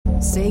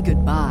Say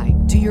goodbye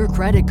to your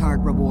credit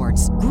card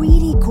rewards.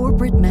 Greedy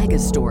corporate mega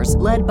stores,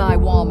 led by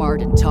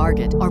Walmart and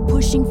Target, are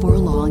pushing for a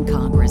law in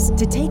Congress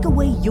to take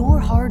away your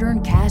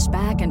hard-earned cash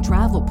back and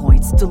travel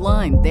points to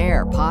line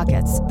their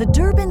pockets. The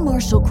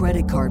Durbin-Marshall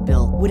credit card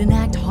bill would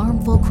enact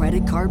harmful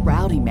credit card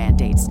routing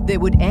mandates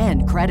that would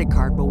end credit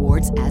card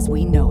rewards as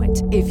we know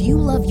it. If you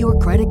love your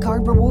credit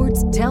card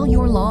rewards, tell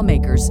your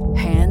lawmakers,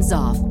 hands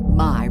off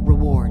my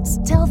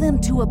rewards. Tell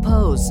them to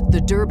oppose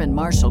the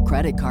Durbin-Marshall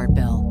credit card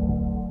bill.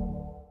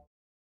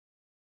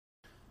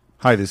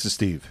 Hi, this is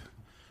Steve.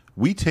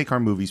 We take our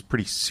movies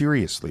pretty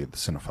seriously at the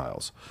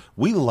Cinephiles.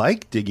 We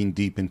like digging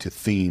deep into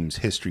themes,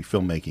 history,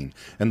 filmmaking,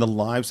 and the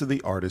lives of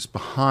the artists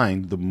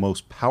behind the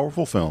most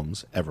powerful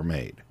films ever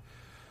made.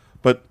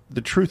 But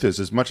the truth is,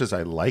 as much as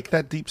I like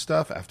that deep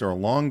stuff, after a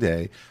long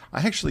day,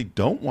 I actually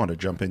don't want to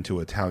jump into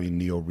Italian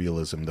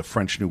neorealism, the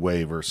French New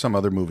Wave, or some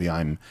other movie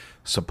I'm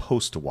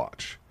supposed to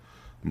watch.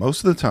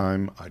 Most of the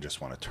time, I just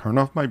want to turn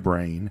off my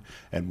brain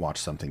and watch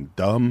something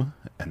dumb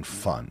and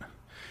fun.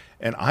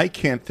 And I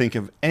can't think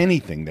of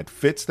anything that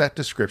fits that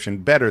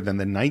description better than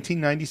the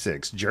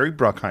 1996 Jerry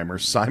Bruckheimer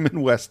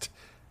Simon West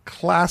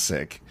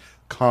classic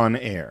Con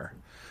Air.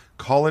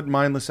 Call it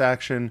mindless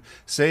action,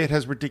 say it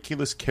has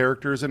ridiculous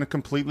characters in a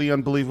completely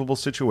unbelievable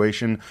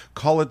situation,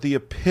 call it the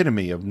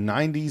epitome of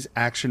 90s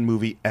action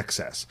movie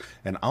excess,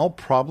 and I'll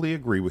probably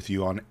agree with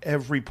you on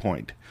every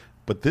point.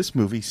 But this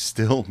movie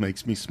still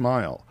makes me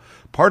smile.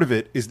 Part of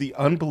it is the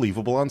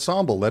unbelievable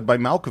ensemble led by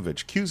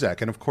Malkovich,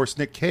 Cusack, and of course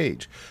Nick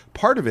Cage.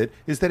 Part of it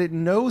is that it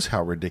knows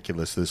how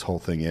ridiculous this whole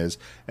thing is,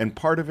 and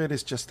part of it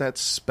is just that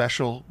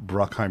special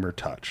Bruckheimer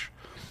touch.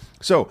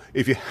 So,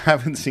 if you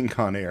haven't seen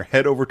Con Air,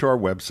 head over to our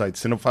website,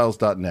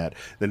 cinephiles.net,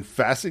 then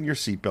fasten your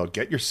seatbelt,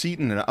 get your seat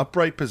in an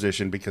upright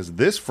position, because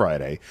this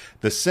Friday,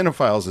 the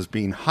Cinephiles is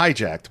being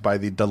hijacked by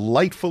the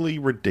delightfully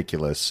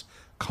ridiculous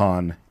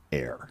Con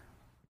Air.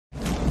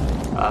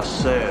 I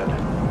said,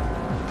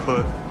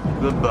 put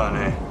the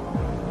bunny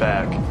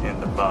back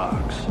in the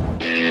box.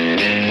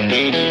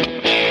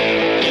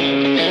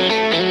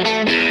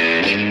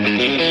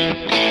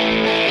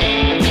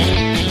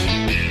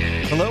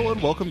 Hello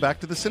and welcome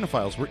back to the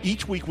Cinephiles, where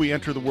each week we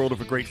enter the world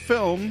of a great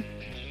film,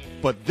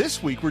 but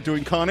this week we're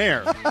doing Con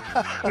Air.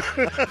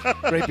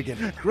 Great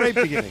beginning. Great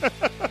beginning.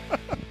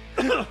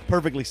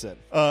 Perfectly said.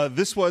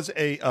 This was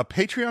a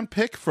Patreon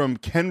pick from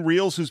Ken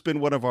Reels, who's been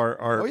one of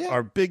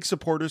our big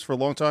supporters for a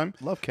long time.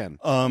 Love Ken.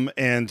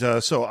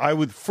 So I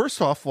would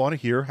first off want to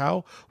hear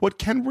what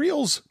Ken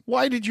Reels,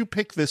 why did you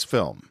pick this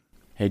film?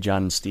 Hey,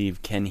 John and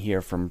Steve, Ken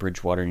here from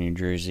Bridgewater, New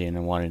Jersey, and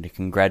I wanted to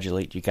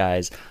congratulate you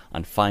guys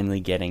on finally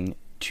getting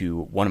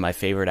to one of my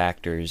favorite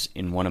actors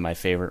in one of my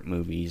favorite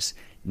movies,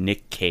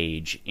 Nick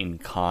Cage in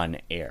Con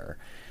Air.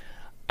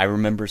 I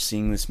remember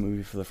seeing this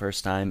movie for the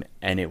first time,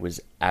 and it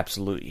was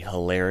absolutely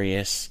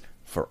hilarious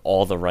for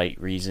all the right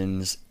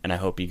reasons, and I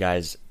hope you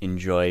guys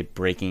enjoy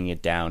breaking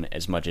it down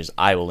as much as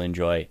I will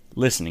enjoy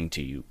listening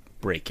to you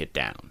break it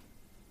down.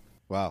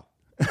 Wow.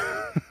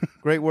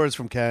 Great words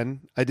from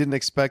Ken. I didn't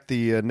expect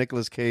the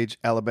Nicolas Cage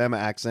Alabama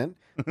accent,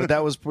 but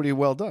that was pretty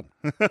well done.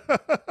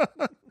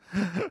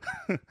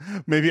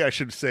 Maybe I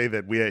should say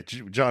that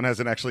John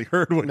hasn't actually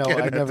heard what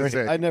Ken had to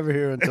say. I never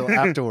hear until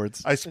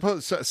afterwards. I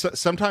suppose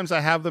sometimes I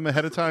have them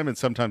ahead of time and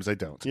sometimes I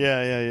don't.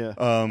 Yeah.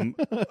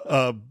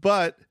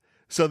 But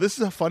so this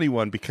is a funny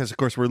one because, of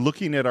course, we're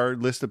looking at our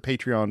list of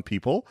Patreon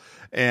people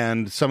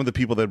and some of the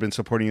people that have been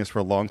supporting us for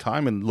a long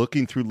time and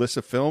looking through lists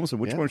of films and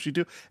which one should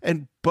you do.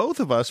 And both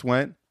of us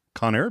went,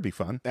 Con Air would be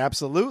fun.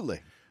 Absolutely.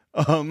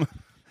 It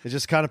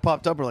just kind of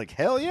popped up. We're like,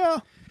 hell yeah.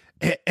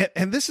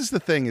 And this is the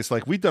thing, is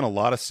like we've done a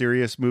lot of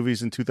serious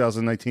movies in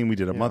 2019. We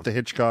did A Month of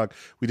Hitchcock,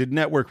 we did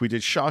Network, we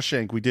did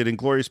Shawshank, we did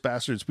Inglourious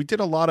Bastards, we did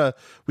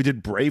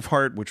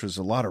Braveheart, which was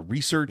a lot of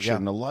research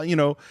and a lot,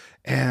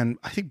 and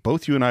I think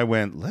both you and I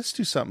went, let's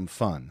do something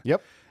fun.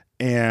 Yep.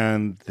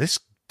 And this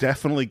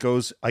definitely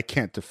goes, I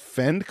can't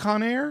defend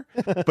Con Air,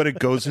 but it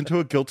goes into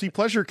a guilty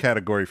pleasure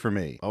category for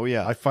me. Oh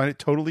yeah. I find it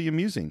totally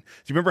amusing. Do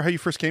you remember how you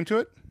first came to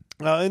it?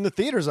 In the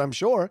theaters, I'm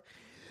sure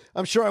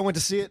I went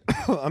to see it.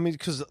 I mean,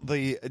 because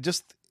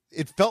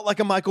it felt like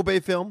a Michael Bay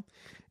film,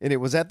 and it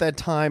was at that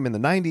time in the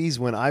 90s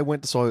when I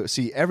went to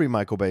see every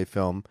Michael Bay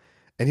film,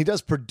 and he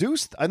does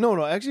produce.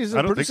 No, actually, he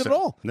doesn't produce it at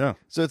all. No.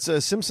 So it's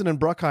Simpson and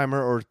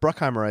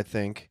Bruckheimer, I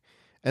think,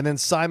 and then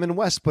Simon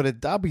West.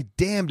 But I'll be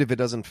damned if it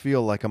doesn't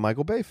feel like a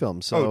Michael Bay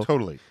film. So,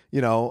 totally.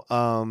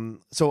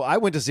 So I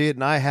went to see it,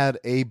 and I had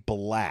a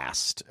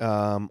blast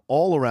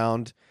all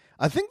around.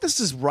 I think this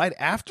is right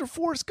after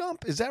Forrest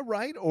Gump. Is that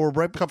right? Or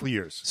right? A couple of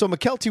years. So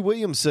McKelty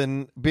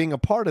Williamson being a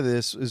part of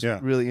this is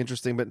really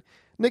interesting. But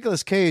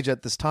Nicolas Cage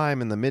at this time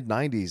in the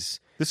mid-90s.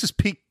 This is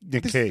peak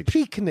Nick Cage.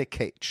 Peak Nick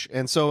Cage.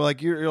 And so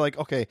like you're like,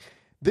 okay,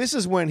 this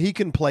is when he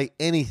can play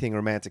anything.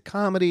 Romantic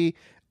comedy,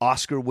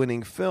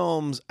 Oscar-winning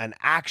films, an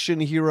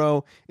action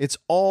hero. It's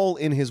all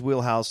in his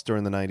wheelhouse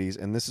during the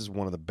 90s, and this is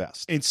one of the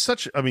best. It's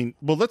such,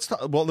 let's talk,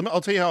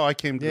 I'll tell you how I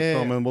came to the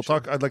film, and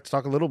I'd like to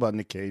talk a little about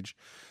Nick Cage.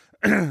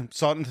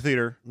 Saw it in the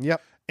theater.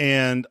 Yep.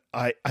 And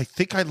I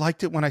think I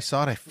liked it when I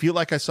saw it. I feel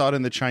like I saw it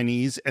in the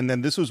Chinese. And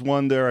then this was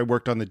one there I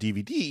worked on the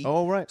DVD.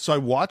 Oh, right. So I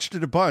watched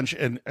it a bunch.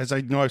 And as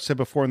I know I've said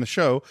before in the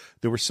show,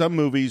 there were some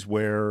movies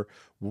where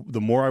the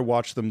more I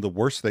watched them, the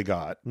worse they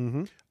got.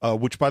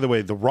 Which, by the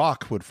way, The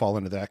Rock would fall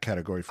into that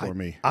category for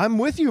me. I'm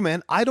with you,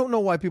 man. I don't know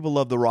why people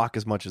love The Rock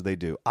as much as they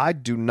do. I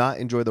do not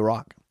enjoy The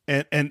Rock.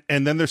 And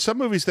then there's some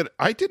movies that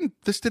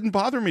this didn't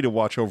bother me to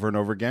watch over and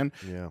over again.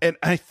 Yeah. And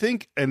I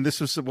think, and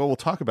this is what we'll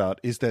talk about,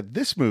 is that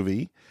this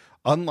movie,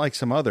 unlike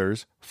some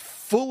others,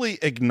 fully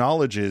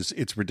acknowledges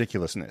its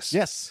ridiculousness.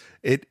 Yes.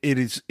 It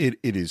is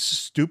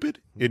stupid.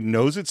 It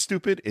knows it's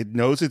stupid. It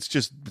knows it's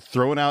just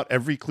throwing out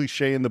every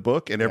cliche in the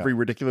book and every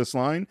ridiculous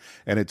line,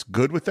 and it's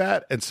good with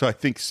that. And so I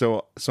think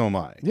so am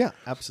I. Yeah,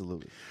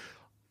 absolutely.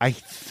 I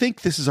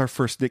think this is our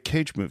first Nick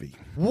Cage movie.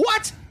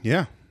 What?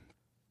 Yeah.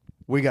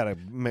 We gotta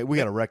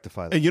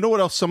rectify that. And you know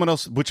what else? Someone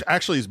else, which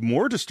actually is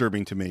more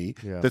disturbing to me,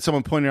 that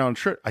someone pointed out on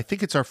Twitter. I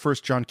think it's our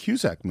first John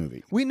Cusack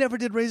movie. We never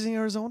did Raising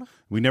Arizona?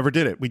 We never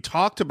did it. We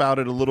talked about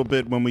it a little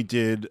bit when we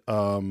did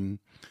No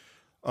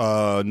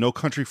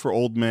Country for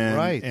Old Men,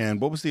 Right. and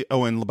what was and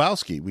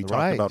Lebowski. We talked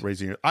Right. about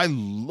Raising. I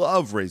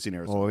love Raising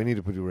Arizona. Oh, we need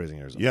to do Raising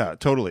Arizona. Yeah,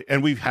 totally.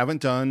 And we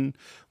haven't done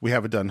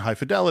High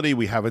Fidelity.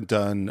 We haven't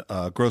done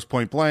Grosse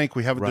Point Blank.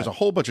 We haven't. Right. There's a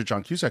whole bunch of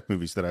John Cusack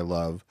movies that I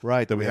love.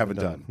 Right, that we haven't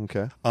done.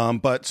 Okay.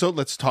 But so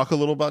let's talk a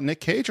little about Nick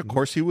Cage. Of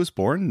course, he was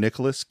born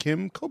Nicholas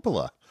Kim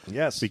Coppola.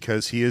 Yes.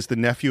 Because he is the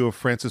nephew of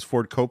Francis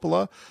Ford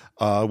Coppola,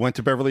 went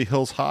to Beverly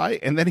Hills High,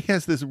 and then he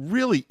has this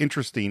really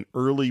interesting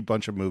early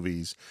bunch of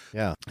movies.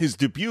 Yeah. His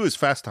debut is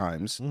Fast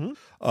Times,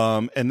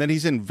 and then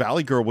he's in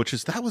Valley Girl,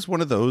 that was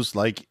one of those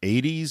like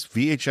 80s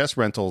VHS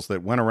rentals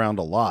that went around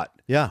a lot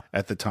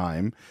at the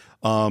time.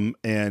 And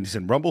he's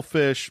in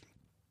Rumblefish,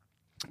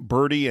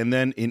 Birdie, and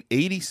then in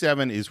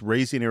 87 is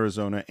Raising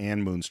Arizona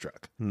and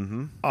Moonstruck.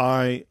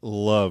 I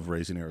love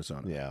Raising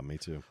Arizona. Yeah, me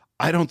too.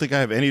 I don't think I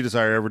have any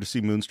desire ever to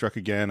see Moonstruck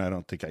again. I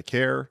don't think I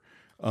care.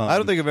 I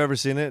don't think I've ever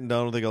seen it, and I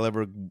don't think I'll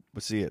ever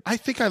see it. I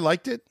think I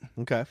liked it.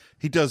 Okay.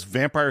 He does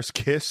Vampire's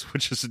Kiss,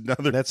 which is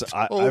another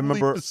I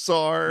remember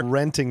bizarre.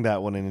 renting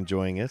that one and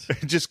enjoying it.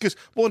 Just because,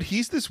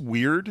 he's this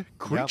weird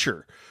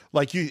creature.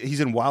 Like he's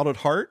in Wild at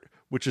Heart,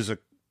 which is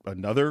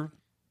another.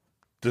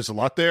 There's a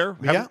lot there.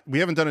 We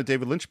haven't done a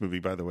David Lynch movie,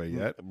 by the way,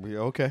 yet.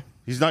 Okay.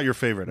 He's not your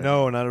favorite.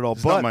 No, not at all.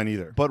 It's not mine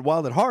either. But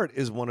Wild at Heart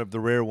is one of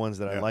the rare ones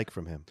that I like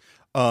from him.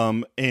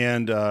 And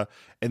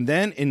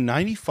then in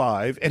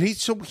 95, and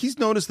he's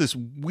known as this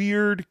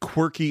weird,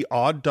 quirky,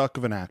 odd duck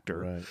of an actor.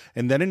 Right.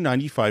 And then in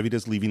 95, he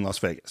does Leaving Las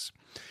Vegas.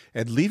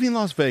 And Leaving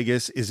Las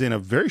Vegas is in a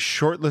very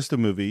short list of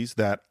movies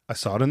that I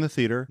saw it in the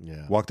theater,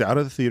 walked out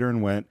of the theater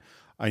and went,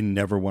 I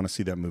never want to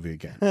see that movie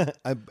again.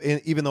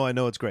 Even though I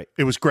know it's great.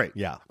 It was great.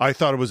 Yeah. I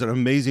thought it was an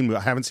amazing movie.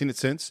 I haven't seen it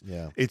since.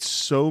 Yeah. It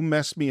so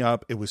messed me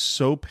up. It was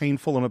so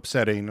painful and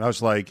upsetting. And I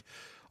was like,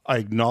 I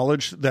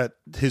acknowledge that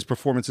his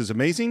performance is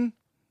amazing.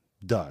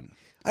 Done.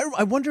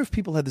 I wonder if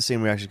people had the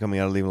same reaction coming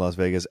out of Leaving Las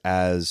Vegas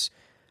as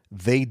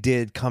they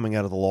did coming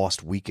out of The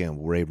Lost Weekend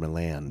with Ray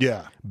Milland.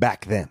 Yeah.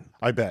 Back then.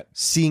 I bet.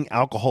 Seeing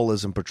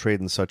alcoholism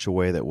portrayed in such a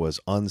way that was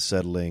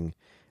unsettling,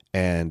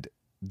 and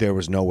there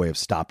was no way of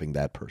stopping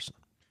that person.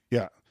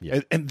 Yeah.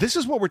 And this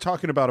is what we're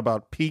talking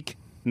about peak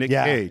Nick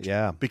Cage.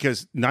 Yeah.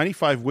 Because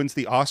 95 wins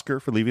the Oscar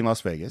for Leaving Las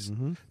Vegas.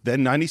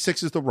 Then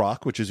 96 is The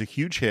Rock, which is a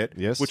huge hit,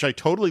 which I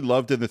totally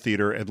loved in the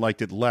theater and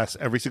liked it less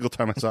every single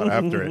time I saw it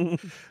after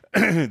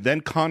it. Then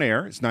Con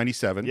Air is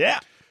 97. Yeah.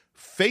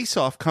 Face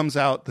Off comes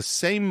out the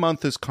same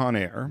month as Con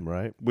Air,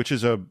 Right. which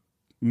is a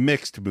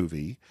mixed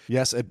movie.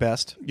 Yes, at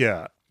best.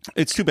 Yeah.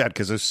 It's too bad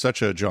because there's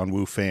such a John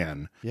Woo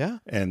fan. Yeah.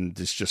 And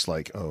it's just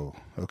like, oh,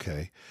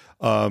 okay.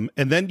 And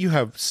then you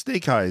have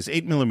Snake Eyes,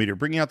 8mm,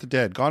 Bringing Out the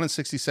Dead, Gone in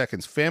 60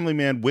 Seconds, Family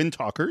Man, Wind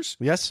Talkers.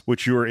 Yes.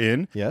 Which you were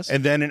in. Yes.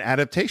 And then in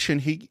adaptation,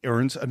 he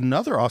earns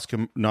another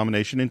Oscar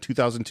nomination in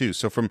 2002.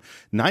 So from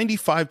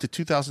 95 to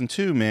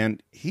 2002,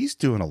 man, he's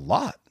doing a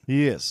lot.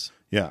 He is.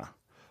 Yeah.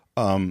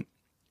 And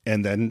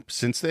then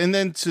since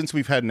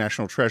we've had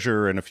National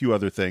Treasure and a few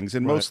other things,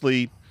 and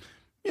mostly,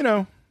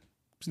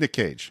 it's Nick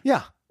Cage.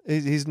 Yeah.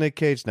 He's Nick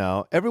Cage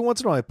now. Every once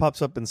in a while, he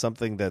pops up in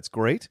something that's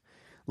great,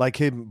 like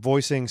him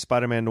voicing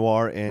Spider-Man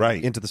Noir and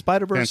Into the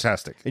Spider-Verse.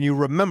 Fantastic. And you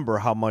remember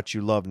how much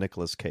you love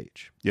Nicolas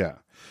Cage. Yeah.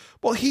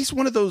 Well, he's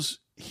one of those.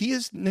 He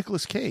is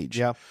Nicolas Cage.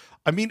 Yeah.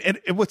 I mean, and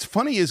what's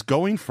funny is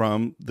going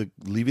from the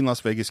Leaving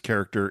Las Vegas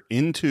character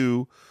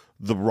into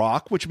The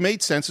Rock, which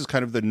made sense as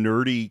kind of the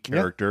nerdy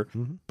character,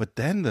 but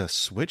then the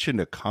switch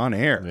into Con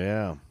Air.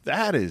 Yeah.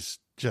 That is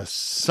just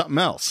something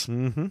else.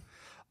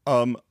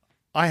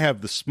 I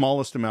have the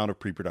smallest amount of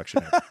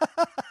pre-production.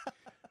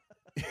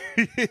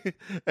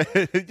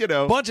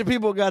 Bunch of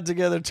people got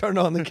together, turned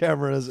on the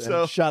cameras,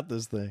 and shot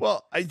this thing.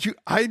 Well,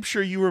 I'm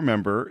sure you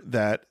remember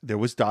that there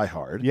was Die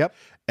Hard. Yep.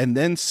 And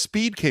then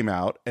Speed came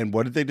out, and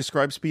what did they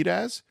describe Speed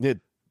as?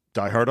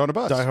 Die Hard on a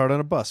bus. Die Hard on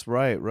a bus.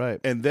 Right.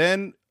 And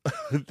then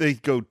they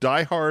go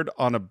Die Hard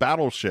on a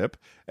battleship,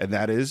 and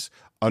that is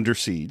Under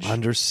Siege.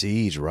 Under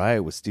Siege, right,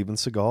 with Steven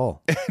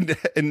Seagal.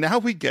 And now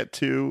we get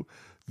to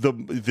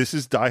this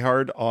is Die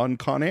Hard on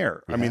Con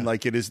Air. I mean,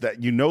 like, it is that,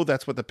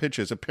 that's what the pitch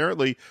is.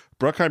 Apparently,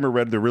 Bruckheimer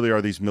read there really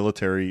are these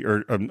military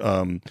or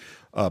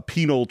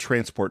penal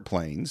transport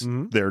planes.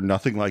 They're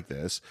nothing like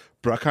this.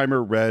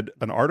 Bruckheimer read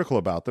an article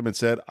about them and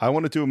said, I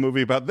want to do a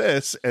movie about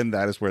this, and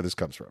that is where this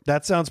comes from.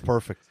 That sounds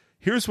perfect.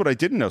 Here's what I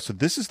didn't know. So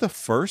this is the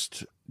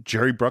first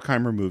Jerry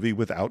Bruckheimer movie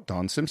without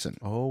Don Simpson.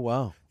 Oh,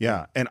 wow.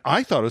 Yeah. And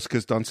I thought it was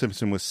because Don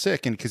Simpson was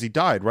sick and because he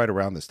died right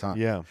around this time.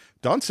 Yeah.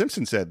 Don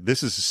Simpson said,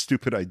 this is a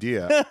stupid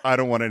idea. I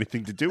don't want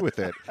anything to do with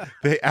it.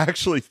 They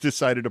actually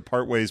decided to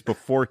part ways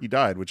before he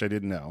died, which I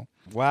didn't know.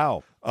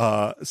 Wow.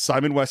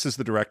 Simon West is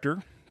the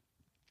director.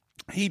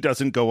 He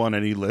doesn't go on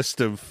any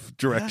list of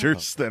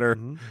directors that are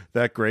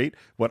that great.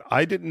 What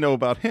I didn't know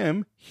about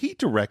him, he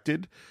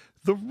directed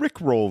the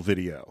Rickroll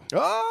video.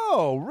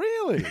 Oh,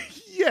 really?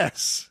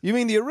 Yes. You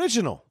mean the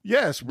original?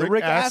 Yes. The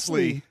Rick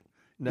Astley.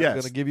 Never Yes.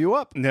 going to give you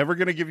up. Never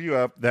Gonna Give You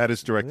Up. That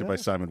is directed by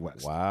Simon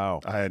West. Wow.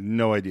 I had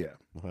no idea.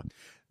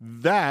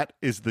 That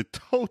is the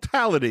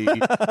totality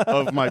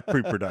of my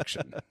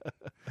pre-production.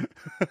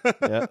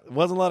 Yeah.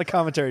 Wasn't a lot of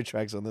commentary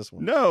tracks on this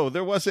one. No,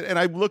 there wasn't. And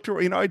I looked,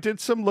 I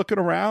did some looking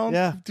around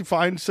to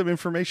find some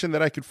information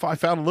that I could find.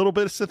 Found a little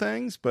bit of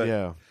things, but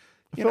Yeah.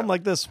 A film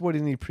like this, what do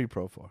you need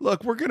pre-pro for?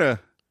 look, we're gonna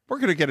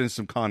get into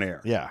some Con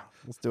Air. Yeah.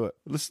 Let's do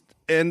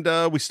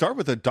it. We start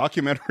with a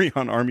documentary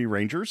on Army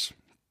Rangers,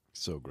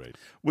 So great.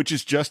 which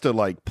is just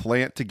a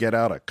plant to get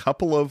out a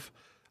couple of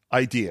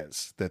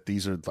ideas that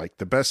these are like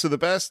the best of the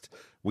best.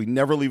 We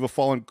never leave a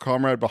fallen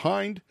comrade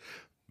behind.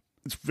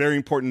 It's very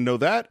important to know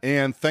that.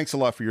 And thanks a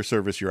lot for your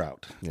service. You're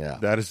out. Yeah.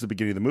 That is the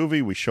beginning of the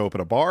movie. We show up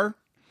at a bar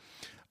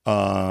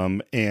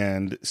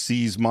and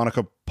sees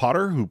Monica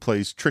Potter, who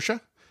plays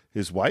Trisha,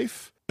 his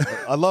wife.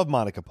 I love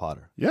Monica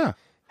Potter. Yeah.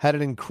 Had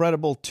an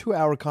incredible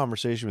 2-hour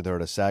conversation with her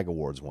at a SAG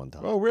Awards one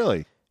time. Oh,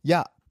 really?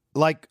 Yeah.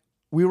 Like,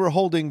 we were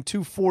holding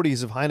 2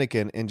 40s of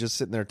Heineken and just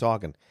sitting there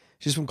talking.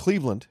 She's from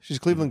Cleveland. She's a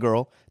Cleveland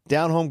girl,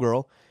 down-home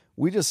girl.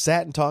 We just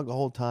sat and talked the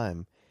whole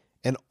time.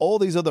 And all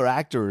these other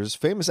actors,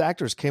 famous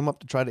actors, came up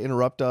to try to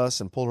interrupt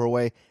us and pull her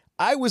away.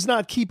 I was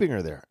not keeping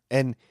her there.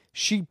 And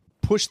she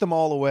pushed them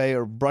all away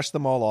or brushed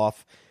them all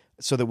off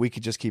so that we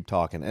could just keep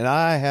talking. And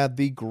I had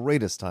the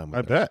greatest time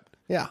with her. I bet.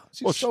 Yeah.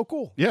 She's so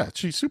cool. Yeah,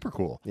 she's super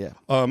cool. Yeah.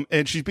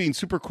 And she's being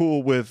super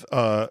cool with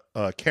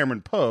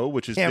Cameron Poe,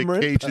 which is Cameron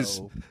Nick Cage's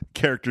Poe.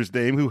 character's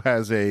name, who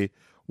has a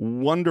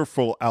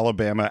wonderful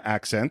Alabama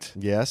accent.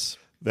 Yes.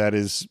 That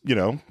is,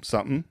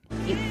 something.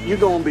 You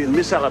gonna be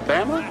Miss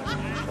Alabama?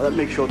 Well, that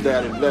makes your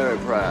daddy very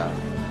proud.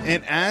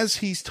 And as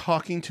he's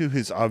talking to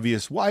his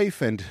obvious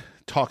wife and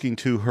talking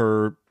to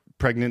her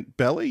pregnant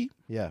belly,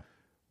 Yeah.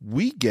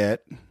 we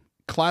get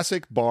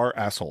classic bar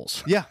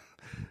assholes Yeah.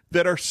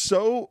 that are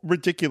so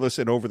ridiculous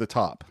and over the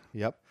top.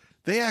 Yep.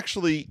 They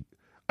actually,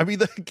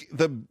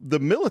 the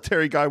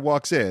military guy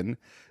walks in,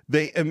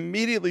 they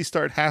immediately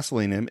start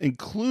hassling him,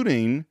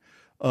 including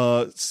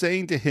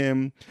saying to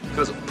him,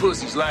 Because of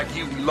pussies like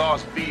you, we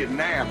lost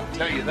Vietnam, I'll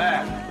tell you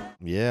that.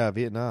 Yeah,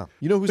 Vietnam.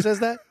 You know who says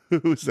that?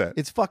 who's that?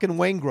 It's fucking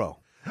Wangro.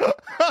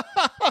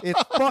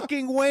 It's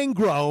fucking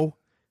Wangro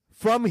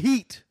from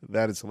Heat.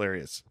 That is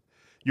hilarious.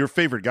 Your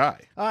favorite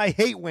guy. I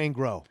hate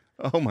Wangro.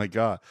 Oh my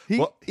God.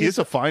 He- He's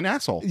a fine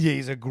asshole. Yeah,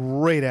 he's a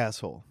great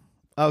asshole.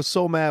 I was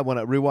so mad when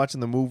I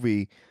rewatching the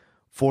movie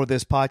for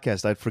this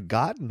podcast. I'd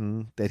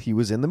forgotten that he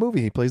was in the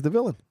movie. He plays the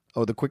villain.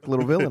 Oh, the quick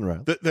little villain,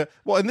 right?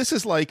 And this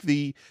is like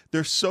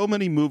there's so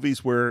many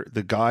movies where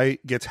the guy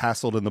gets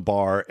hassled in the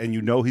bar and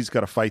he's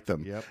got to fight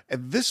them. Yep.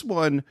 And this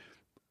one,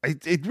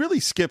 it really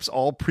skips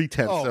all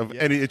pretense of,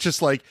 yeah. and it's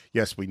just like,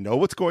 yes, we know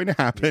what's going to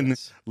happen.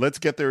 Yes. Let's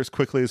get there as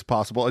quickly as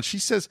possible. And she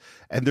says,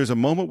 and there's a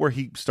moment where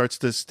he starts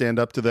to stand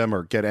up to them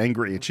or get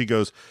angry. And she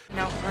goes,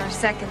 No, for a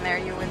second there,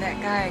 you were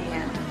that guy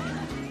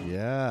again.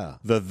 Yeah.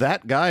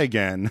 that guy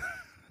again.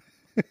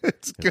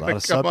 It's A lot going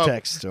of to come up.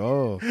 subtext.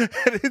 Oh,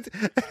 And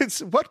it's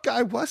what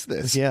guy was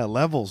this? yeah.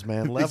 Levels,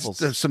 man. Levels.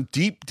 There's some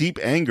deep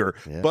anger,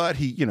 Yeah. but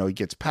he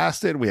gets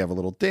past it. We have a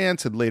little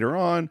dance, and later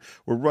on,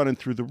 we're running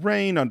through the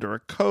rain under a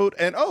coat,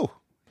 and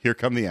here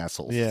come the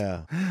assholes.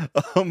 Yeah.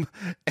 And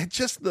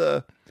just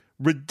the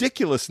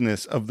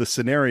ridiculousness of the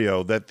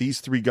scenario that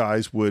these 3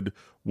 guys would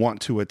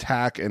want to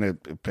attack and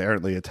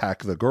apparently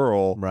attack the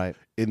girl Right.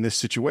 in this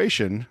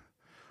situation.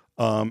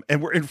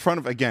 And we're in front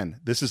of,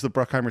 again, this is the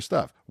Bruckheimer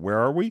stuff. Where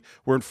are we?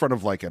 We're in front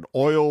of like an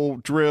oil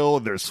drill.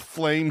 And there's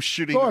flames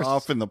shooting course.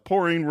 off in the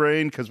pouring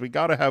rain because we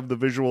got to have the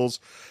visuals.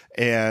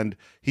 And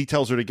he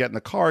tells her to get in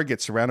the car,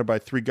 gets surrounded by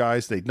 3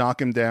 guys. They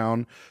knock him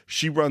down.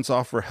 She runs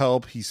off for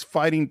help. He's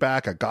fighting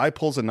back. A guy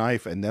pulls a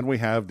knife. And then we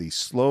have the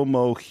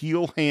slow-mo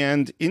heel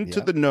hand into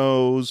the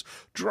nose,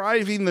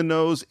 driving the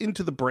nose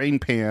into the brain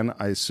pan,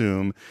 I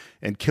assume,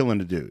 and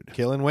killing a dude.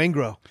 Killing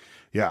Wangro.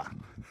 Yeah.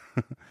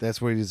 That's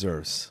what he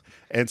deserves.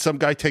 And some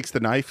guy takes the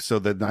knife, so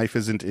the knife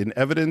isn't in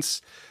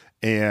evidence.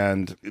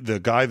 And the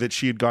guy that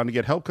she had gone to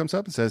get help comes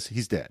up and says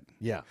he's dead.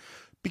 Yeah.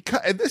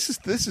 And this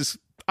is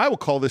I will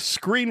call this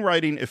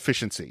screenwriting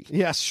efficiency.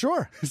 Yes,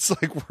 sure. It's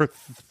like we're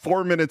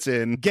 4 minutes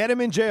in. Get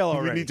him in jail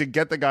already. We need to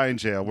get the guy in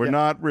jail. We're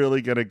not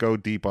really going to go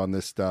deep on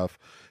this stuff.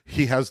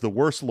 He has the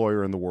worst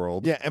lawyer in the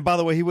world. Yeah, and by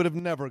the way, he would have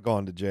never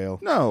gone to jail.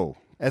 No.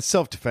 As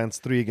self-defense,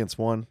 3 against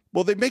 1.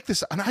 Well, they make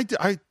this, and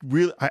I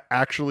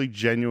actually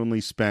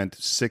genuinely spent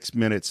 6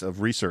 minutes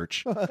of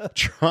research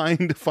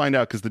trying to find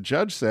out, because the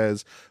judge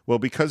says, well,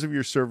 because of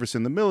your service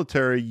in the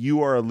military,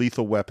 you are a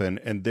lethal weapon,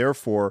 and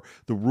therefore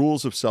the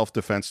rules of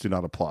self-defense do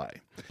not apply.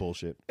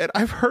 Bullshit. And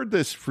I've heard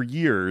this for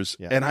years,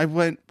 and I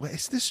went, well,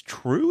 is this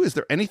true? Is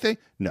there anything?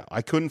 No,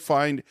 I couldn't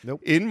find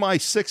in my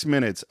 6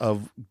 minutes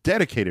of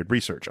dedicated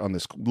research on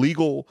this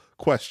legal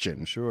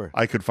question. Sure.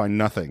 I could find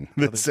nothing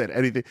that said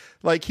anything.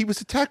 Like, he was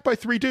attacked by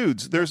 3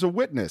 dudes. There's a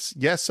witness.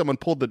 Yes, someone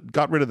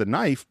got rid of the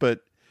knife,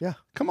 but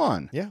come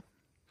on. Yeah.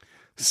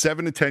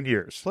 7 to 10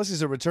 years. Plus,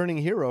 he's a returning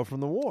hero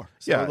from the war.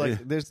 So,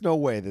 there's no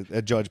way that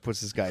a judge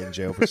puts this guy in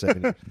jail for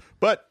 7 years.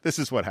 But this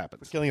is what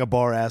happens. Killing a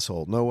bar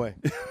asshole. No way.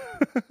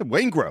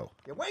 Waingro.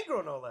 Yeah,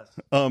 Waingro, no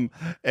less.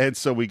 And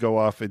so we go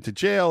off into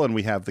jail, and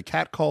we have the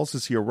cat calls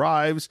as he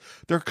arrives.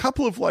 There are a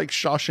couple of like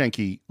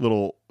Shawshanky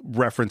little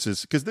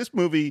references, because this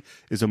movie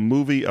is a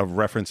movie of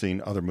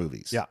referencing other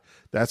movies. Yeah.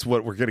 That's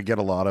what we're going to get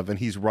a lot of. And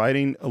he's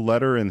writing a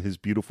letter in his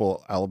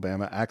beautiful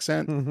Alabama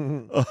accent,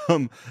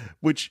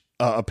 which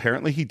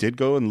apparently he did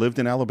go and lived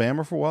in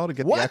Alabama for a while to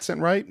get the accent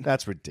right.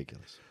 That's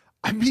ridiculous.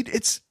 I mean,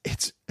 it's.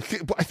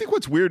 I think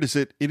what's weird is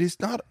it is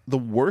not the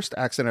worst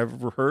accent I've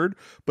ever heard,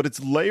 but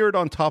it's layered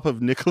on top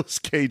of Nicolas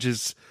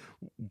Cage's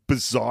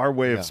bizarre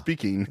way of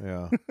speaking.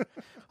 Yeah,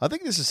 I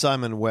think this is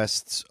Simon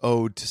West's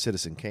ode to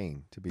Citizen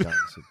Kane. To be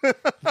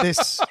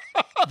honest,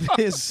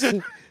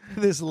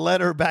 this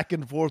letter back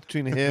and forth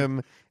between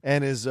him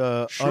and his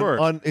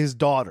his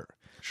daughter.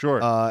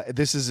 Sure,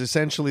 this is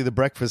essentially the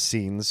breakfast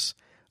scenes.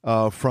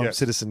 From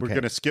Citizen Kane. We're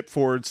going to skip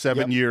forward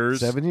 7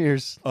 years. 7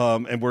 years.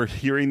 And we're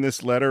hearing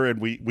this letter,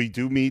 and we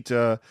do meet...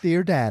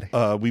 Dear Daddy.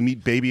 We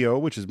meet Baby O,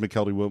 which is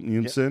McKelty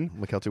Williamson.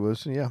 McKelty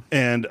Williamson, yeah.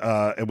 And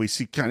we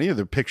see kind of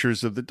the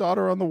pictures of the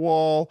daughter on the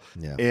wall.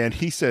 Yeah. And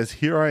he says,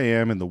 here I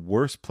am in the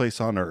worst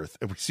place on earth.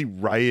 And we see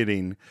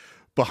rioting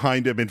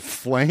behind him in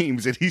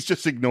flames, and he's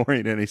just ignoring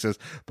it. And he says,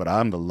 but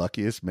I'm the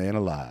luckiest man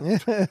alive.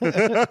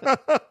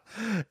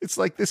 It's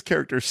like this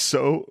character is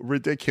so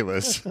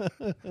ridiculous.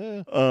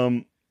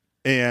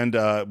 And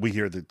we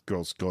hear the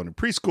girls going to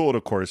preschool. And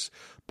of course,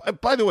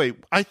 by the way,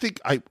 I think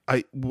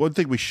one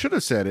thing we should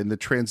have said in the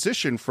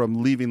transition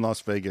from leaving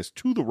Las Vegas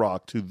to The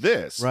Rock to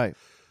this, right?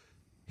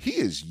 He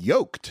is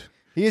yoked.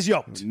 He is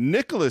yoked.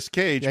 Nicolas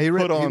Cage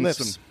put on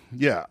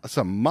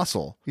some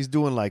muscle. He's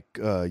doing like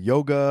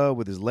yoga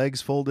with his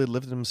legs folded,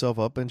 lifting himself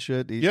up and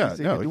shit. Do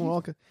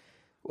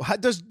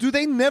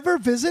they never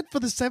visit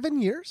for the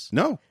 7 years?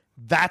 No.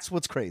 That's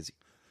what's crazy.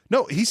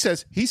 No, he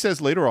says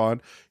later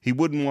on he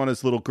wouldn't want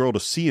his little girl to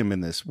see him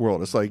in this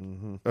world. It's like,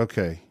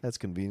 okay. That's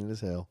convenient as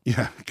hell.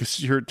 Yeah,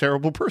 because you're a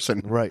terrible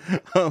person. Right.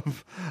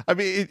 I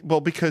mean,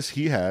 because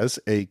he has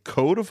a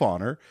code of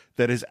honor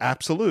that is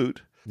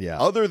absolute. Yeah.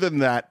 Other than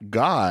that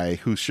guy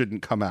who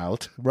shouldn't come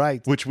out.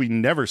 Right. Which we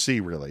never see,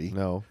 really.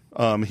 No.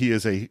 He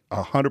is a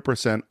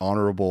 100%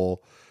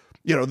 honorable.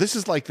 This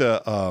is like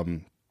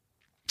the...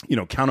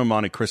 Count of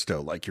Monte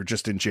Cristo, like you're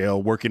just in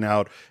jail working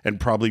out and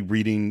probably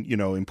reading,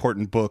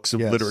 important books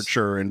of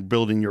literature and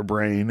building your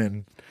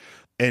brain.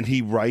 And he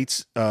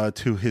writes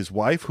to his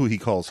wife, who he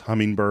calls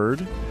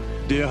Hummingbird.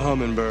 Dear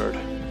Hummingbird,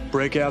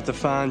 break out the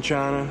fine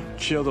china,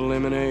 chill the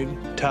lemonade,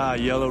 tie a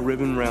yellow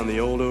ribbon around the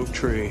old oak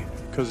tree,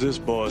 'cause this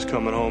boy's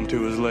coming home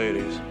to his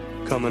ladies,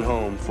 coming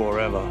home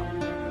forever.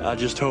 I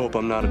just hope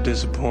I'm not a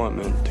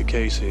disappointment to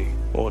Casey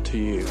or to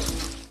you.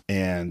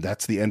 And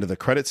that's the end of the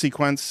credit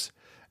sequence.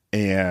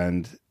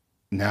 And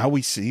now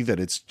we see that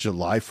it's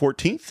July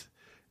 14th.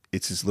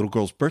 It's his little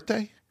girl's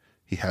birthday.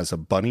 He has a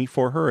bunny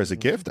for her as a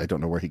gift. I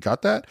don't know where he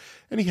got that.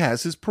 And he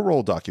has his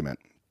parole document.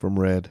 From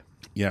Red.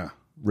 Yeah.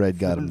 Red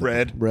got him.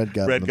 Red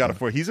got it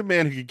for him. He's a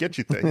man who could get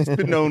you things. He's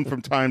been known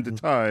from time to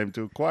time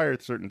to acquire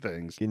certain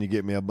things. Can you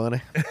get me a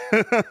bunny?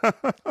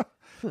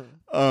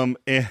 And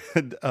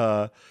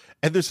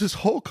there's this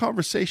whole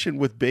conversation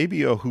with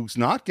Baby O, who's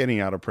not getting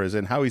out of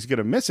prison, how he's going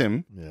to miss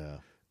him. Yeah.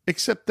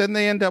 Except then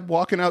they end up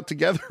walking out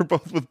together,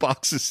 both with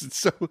boxes.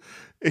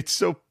 It's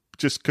so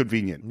just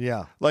convenient.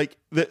 Yeah. Like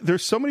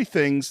there's so many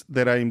things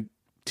that I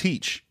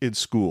teach in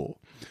school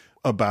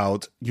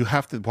about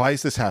why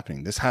is this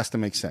happening? This has to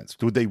make sense.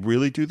 Would they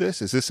really do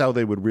this? Is this how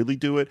they would really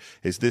do it?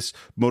 Is this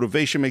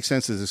motivation make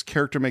sense? Does this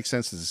character make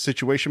sense? Does the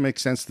situation make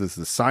sense? Does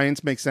the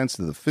science make sense?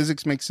 Does the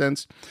physics make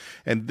sense?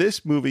 And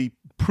this movie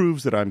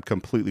proves that I'm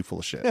completely full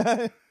of shit.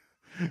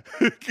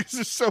 Because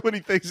there's so many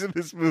things in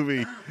this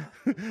movie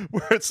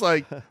where it's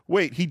like,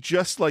 wait, he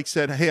just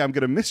said, hey, I'm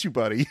going to miss you,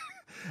 buddy.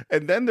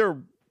 And then they're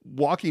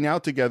walking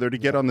out together to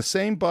get on the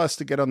same bus,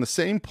 to get on the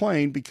same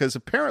plane, because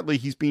apparently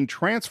he's being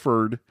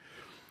transferred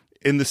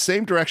in the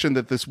same direction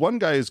that this one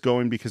guy is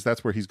going, because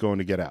that's where he's going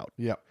to get out.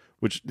 Yeah.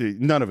 Which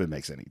none of it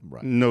makes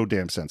no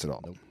damn sense at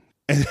all. Nope.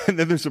 And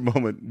then there's a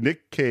moment,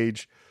 Nick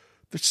Cage,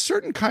 there's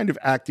certain kind of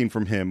acting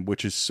from him,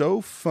 which is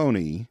so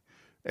phony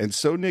and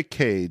so Nick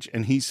Cage,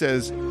 and he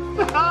says,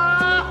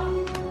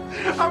 I'm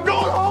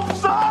going home,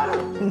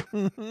 son!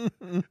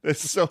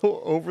 it's so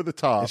over the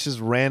top. It's just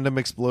random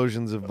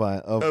explosions of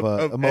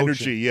emotion.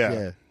 energy,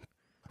 yeah.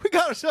 We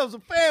got ourselves a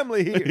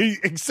family here.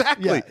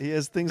 Exactly. Yeah, he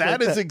has things That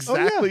like is that.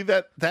 exactly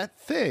that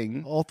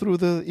thing. All through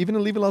even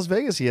in Leaving Las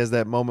Vegas, he has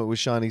that moment with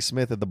Shawnee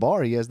Smith at the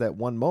bar. He has that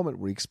one moment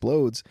where he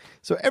explodes.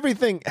 So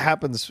everything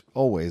happens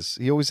always.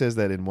 He always has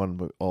that in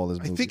all his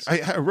movies. I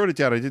think I wrote it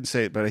down. I didn't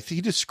say it, but I think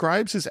he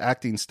describes his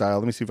acting style.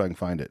 Let me see if I can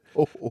find it.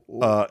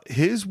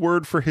 His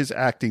word for his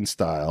acting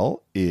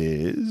style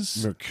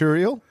is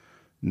Mercurial?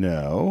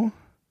 No.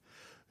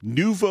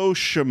 Nouveau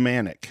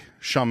shamanic.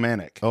 Oh,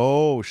 shamanic.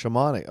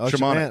 Oh,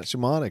 Shamanic.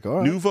 Shamanic. All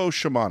right. Nouveau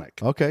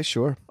shamanic. Okay,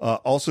 sure.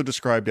 Also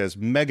described as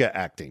mega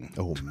acting.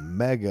 Oh,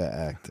 mega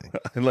acting.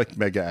 I like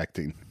mega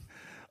acting.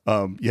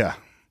 Yeah.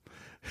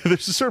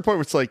 There's a certain point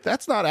where it's like,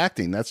 that's not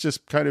acting. That's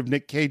just kind of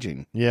Nick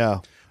Caging. Yeah.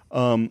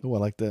 I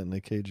like that,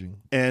 Nick Caging.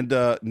 And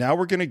now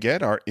we're going to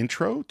get our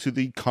intro to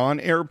the Con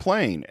Air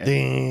plane.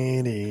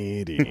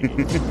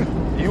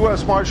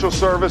 U.S. Marshal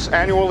Service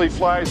annually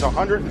flies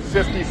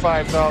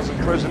 155,000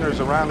 prisoners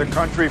around the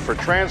country for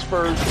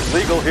transfers,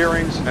 legal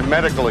hearings, and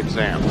medical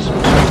exams.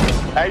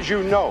 As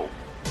you know,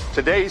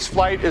 today's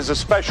flight is a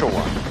special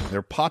one.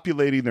 They're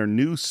populating their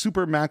new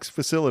Supermax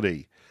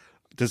facility,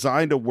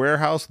 designed to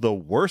warehouse the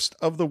worst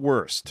of the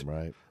worst.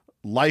 Right.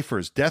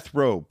 Lifers, death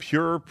row,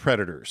 pure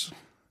predators.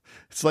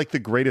 It's like the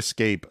Great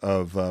Escape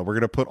of we're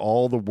going to put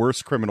all the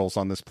worst criminals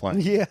on this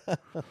plane. Yeah,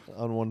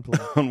 on one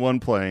plane. On one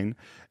plane.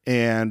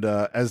 And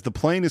as the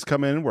plane is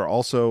coming in, we're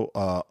also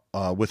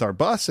with our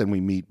bus, and we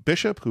meet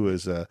Bishop, who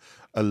is a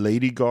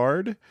lady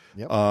guard.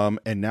 Yep.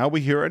 And now we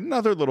hear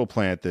another little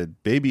plant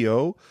that Baby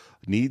O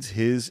needs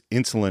his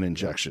insulin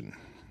injection.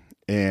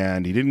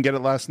 And he didn't get it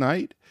last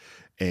night.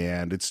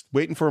 And it's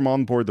waiting for him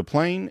on board the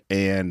plane.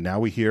 And now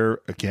we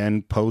hear,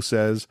 again, Poe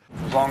says,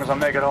 as long as I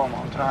make it home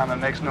on time, the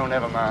next noon,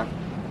 never mind.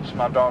 It's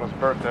my daughter's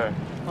birthday.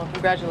 Well,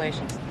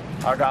 congratulations.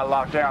 I got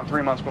locked down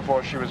 3 months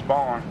before she was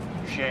born.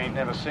 She ain't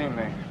never seen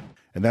me.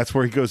 And that's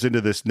where he goes into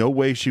this, no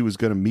way she was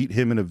going to meet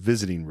him in a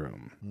visiting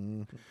room.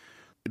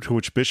 Mm-hmm. To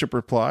which Bishop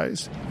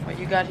replies, What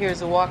you got here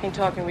is a walking,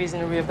 talking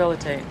reason to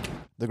rehabilitate.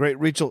 The great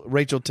Rachel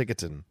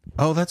Tickerton.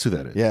 Oh, that's who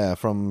that is. Yeah,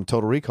 from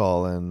Total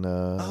Recall. And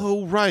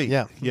oh, right.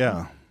 Yeah.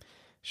 Yeah.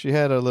 She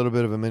had a little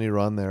bit of a mini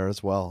run there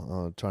as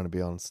well, trying to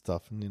be on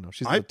stuff. And,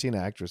 she's a Latina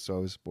actress, so I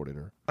always supported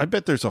her. I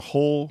bet there's a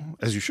whole,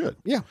 as you should.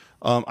 Yeah.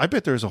 I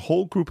bet there's a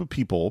whole group of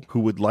people who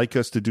would like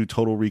us to do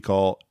Total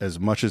Recall as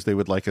much as they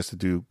would like us to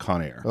do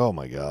Con Air. Oh,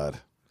 my God.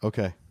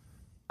 Okay.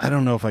 I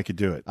don't know if I could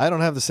do it. I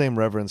don't have the same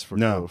reverence for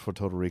No.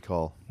 Total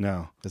Recall.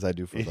 No. As I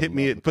do for it hit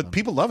me, but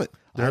people love it.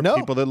 There I know. are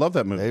people that love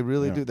that movie. They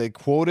really do. They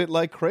quote it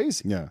like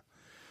crazy. Yeah.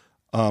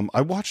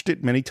 I watched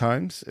it many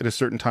times at a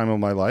certain time of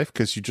my life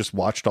because you just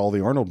watched all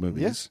the Arnold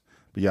movies. Yes.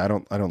 But yeah, I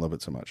don't love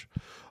it so much.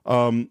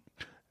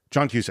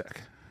 John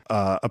Cusack.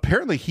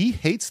 Apparently, he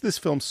hates this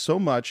film so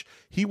much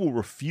he will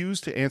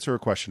refuse to answer a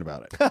question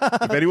about it.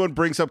 If anyone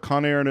brings up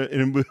Con Air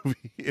in a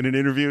movie, in an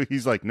interview,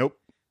 he's like, "Nope."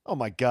 Oh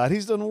my God,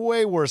 he's done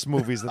way worse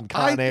movies than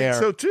Con I Air.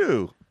 think so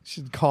too.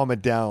 Should calm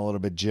it down a little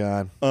bit,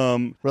 John.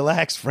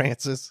 Relax,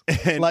 Francis.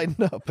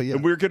 Lighten up. Yeah.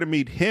 And we're going to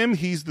meet him.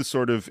 He's the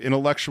sort of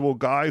intellectual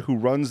guy who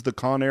runs the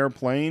Con Air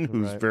plane,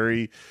 who's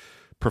very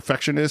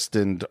perfectionist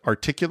and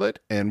articulate.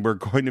 And we're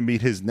going to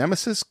meet his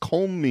nemesis,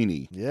 Colm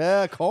Meaney.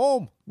 Yeah,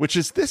 Colm.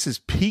 This is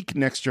peak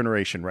Next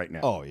Generation right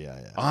now. Oh,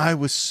 yeah. It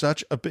was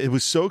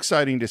so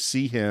exciting to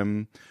see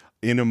him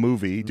in a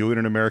movie doing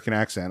an American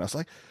accent. I was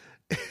like,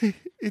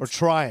 or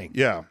trying.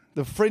 Yeah.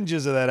 The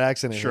fringes of that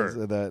accent, Sure.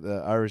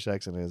 that Irish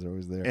accent is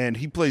always there. And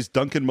he plays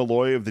Duncan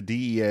Malloy of the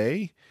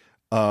DEA.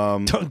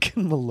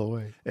 Duncan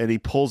Malloy. And he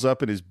pulls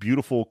up in his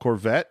beautiful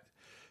Corvette,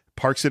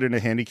 parks it in a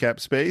handicapped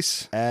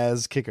space.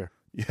 As kicker.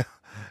 Yeah.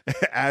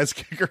 As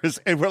kickers.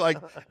 And we're like,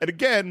 and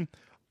again,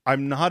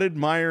 I'm not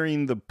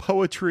admiring the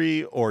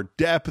poetry or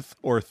depth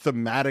or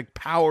thematic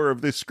power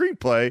of this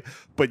screenplay,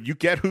 but you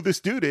get who this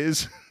dude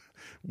is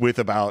with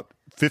about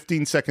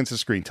 15 seconds of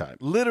screen time.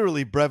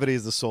 Literally, brevity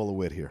is the soul of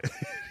wit here.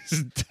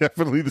 It's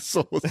definitely the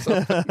soul of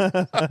something.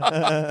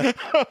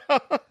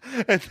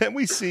 And then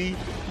we see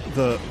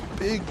the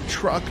big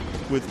truck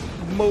with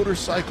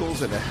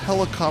motorcycles and a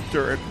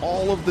helicopter and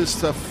all of this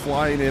stuff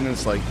flying in. And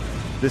it's like,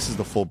 this is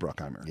the full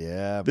Bruckheimer.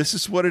 Yeah. This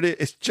is what it is.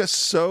 It's just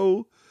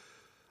so...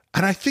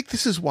 And I think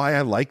this is why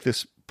I like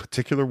this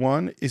particular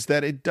one, is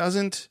that it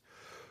doesn't...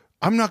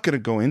 I'm not going to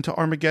go into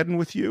Armageddon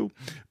with you,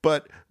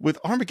 but with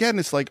Armageddon,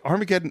 it's like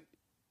Armageddon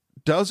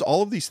does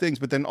all of these things,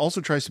 but then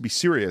also tries to be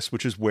serious,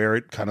 which is where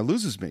it kind of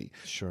loses me.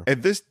 Sure.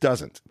 And this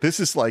doesn't. This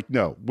is like,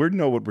 no, we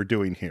know what we're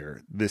doing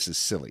here. This is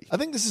silly. I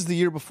think this is the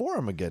year before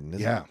Armageddon,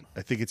 isn't it?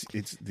 I think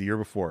it's the year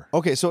before.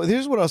 Okay, so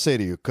here's what I'll say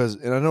to you,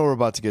 and I know we're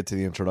about to get to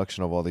the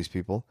introduction of all these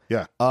people.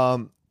 Yeah.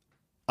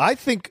 I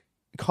think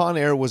Con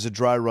Air was a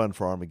dry run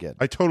for Armageddon.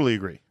 I totally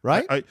agree.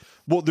 Right?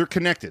 Well, they're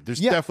connected. There's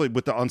definitely,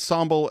 with the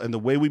ensemble and the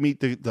way we meet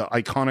the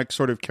iconic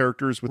sort of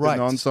characters within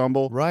the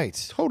ensemble.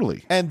 Right.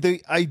 Totally. And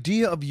the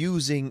idea of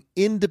using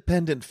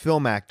independent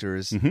film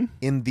actors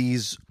in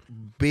these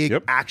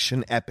big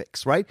action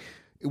epics, right?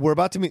 We're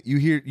about to meet.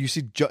 You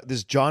see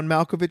this John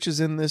Malkovich is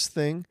in this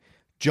thing.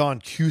 John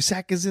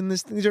Cusack is in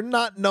this thing. These are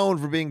not known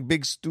for being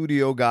big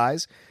studio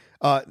guys.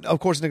 Of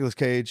course, Nicolas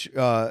Cage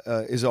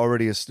is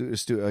already a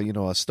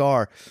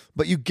star,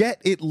 but you get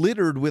it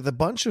littered with a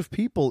bunch of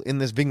people in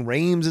this. Ving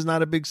Rhames is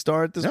not a big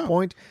star at this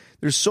point.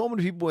 There's so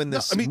many people in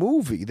this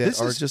movie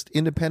that are just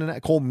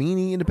independent. Cole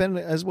Meany,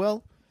 independent as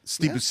well.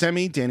 Steve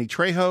Buscemi, Danny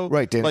Trejo,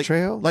 right? Danny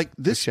Trejo, like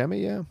this.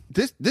 Buscemi, yeah.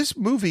 This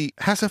movie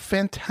has a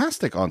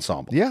fantastic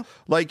ensemble. Yeah,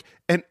 like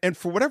and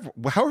for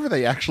however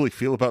they actually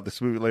feel about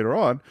this movie later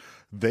on,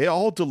 they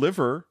all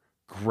deliver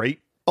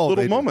great.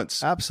 Little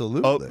moments.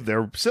 Absolutely.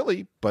 They're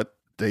silly, but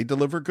they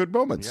deliver good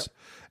moments. Yep.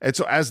 And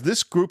so as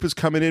this group is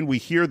coming in, we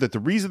hear that the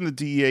reason the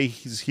DEA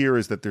is here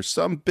is that there's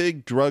some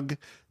big drug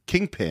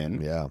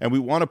kingpin, and we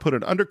want to put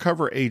an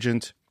undercover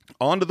agent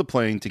onto the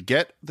plane to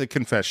get the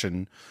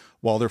confession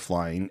while they're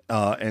flying.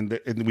 And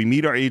we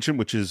meet our agent,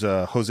 which is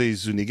Jose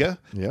Zuniga.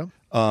 Yeah.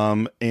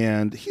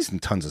 And he's in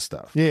tons of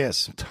stuff.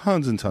 Yes.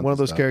 Tons and tons One of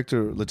those stuff.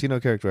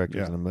 Latino character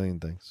actors in a million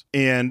things.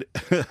 And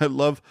I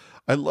love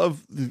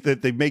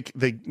that they make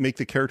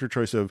the character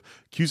choice of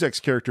Cusack's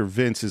character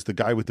Vince is the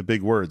guy with the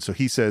big words. So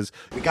he says,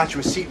 "We got you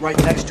a seat right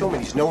next to him,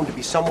 and he's known to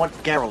be somewhat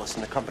garrulous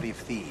in the company of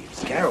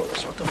thieves."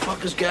 Garrulous? What the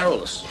fuck is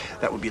garrulous?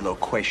 That would be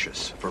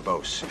loquacious,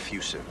 verbose,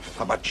 effusive.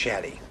 How about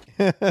chatty?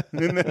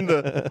 And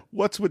then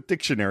what's with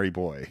Dictionary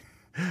Boy?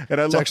 And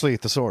It's actually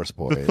Thesaurus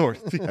Boy.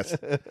 Yes.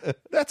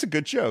 That's a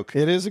good joke.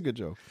 It is a good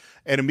joke.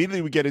 And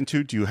immediately we get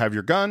into, do you have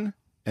your gun?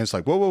 And it's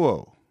like,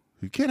 whoa.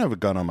 You can't have a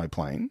gun on my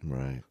plane.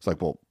 Right. It's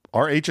like, well,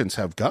 our agents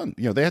have gun.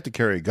 They have to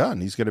carry a gun.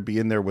 He's going to be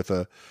in there with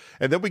a...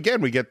 And then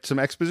we get some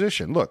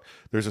exposition. Look,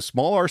 there's a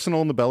small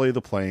arsenal in the belly of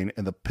the plane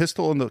and the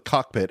pistol in the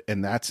cockpit,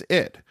 and that's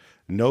it.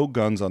 No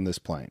guns on this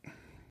plane.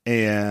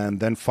 And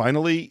then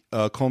finally,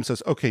 Colm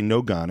says, okay,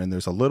 no gun. And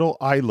there's a little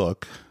eye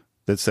look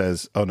that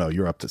says, oh, no,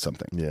 you're up to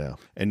something. Yeah.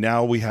 And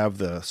now we have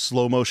the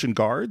slow motion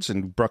guards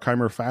in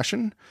Bruckheimer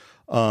fashion.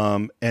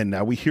 And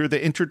now we hear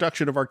the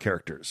introduction of our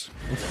characters.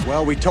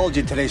 Well, we told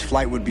you today's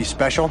flight would be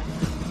special.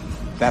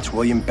 That's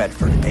William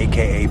Bedford,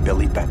 a.k.a.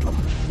 Billy Bedlam.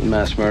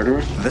 Mass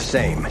murderer? The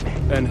same.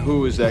 And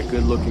who is that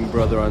good-looking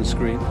brother on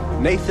screen?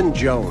 Nathan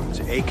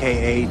Jones,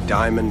 a.k.a.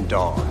 Diamond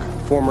Dog,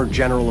 former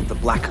general of the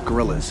Black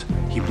Guerrillas.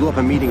 He blew up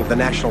a meeting of the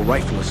National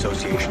Rifle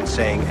Association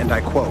saying, and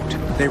I quote,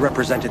 "They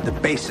represented the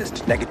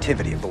basest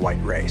negativity of the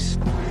white race."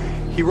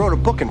 He wrote a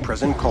book in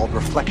prison called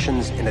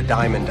Reflections in a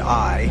Diamond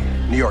Eye.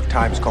 New York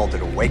Times called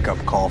it a wake-up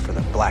call for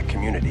the black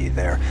community.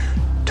 They're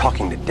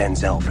talking to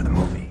Denzel for the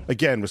movie.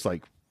 Again, it was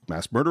like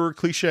mass murderer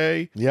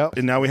cliche. Yep.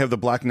 And now we have the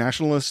black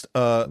nationalist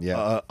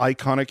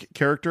iconic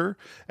character.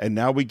 And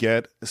now we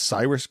get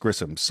Cyrus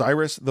Grissom,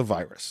 Cyrus the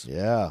Virus.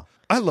 Yeah.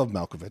 I love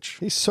Malkovich.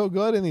 He's so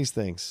good in these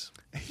things.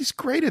 He's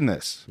great in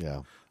this.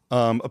 Yeah.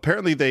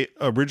 Apparently they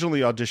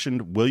originally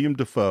auditioned Willem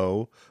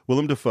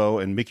Dafoe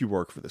and Mickey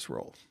Rourke for this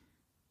role.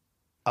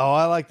 Oh,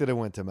 I like that it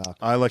went to Malkovich.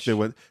 I like they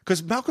went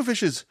because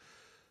Malkovich is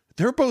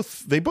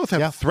they both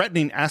have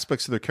threatening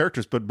aspects to their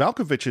characters, but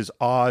Malkovich is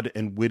odd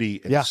and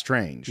witty and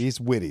strange. He's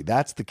witty.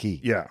 That's the key.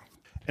 Yeah.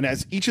 And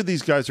as each of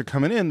these guys are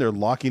coming in, they're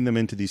locking them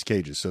into these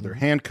cages. So they're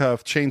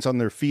handcuffed, chains on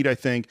their feet, I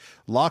think,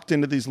 locked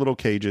into these little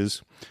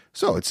cages.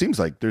 So it seems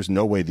like there's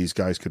no way these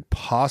guys could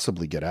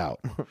possibly get out.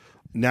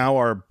 Now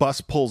our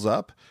bus pulls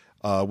up.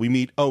 We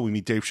meet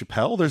Dave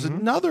Chappelle. There's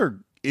another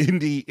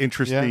indie,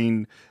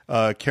 interesting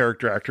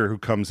character actor who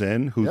comes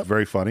in, who's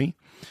very funny.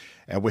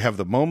 And we have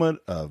the moment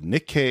of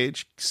Nick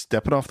Cage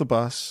stepping off the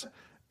bus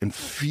and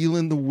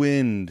feeling the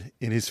wind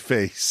in his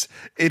face.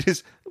 It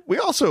is.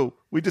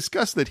 We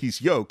discussed that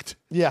he's yoked.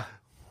 Yeah.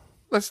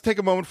 Let's take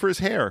a moment for his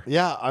hair.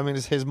 Yeah, I mean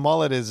his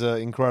mullet is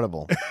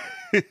incredible.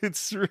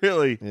 It's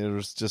really. It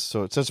was just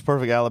it's such a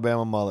perfect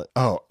Alabama mullet.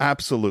 Oh,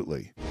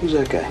 absolutely. Who's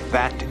that guy?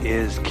 That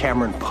is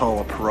Cameron Poe,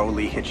 a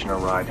parolee hitching a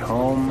ride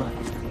home.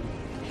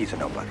 He's a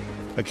nobody.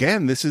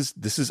 Again, this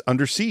is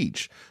Under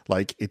Siege.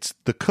 Like, it's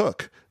the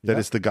cook that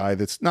is the guy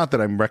that's... Not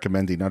that I'm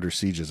recommending Under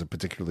Siege as a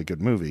particularly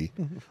good movie,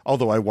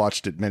 although I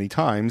watched it many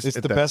times. It's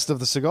the best of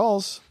the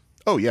Seagulls.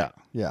 Oh, yeah.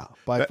 Yeah,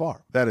 by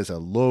far. That is a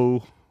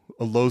low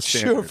standard.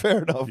 Sure,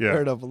 fair enough. Yeah.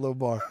 Fair enough, a low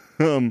bar.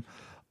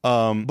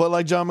 But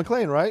like John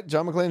McClane, right?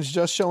 John McClane's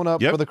just showing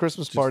up for the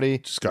Christmas party.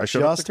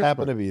 Just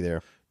happened to be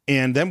there.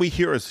 And then we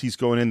hear as he's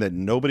going in that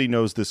nobody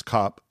knows this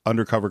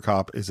undercover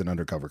cop, is an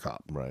undercover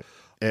cop. Right.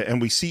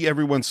 And we see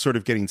everyone's sort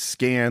of getting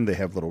scanned. They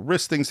have little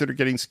wrist things that are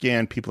getting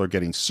scanned. People are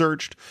getting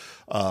searched.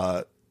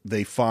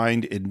 They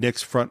find in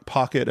Nick's front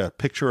pocket a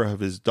picture of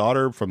his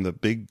daughter from the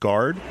big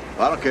guard.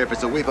 Well, I don't care if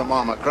it's a weeping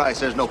mama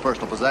Christ. There's no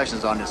personal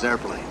possessions on this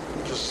airplane.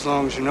 Just as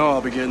long as you know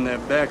I'll be getting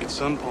that back at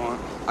some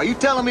point. Are you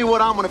telling me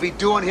what I'm going to be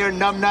doing here,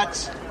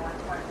 numbnuts?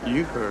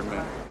 You heard me.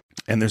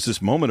 And there's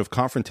this moment of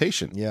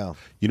confrontation. Yeah.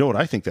 You know what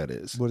I think that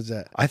is? What is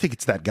that? I think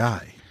it's that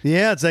guy.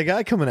 Yeah, it's that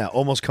guy coming out,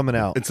 almost coming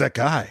out. It's that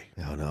guy.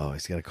 Oh, no,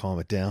 he's got to calm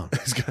it down.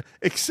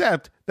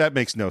 Except that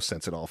makes no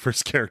sense at all for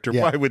his character.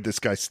 Yeah. Why would this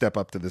guy step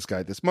up to this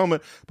guy at this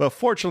moment? But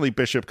fortunately,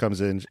 Bishop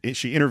comes in.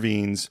 She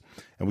intervenes,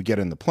 and we get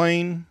in the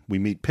plane. We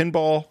meet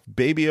Pinball.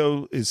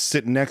 Baby-O is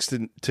sitting next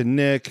to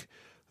Nick.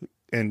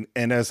 And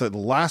as the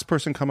last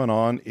person coming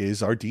on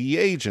is our DEA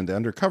agent, the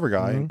undercover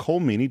guy. And Cole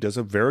Meany does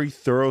a very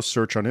thorough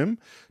search on him,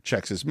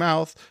 checks his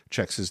mouth,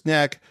 checks his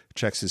neck,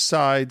 checks his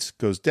sides,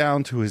 goes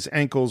down to his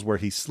ankles where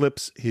he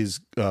slips his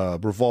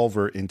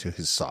revolver into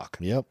his sock.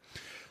 Yep.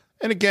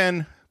 And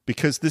again,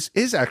 because this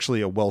is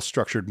actually a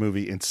well-structured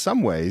movie in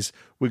some ways,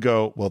 we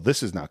go, well,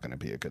 this is not going to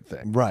be a good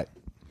thing. Right.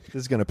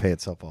 This is going to pay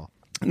itself off.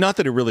 Not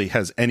that it really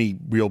has any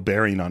real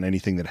bearing on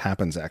anything that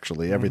happens,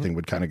 actually. Everything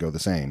would kind of go the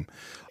same.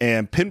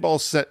 And Pinball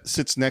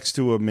sits next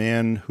to a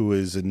man who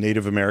is a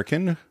Native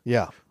American.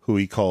 Yeah. Who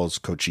he calls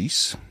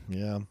Cochise.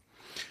 Yeah.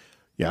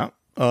 Yeah.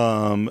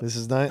 This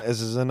is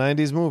a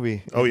 90s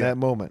movie. That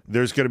moment.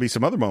 There's going to be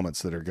some other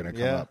moments that are going to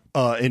come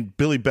up. And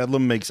Billy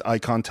Bedlam makes eye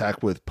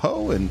contact with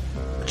Poe. And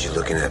What you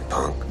looking at,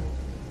 punk?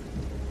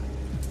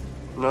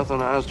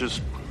 Nothing, I was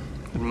just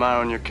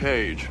admiring your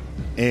cage.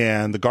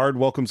 And the guard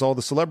welcomes all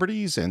the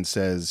celebrities and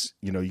says,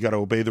 you know, you got to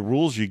obey the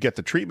rules. You get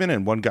the treatment.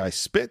 And one guy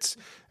spits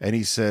and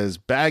he says,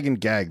 bag and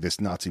gag this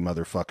Nazi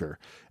motherfucker,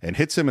 and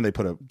hits him. And they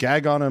put a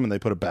gag on him and they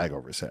put a bag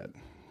over his head.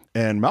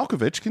 And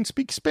Malkovich can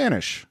speak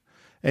Spanish.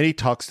 And he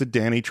talks to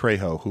Danny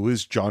Trejo, who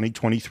is Johnny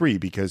 23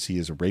 because he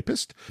is a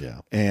rapist. Yeah.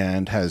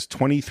 And has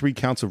 23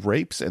 counts of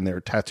rapes. And they're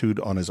tattooed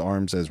on his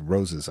arms as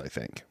roses, I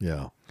think.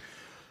 Yeah.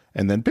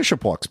 And then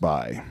Bishop walks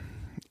by.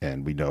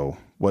 And we know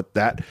what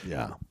that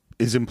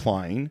is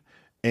implying.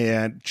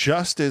 And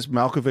just as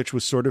Malkovich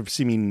was sort of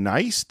seeming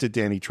nice to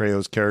Danny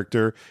Trejo's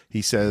character,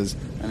 he says,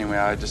 anyway,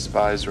 I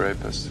despise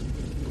rapists.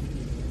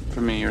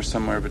 For me, you're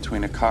somewhere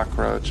between a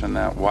cockroach and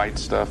that white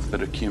stuff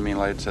that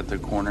accumulates at the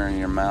corner of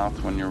your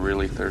mouth when you're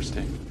really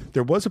thirsty.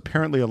 There was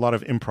apparently a lot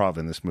of improv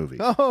in this movie.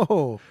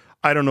 Oh.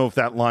 I don't know if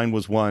that line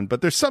was one,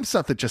 but there's some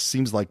stuff that just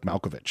seems like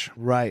Malkovich.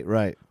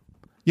 Right.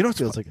 You know, it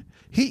feels like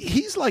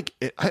he's like,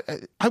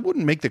 I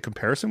wouldn't make the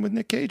comparison with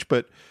Nick Cage,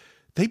 but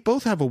they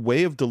both have a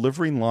way of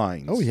delivering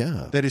lines. Oh,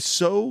 yeah. That is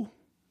so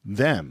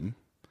them.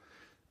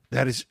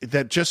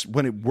 That just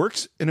when it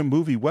works in a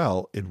movie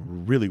well, it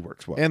really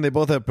works well. And they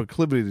both have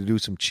proclivity to do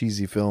some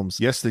cheesy films.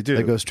 Yes, they do.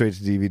 They go straight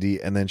to DVD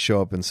and then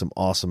show up in some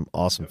awesome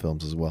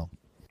films as well.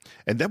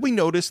 And then we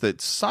notice that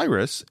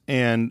Cyrus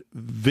and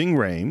Ving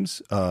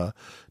Rhames,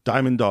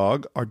 Diamond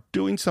Dog, are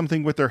doing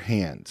something with their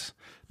hands.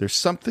 There's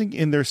something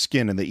in their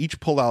skin, and they each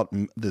pull out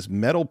this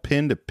metal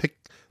pin to pick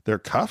their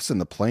cuffs,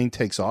 and the plane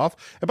takes off.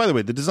 And by the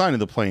way, the design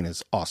of the plane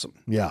is awesome.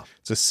 Yeah.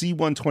 It's a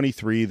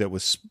C-123 that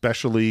was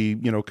specially,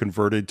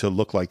 converted to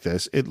look like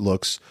this. It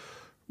looks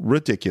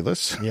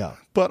ridiculous. Yeah.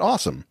 But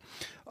awesome.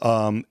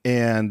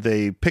 And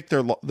they pick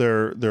their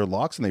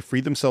locks and they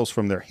free themselves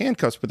from their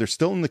handcuffs, but they're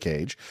still in the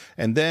cage.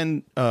 And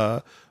then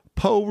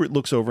Poe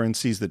looks over and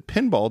sees that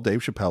Pinball, Dave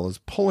Chappelle, is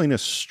pulling a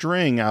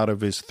string out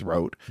of his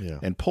throat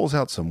and pulls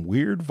out some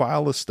weird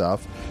vial of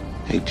stuff.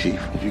 Hey,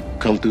 Chief, did you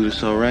come through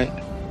this all right?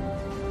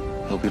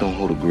 Hope you don't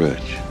hold a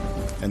grudge.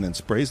 And then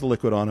sprays the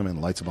liquid on him and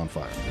lights him on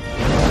fire.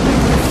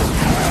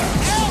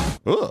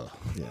 Ugh.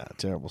 Yeah,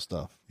 terrible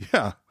stuff.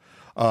 Yeah.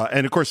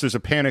 And of course, there's a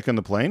panic on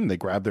the plane, and they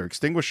grab their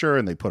extinguisher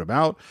and they put him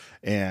out.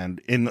 And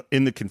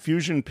in the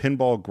confusion,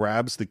 Pinball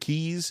grabs the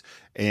keys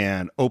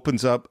and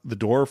opens up the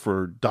door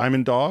for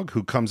Diamond Dog,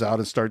 who comes out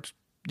and starts,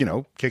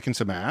 kicking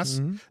some ass.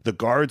 Mm-hmm. The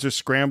guards are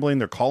scrambling.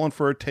 They're calling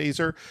for a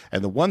taser.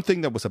 And the one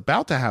thing that was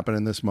about to happen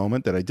in this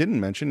moment that I didn't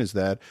mention is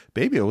that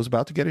Baby-O was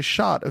about to get a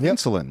shot of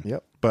insulin.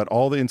 Yep. But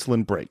all the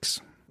insulin breaks.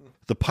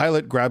 The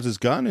pilot grabs his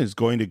gun and is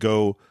going to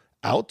go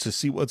out to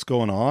see what's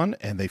going on,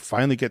 and they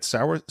finally get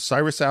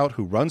Cyrus out,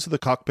 who runs to the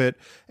cockpit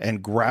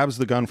and grabs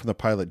the gun from the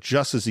pilot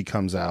just as he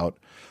comes out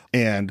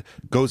and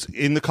goes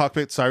in the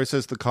cockpit. Cyrus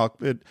says to the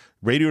cockpit,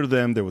 radio to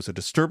them, there was a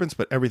disturbance,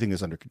 but everything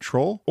is under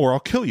control, or I'll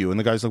kill you. And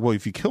the guy's like, well,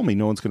 if you kill me,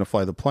 no one's going to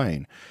fly the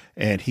plane.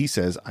 And he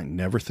says, I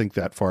never think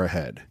that far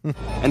ahead.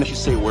 And if you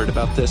say a word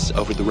about this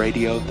over the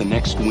radio, the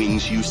next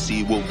wings you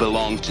see will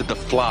belong to the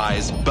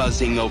flies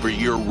buzzing over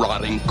your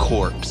rotting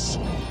corpse.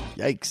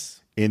 Yikes.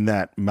 In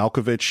that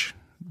Malkovich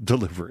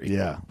delivery.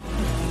 Yeah.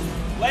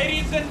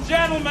 Ladies and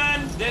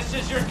gentlemen, this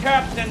is your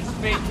captain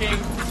speaking.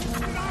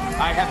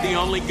 I have the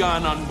only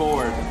gun on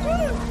board.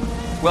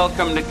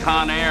 Welcome to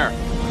Con Air.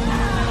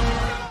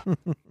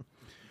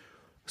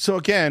 So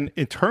again,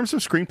 in terms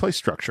of screenplay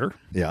structure,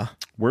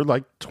 we're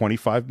like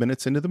 25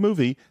 minutes into the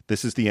movie.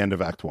 This is the end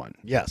of Act 1.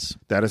 Yes.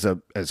 That is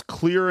as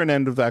clear an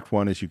end of Act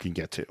 1 as you can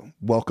get to.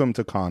 Welcome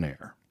to Con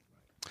Air.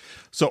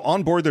 So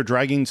on board, they're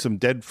dragging some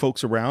dead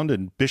folks around,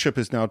 and Bishop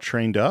is now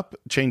chained up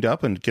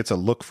and gets a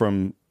look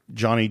from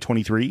Johnny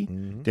 23,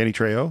 Danny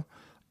Trejo.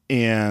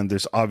 And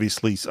there's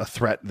obviously a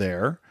threat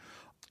there.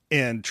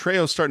 And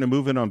Trejo's starting to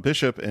move in on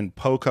Bishop, and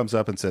Poe comes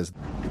up and says,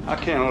 I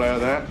can't allow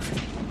that.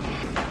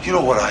 You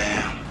know what I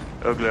am?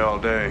 Ugly all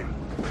day.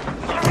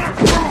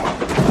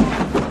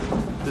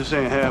 This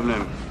ain't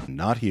happening.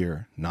 not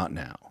here, not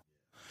now.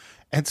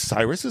 And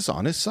Cyrus is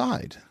on his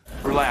side.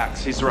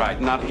 Relax, he's right.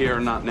 Not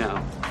here, not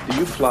now. Do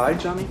you fly,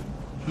 Johnny?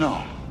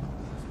 No.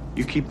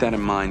 You keep that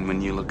in mind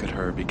when you look at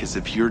her, because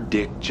if your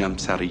dick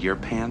jumps out of your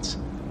pants,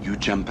 you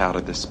jump out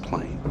of this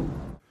plane.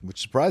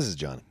 Which surprises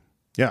Johnny.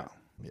 Yeah.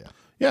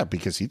 Yeah,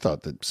 because he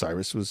thought that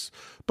Cyrus was...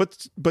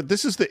 But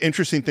this is the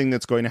interesting thing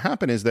that's going to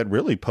happen, is that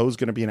really Poe's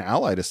going to be an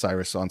ally to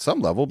Cyrus on some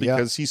level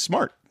because he's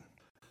smart.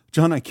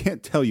 John, I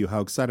can't tell you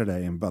how excited I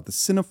am about the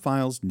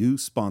Cinephiles' new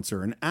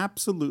sponsor, an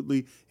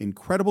absolutely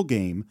incredible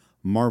game,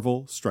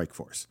 Marvel Strike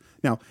Force.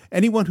 Now,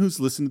 anyone who's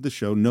listened to the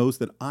show knows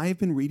that I've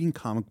been reading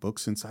comic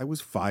books since I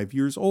was 5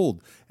 years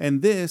old,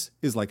 and this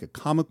is like a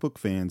comic book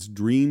fan's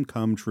dream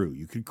come true.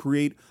 You could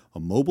create a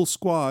mobile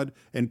squad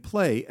and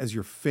play as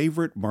your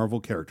favorite Marvel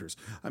characters.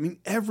 I mean,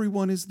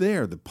 everyone is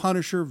there. The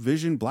Punisher,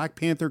 Vision, Black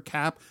Panther,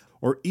 Cap,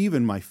 or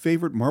even my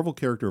favorite Marvel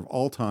character of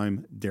all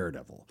time,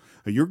 Daredevil.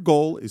 Your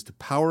goal is to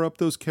power up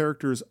those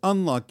characters,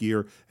 unlock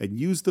gear, and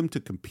use them to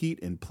compete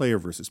in player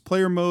versus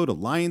player mode,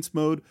 alliance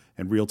mode,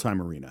 and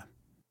real-time arena.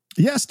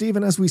 Yes,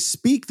 Stephen, as we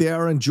speak, they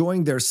are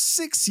enjoying their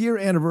 6-year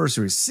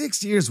anniversary.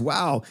 6 years,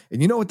 wow.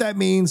 And you know what that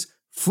means?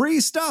 Free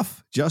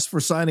stuff just for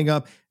signing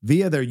up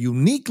via their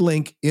unique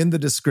link in the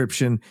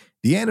description.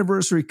 The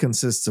anniversary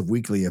consists of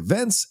weekly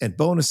events and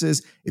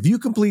bonuses. If you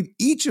complete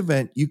each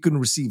event, you can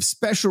receive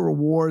special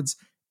rewards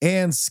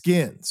and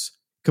skins.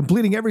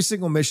 Completing every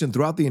single mission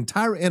throughout the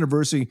entire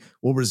anniversary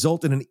will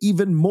result in an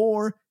even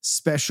more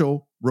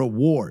special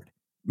reward.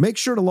 Make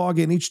sure to log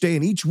in each day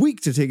and each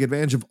week to take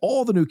advantage of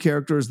all the new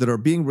characters that are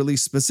being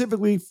released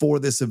specifically for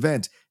this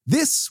event.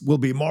 This will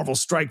be Marvel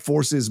Strike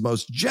Force's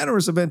most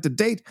generous event to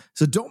date,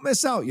 so don't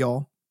miss out,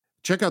 y'all.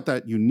 Check out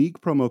that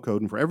unique promo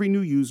code, and for every new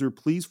user,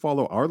 please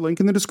follow our link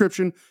in the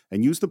description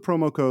and use the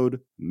promo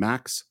code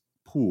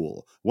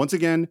MAXPOOL. Once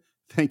again,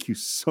 thank you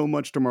so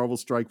much to Marvel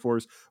Strike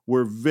Force.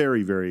 We're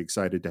very, very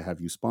excited to have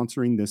you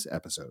sponsoring this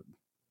episode.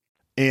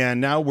 And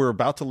now we're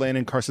about to land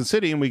in Carson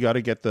City, and we got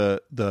to get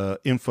the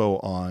info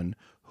on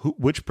who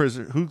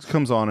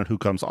comes on and who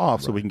comes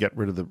off, so we can get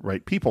rid of the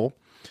right people.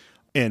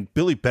 And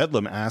Billy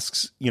Bedlam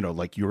asks,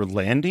 you're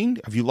landing?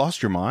 Have you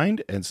lost your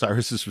mind? And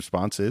Cyrus's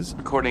response is,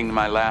 According to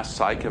my last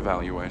psych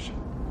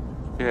evaluation,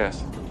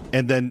 yes.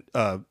 And then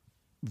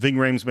Ving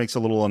Rhames makes a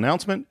little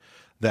announcement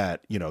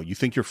that, you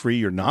think you're free,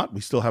 you're not.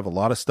 We still have a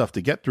lot of stuff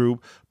to get through,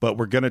 but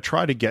we're going to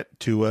try to get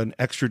to an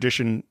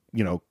extradition,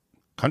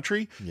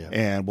 country,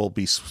 and we'll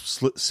be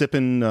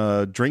sipping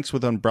drinks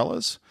with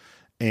umbrellas.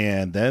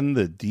 And then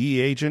the DEA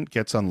agent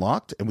gets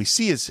unlocked, and we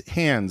see his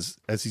hands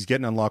as he's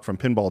getting unlocked from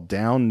Pinball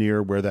down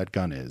near where that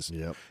gun is.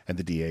 Yep. And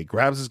the DEA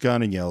grabs his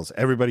gun and yells,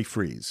 "Everybody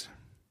freeze."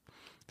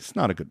 It's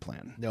not a good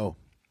plan. No.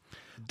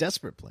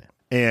 Desperate plan.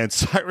 And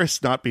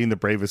Cyrus, not being the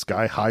bravest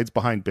guy, hides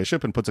behind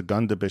Bishop and puts a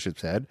gun to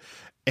Bishop's head.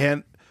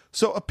 And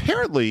so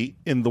apparently,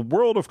 in the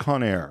world of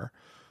Con Air,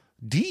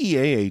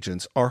 DEA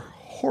agents are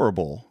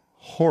horrible,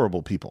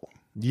 horrible people.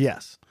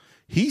 Yes.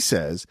 He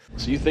says,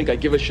 So you think I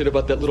give a shit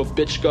about that little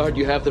bitch guard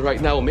you have there right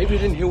now? Well, maybe you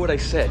didn't hear what I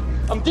said.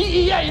 I'm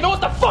DEA. You know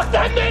what the fuck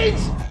that means?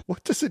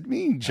 What does it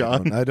mean,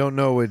 John? I don't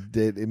know what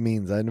it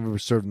means. I never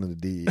served in the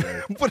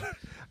DEA. What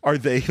are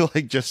they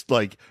just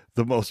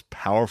the most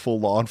powerful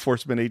law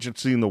enforcement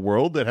agency in the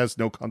world that has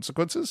no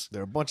consequences?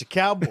 They're a bunch of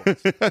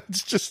cowboys.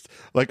 It's just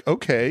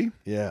okay.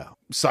 Yeah.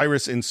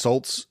 Cyrus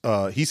insults.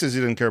 He says he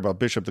doesn't care about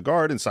Bishop the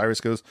guard, and Cyrus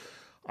goes,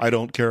 "I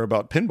don't care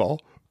about Pinball,"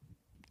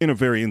 in a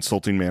very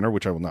insulting manner,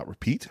 which I will not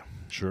repeat.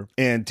 Sure.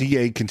 And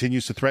DA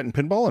continues to threaten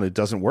Pinball, and it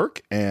doesn't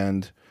work.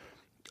 And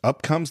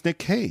up comes Nick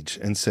Cage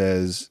and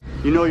says,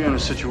 You know you're in a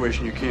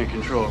situation you can't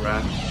control,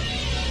 right?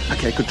 I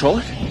can't control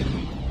it?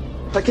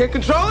 I can't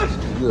control it?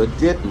 You're a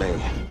dead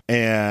man.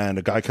 And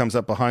a guy comes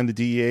up behind the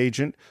DEA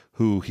agent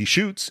who he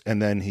shoots,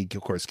 and then he,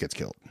 of course, gets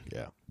killed.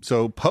 Yeah.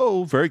 So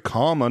Poe, very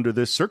calm under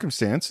this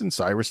circumstance, and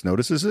Cyrus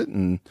notices it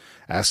and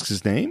asks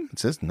his name and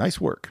says,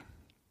 "Nice work."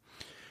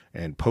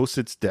 And Poe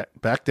sits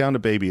back down to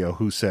Baby-O,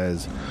 who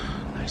says,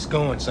 "Nice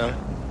going, son.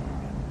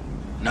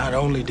 Not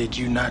only did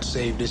you not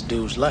save this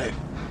dude's life,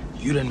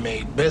 you done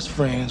made best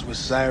friends with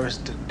Cyrus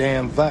the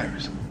damn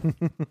virus."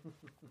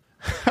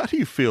 How do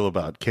you feel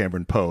about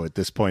Cameron Poe at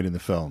this point in the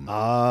film?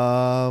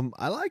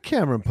 I like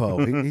Cameron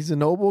Poe. He's a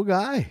noble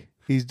guy.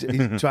 He's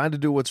trying to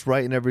do what's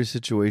right in every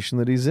situation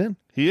that he's in.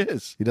 He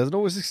is. He doesn't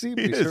always succeed,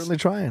 but he's certainly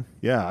trying.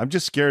 Yeah, I'm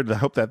just scared. I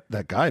hope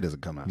that guy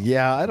doesn't come out.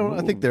 Yeah,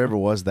 I think there ever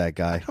was that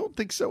guy. I don't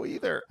think so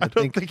either. I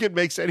don't think it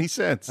makes any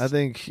sense. I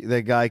think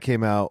that guy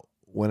came out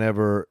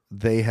whenever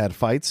they had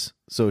fights,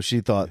 so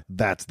she thought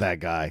that's that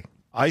guy.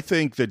 I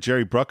think that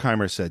Jerry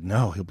Bruckheimer said,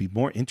 no, he'll be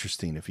more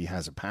interesting if he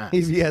has a past.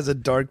 If he has a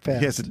dark past.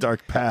 He has a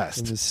dark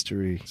past. A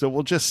mystery. So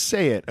we'll just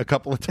say it a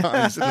couple of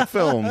times in the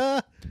film.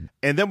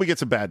 And then we get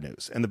some bad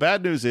news. And the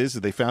bad news is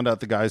that they found out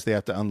the guys they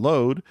have to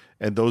unload,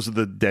 and those are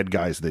the dead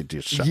guys they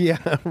just shot.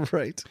 Yeah,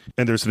 right.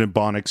 And there's an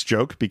Ebonics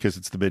joke because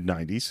it's the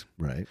mid-90s.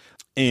 Right.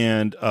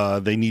 And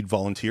they need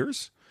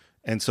volunteers.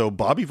 And so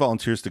Bobby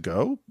volunteers to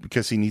go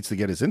because he needs to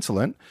get his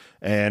insulin.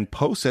 And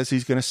Poe says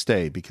he's going to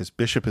stay because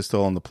Bishop is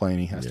still on the plane.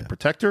 He has to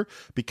protect her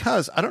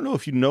because I don't know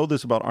if you know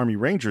this about Army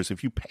Rangers.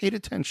 If you paid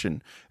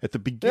attention at the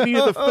beginning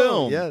of the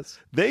film,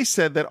 they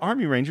said that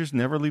Army Rangers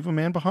never leave a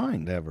man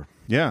behind. Never.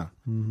 Yeah.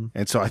 Mm-hmm.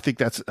 And so I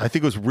think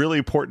it was really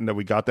important that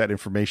we got that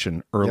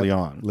information early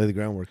on. Lay the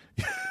groundwork.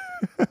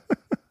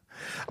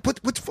 But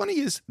what's funny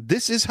is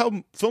this is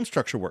how film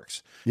structure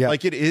works. Yeah.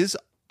 Like it is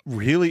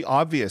really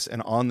obvious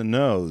and on the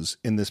nose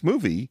in this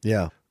movie.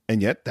 Yeah.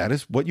 And yet that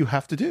is what you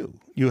have to do.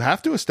 You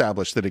have to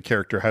establish that a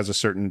character has a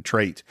certain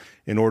trait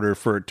in order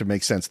for it to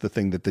make sense, the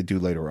thing that they do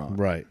later on.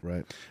 Right,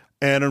 right.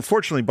 And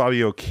unfortunately,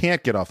 Bobby O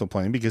can't get off the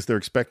plane because they're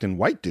expecting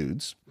white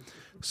dudes.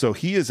 So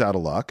he is out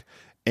of luck.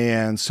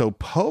 And so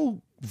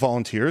Poe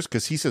volunteers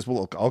because he says,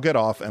 well, look, I'll get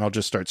off and I'll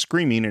just start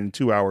screaming. And in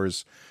 2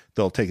 hours,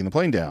 they'll taking the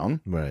plane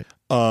down. Right.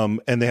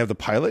 And they have the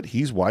pilot.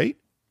 He's white.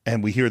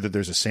 And we hear that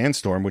there's a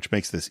sandstorm, which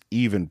makes this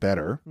even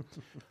better.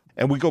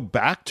 And we go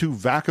back to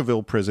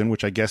Vacaville Prison,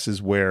 which I guess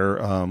is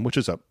where, which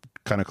is up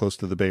kind of close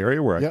to the Bay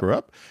Area where I grew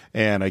up.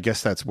 And I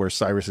guess that's where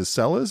Cyrus's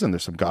cell is. And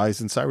there's some guys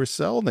in Cyrus'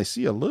 cell, and they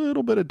see a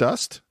little bit of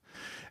dust,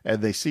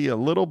 and they see a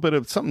little bit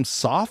of something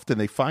soft, and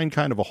they find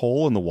kind of a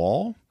hole in the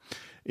wall.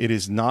 It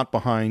is not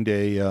behind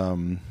a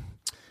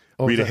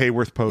Rita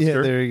Hayworth poster.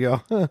 Yeah, there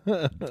you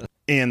go.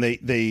 And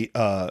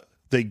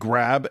they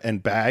grab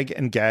and bag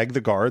and gag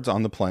the guards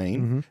on the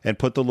plane and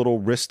put the little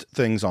wrist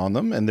things on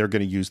them, and they're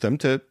going to use them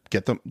to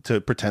get them to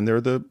pretend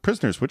they're the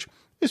prisoners, which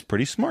is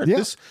pretty smart. Yeah.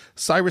 This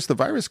Cyrus the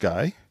Virus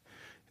guy,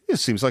 he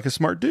seems like a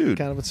smart dude.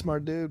 Kind of a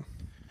smart dude.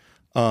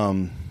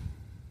 And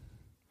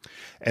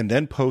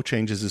then Poe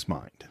changes his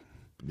mind.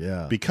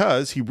 Yeah.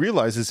 Because he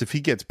realizes if he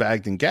gets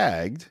bagged and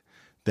gagged,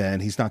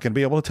 then he's not going to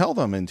be able to tell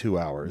them in 2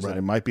 hours. Right. And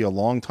it might be a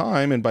long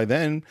time. And by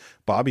then,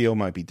 Bobby O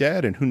might be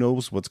dead. And who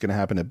knows what's going to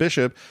happen to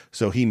Bishop.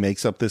 So he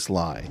makes up this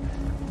lie.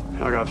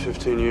 I got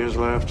 15 years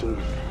left, and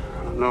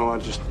I know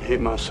I'd just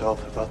hate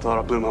myself if I thought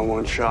I blew my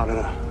one shot in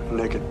a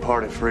naked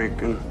party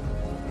freak and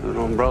an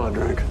umbrella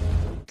drink.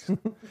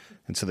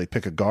 And so they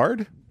pick a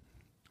guard.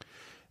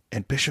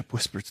 And Bishop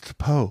whispers to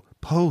Poe,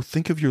 Poe,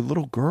 think of your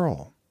little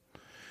girl.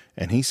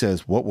 And he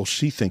says, what will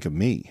she think of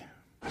me?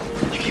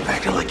 You keep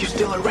acting like you're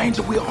still at range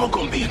and we're all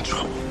gonna be in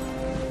trouble.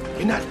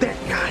 You're not that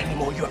guy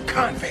anymore. You're a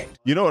convict.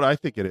 You know what I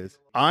think it is?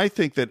 I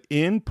think that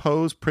in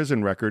Poe's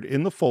prison record,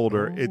 in the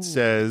folder, it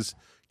says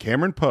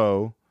Cameron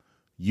Poe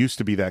used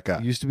to be that guy.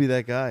 Used to be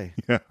that guy.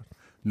 Yeah.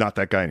 Not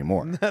that guy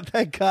anymore. Not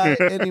that guy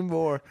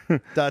anymore. ...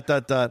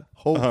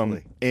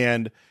 Hopefully.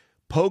 And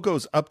Poe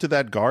goes up to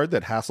that guard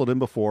that hassled him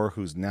before,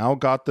 who's now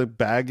got the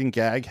bag and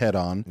gag head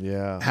on,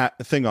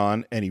 thing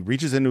on, and he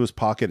reaches into his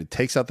pocket and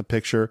takes out the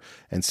picture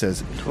and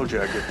says, Told you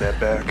I'd get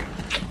that back.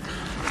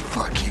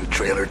 Fuck you,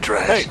 trailer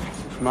trash.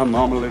 Hey, my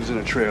mama lives in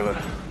a trailer.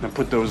 Now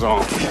put those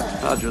on.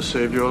 I just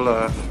saved your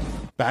life.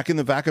 Back in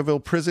the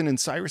Vacaville prison in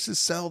Cyrus's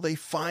cell, they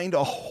find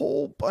a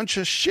whole bunch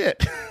of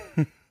shit.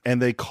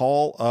 And they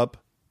call up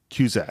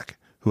Cusack,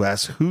 who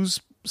asks,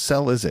 whose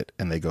cell is it?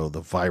 And they go,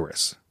 the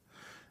Virus.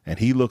 And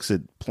he looks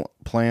at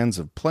plans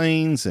of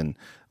planes and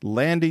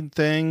landing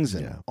things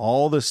and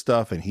all this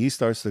stuff. And he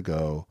starts to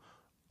go,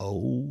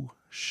 oh,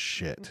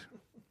 shit.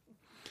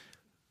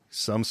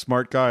 Some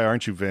smart guy,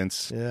 aren't you,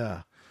 Vince?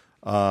 Yeah.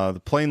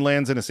 The plane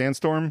lands in a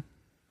sandstorm.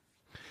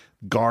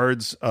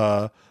 Guards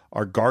are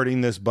guarding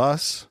this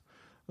bus.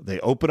 They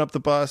open up the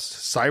bus.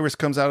 Cyrus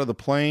comes out of the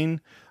plane.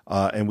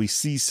 And we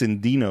see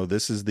Sandino.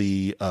 This is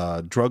the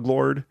drug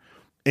lord.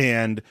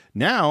 And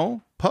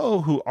now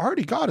Poe, who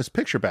already got his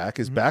picture back,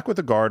 is back with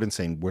the guard and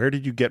saying, where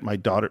did you get my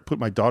daughter? Put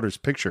my daughter's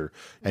picture.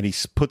 And he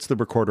puts the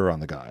recorder on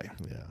the guy.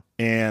 Yeah.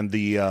 And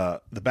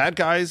the bad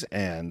guys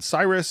and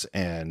Cyrus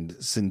and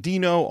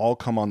Sandino all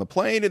come on the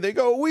plane and they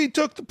go, we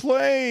took the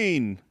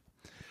plane.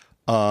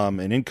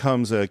 And in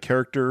comes a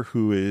character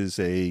who is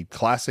a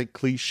classic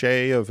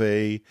cliche of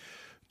a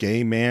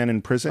gay man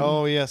in prison.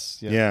 Oh, yes.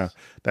 Yeah.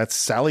 That's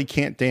Sally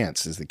Can't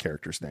Dance is the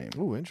character's name.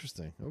 Oh,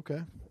 interesting.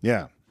 Okay.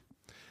 Yeah.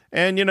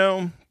 And, you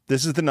know,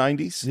 this is the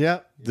 90s. Yeah.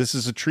 This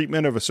is a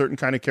treatment of a certain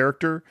kind of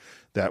character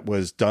that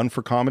was done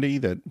for comedy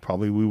that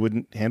probably we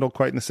wouldn't handle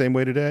quite in the same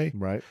way today.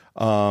 Right.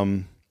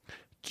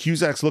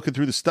 Cusack's looking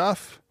through the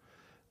stuff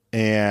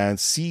and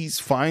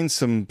finds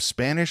some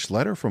Spanish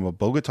letter from a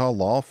Bogota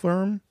law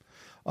firm.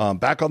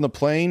 Back on the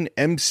plane,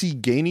 MC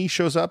Gainey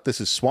shows up. This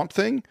is Swamp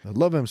Thing. I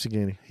love MC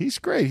Gainey. He's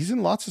great. He's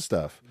in lots of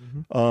stuff.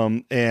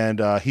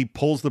 And he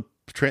pulls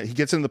he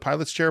gets in the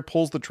pilot's chair,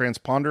 pulls the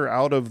transponder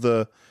out of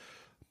the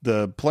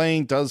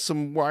plane, does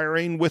some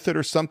wiring with it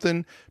or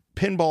something.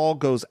 Pinball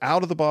goes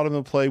out of the bottom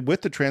of the plane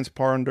with the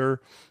transponder,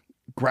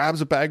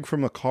 grabs a bag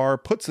from the car,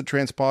 puts the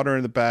transponder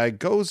in the bag,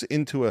 goes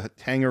into a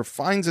hangar,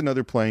 finds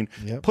another plane,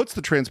 puts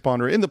the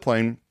transponder in the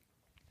plane.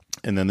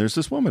 And then there's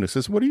this woman who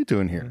says, what are you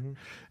doing here?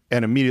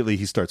 And immediately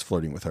he starts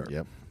flirting with her.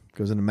 Yep.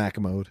 Goes into Mac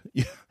mode.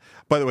 Yeah.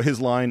 By the way, his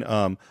line,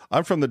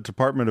 I'm from the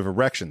Department of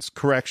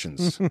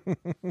Corrections.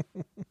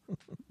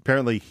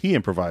 Apparently he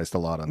improvised a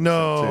lot on this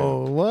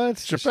too. What?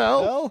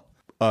 Chappelle?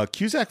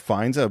 Cusack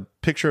finds a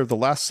picture of the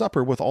Last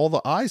Supper with all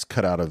the eyes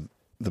cut out of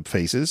the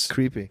faces.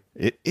 Creepy.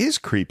 It is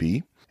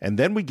creepy. And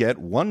then we get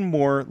one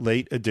more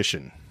late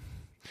addition.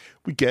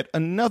 We get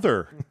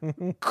another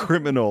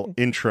criminal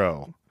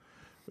intro.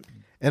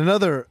 And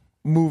another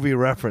movie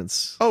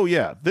reference. Oh,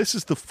 yeah. This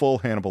is the full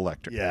Hannibal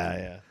Lecter.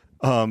 Yeah.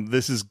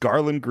 This is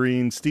Garland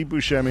Green, Steve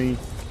Buscemi.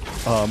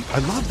 I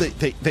love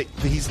that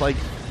he's like,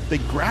 they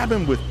grab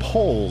him with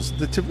poles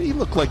that to me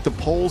look like the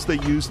poles they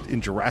used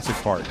in Jurassic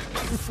Park.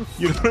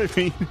 You know what I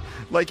mean?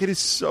 Like, it is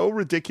so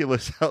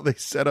ridiculous how they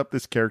set up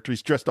this character.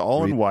 He's dressed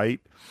all in white.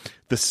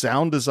 The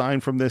sound design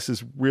from this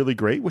is really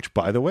great, which,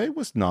 by the way,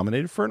 was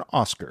nominated for an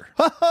Oscar.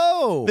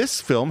 Oh! This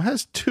film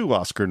has 2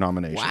 Oscar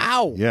nominations.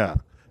 Wow. Yeah.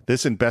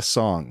 This and Best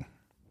Song.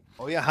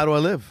 Oh, yeah. How Do I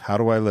Live? How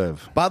Do I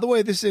Live? By the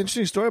way, this is an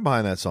interesting story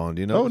behind that song.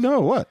 Do you know? Oh,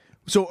 no. What?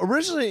 So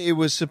originally it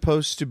was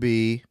supposed to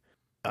be,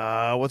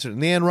 what's her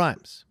name? LeAnn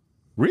Rimes.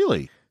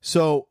 Really?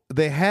 So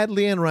they had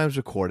LeAnn Rimes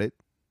record it.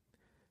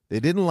 They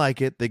didn't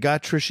like it. They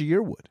got Trisha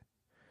Yearwood.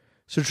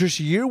 So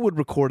Trisha Yearwood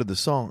recorded the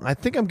song. I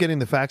think I'm getting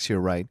the facts here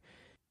right.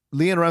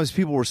 LeAnn Rimes'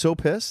 people were so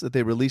pissed that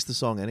they released the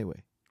song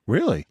anyway.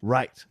 Really?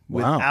 Right.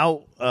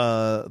 Wow.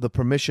 Without the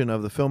permission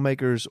of the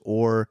filmmakers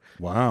or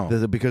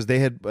because they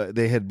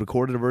had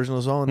recorded a version of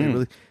the song.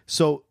 And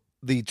so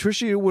the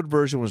Trisha Yearwood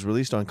version was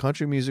released on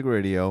country music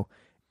radio,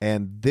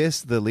 and the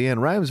LeAnn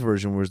Rimes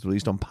version was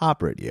released on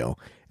pop radio,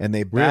 and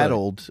they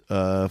battled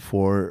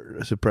for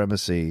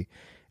supremacy.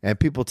 And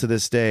people to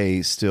this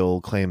day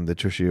still claim the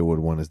Trisha Yearwood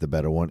one is the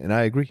better one, and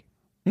I agree.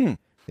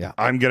 Yeah,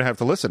 I'm gonna have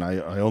to listen.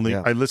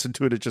 I listened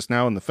to it just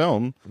now in the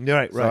film.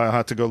 Right. So I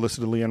have to go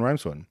listen to LeAnn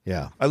Rimes one.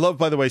 Yeah, I love.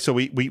 By the way, so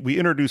we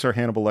introduce our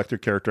Hannibal Lecter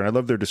character, and I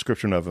love their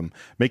description of him.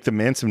 Make the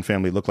Manson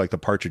family look like the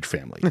Partridge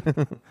Family.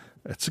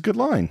 That's a good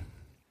line.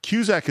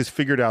 Cusack has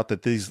figured out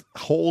that these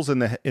holes in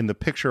the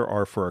picture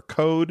are for a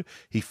code.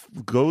 He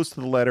goes to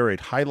the letter. It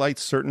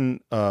highlights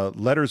certain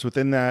letters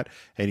within that,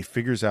 and he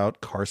figures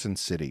out Carson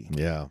City.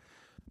 Yeah.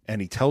 And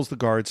he tells the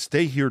guards,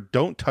 stay here,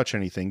 don't touch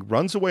anything,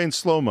 runs away in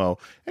slow-mo.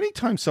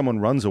 Anytime someone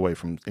runs away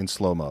in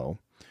slow-mo,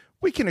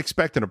 we can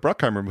expect in a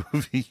Bruckheimer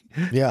movie,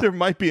 there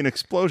might be an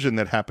explosion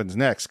that happens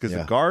next, because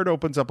the guard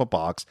opens up a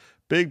box,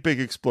 big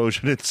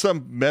explosion, and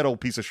some metal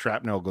piece of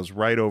shrapnel goes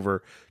right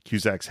over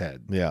Cusack's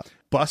head. Yeah.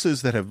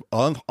 Buses that have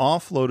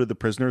offloaded the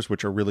prisoners,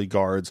 which are really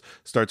guards,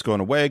 starts going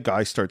away.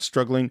 Guy starts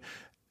struggling.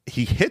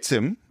 He hits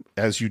him,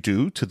 as you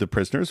do to the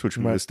prisoners, which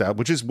we established,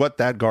 which is what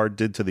that guard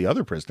did to the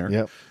other prisoner.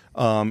 Yep.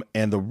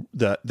 And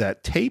that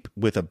tape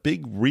with a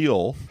big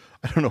reel.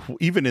 I don't know.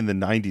 Even in the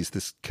 90s,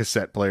 this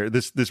cassette player,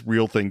 this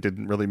reel thing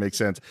didn't really make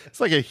sense. It's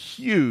like a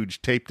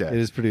huge tape deck. It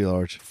is pretty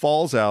large.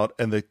 Falls out,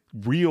 and the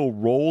reel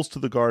rolls to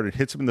the guard and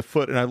hits him in the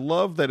foot. And I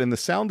love that in the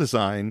sound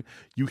design,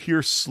 you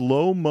hear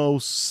slow-mo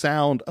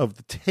sound of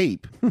the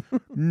tape,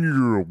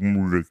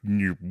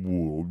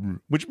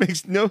 which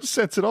makes no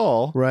sense at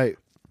all. Right.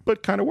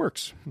 But kind of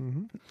works.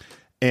 Mm-hmm.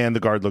 And the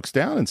guard looks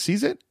down and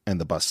sees it, and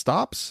the bus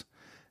stops.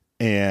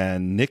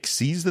 And Nick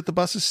sees that the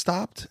bus has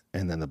stopped,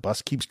 and then the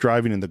bus keeps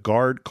driving, and the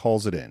guard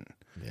calls it in.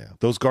 Yeah.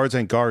 Those guards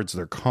ain't guards,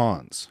 they're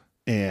cons.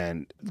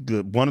 And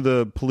one of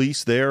the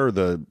police there,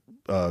 the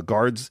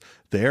guards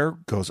there,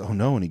 goes, oh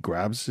no, and he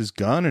grabs his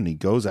gun, and he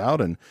goes out,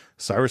 and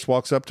Cyrus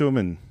walks up to him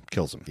and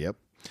kills him. Yep.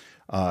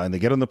 And they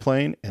get on the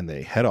plane, and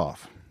they head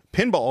off.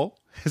 Pinball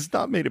has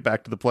not made it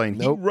back to the plane.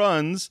 Nope. He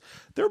runs.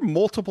 There are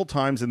multiple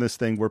times in this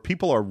thing where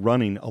people are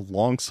running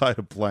alongside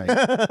a plane.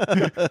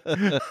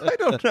 I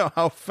don't know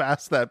how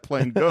fast that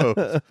plane goes,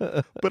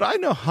 but I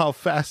know how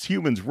fast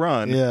humans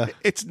run. Yeah.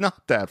 It's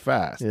not that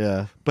fast.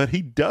 Yeah. But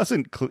he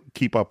doesn't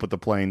keep up with the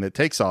plane that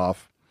takes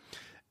off,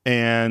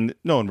 and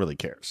no one really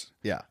cares.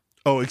 Yeah.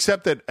 Oh,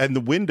 except that, and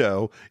the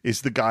window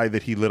is the guy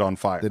that he lit on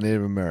fire. The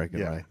Native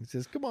American, right? He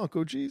says, come on,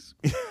 Cochise.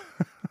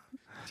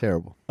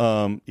 Terrible.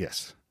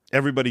 Yes.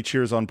 Everybody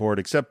cheers on board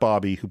except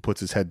Bobby, who puts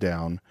his head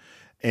down.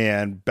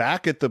 And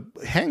back at the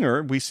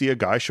hangar, we see a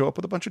guy show up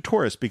with a bunch of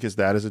tourists, because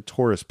that is a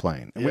tourist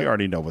plane. And we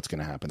already know what's going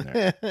to happen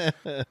there.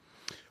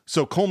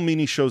 So Colm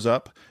Meaney shows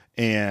up,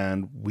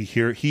 and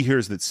he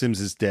hears that Sims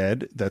is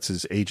dead. That's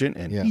his agent.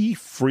 And he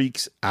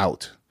freaks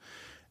out.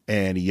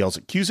 And he yells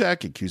at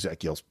Cusack, and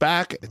Cusack yells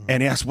back,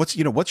 and he asks, what's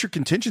your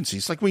contingency?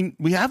 It's like,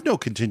 we have no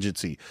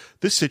contingency.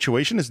 This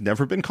situation has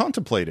never been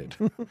contemplated.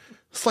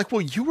 It's like,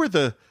 well, you were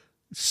the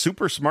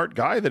super smart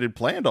guy that had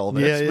planned all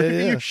this.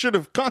 Maybe you should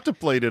have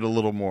contemplated a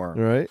little more.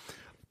 Right.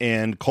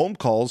 And Colm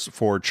calls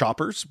for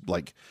choppers.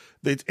 Like,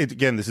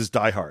 again, this is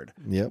Die Hard.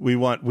 Yep. We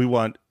want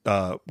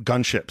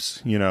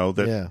gunships,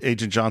 that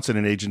Agent Johnson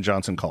and Agent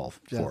Johnson call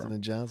for.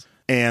 Johnson.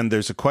 And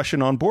there's a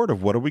question on board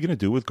of what are we going to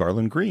do with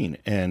Garland Green?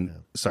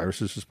 And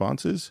Cyrus's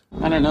response is,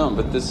 I don't know,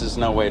 but this is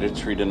no way to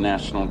treat a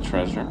national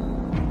treasure.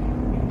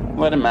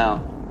 Let him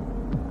out.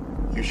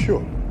 You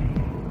sure?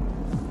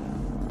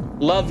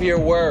 Love your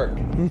work.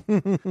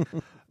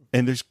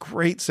 And there's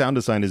great sound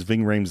design as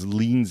Ving Rhames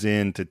leans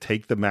in to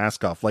take the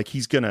mask off, like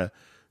he's going to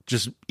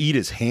just eat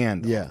his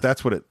hand. Yeah.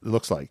 That's what it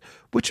looks like,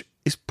 which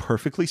is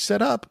perfectly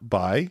set up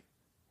by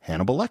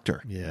Hannibal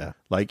Lecter. Yeah.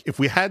 Like, if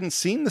we hadn't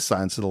seen The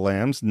Silence of the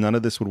Lambs, none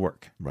of this would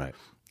work. Right.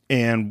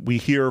 And we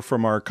hear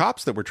from our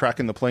cops that we're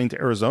tracking the plane to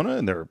Arizona,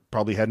 and they're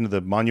probably heading to the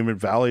Monument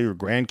Valley or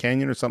Grand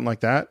Canyon or something like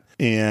that.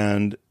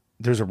 And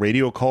there's a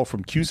radio call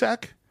from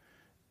Cusack,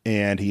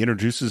 and he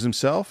introduces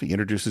himself. He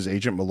introduces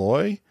Agent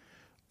Malloy.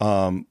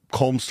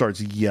 Colm starts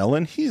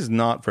yelling. He's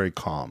not very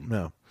calm.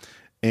 No.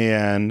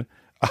 And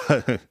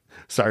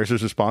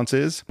Cyrus's response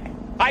is,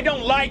 I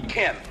don't like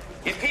him.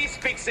 If he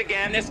speaks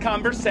again, this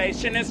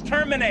conversation is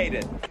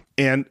terminated.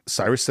 and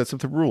Cyrus sets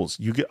up the rules.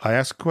 I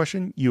ask a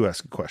question, you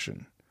ask a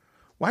question.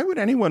 Why would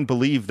anyone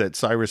believe that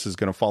Cyrus is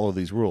going to follow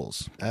these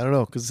rules? I don't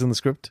know, because it's in the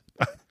script.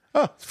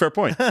 Oh, fair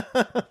point.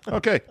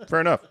 Okay,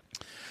 fair enough.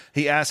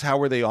 He asks how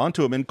were they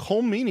onto him, and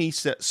Colm Meaney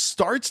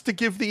starts to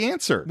give the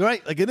answer.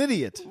 Right, like an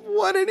idiot.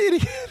 What an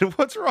idiot.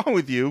 What's wrong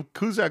with you?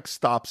 Cusack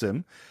stops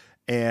him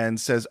and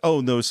says,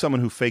 oh, no,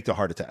 someone who faked a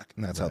heart attack.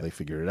 And that's how they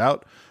figured it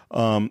out.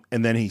 And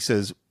then he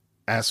says,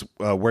 ask,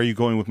 where are you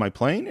going with my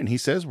plane? And he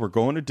says, we're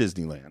going to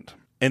Disneyland.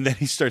 And then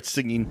he starts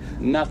singing,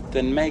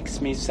 nothing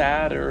makes me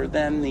sadder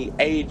than the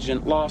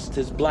agent lost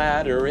his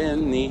bladder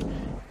in the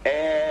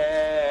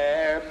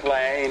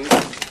airplane.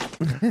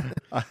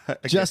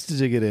 Just to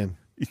dig it in.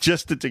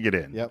 Just to dig it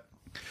in. Yep.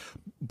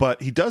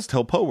 But he does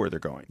tell Poe where they're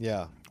going.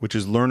 Yeah. Which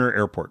is Lerner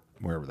Airport,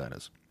 wherever that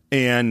is.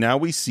 And now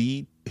we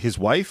see his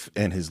wife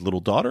and his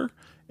little daughter,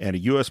 and a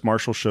U.S.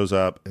 Marshal shows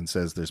up and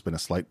says there's been a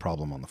slight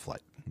problem on the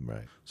flight.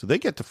 Right. So they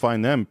get to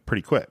find them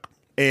pretty quick.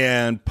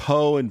 And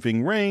Poe and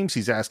Ving Rhames,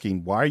 he's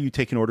asking, why are you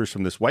taking orders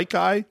from this white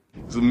guy?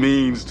 It's a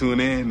means to an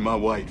end, my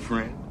white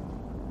friend.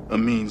 A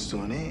means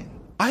to an end.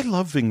 I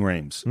love Ving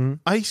Rhames.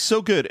 He's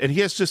so good. And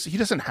he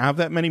doesn't have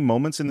that many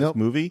moments in this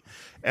movie.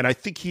 And I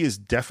think he is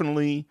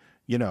definitely,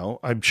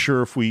 I'm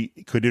sure if we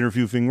could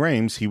interview Ving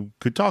Rhames, he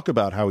could talk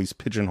about how he's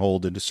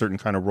pigeonholed into certain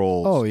kind of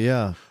roles. Oh,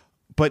 yeah.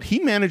 But he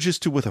manages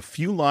to, with a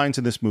few lines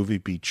in this movie,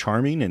 be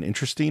charming and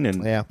interesting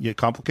and yet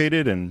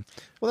complicated. And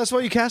well, that's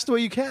why you cast the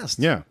way you cast.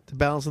 Yeah. To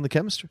balance in the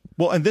chemistry.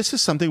 Well, and this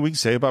is something we can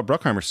say about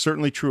Bruckheimer.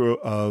 Certainly true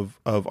of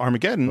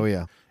Armageddon. Oh,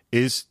 yeah.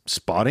 Is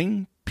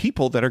spotting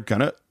people that are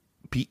going to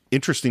be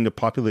interesting to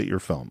populate your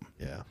film.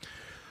 Yeah.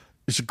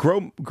 It's a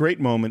great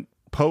moment.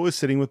 Poe is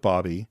sitting with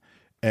Bobby,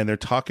 and they're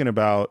talking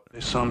about... They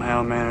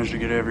somehow managed to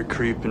get every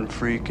creep and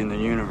freak in the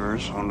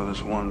universe onto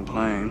this one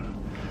plane,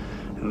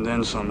 and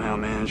then somehow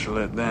managed to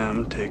let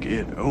them take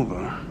it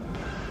over,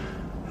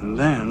 and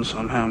then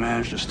somehow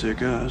managed to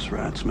stick us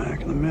right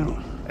smack in the middle.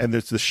 And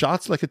there's the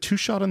shots like a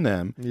two-shot on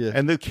them,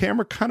 and the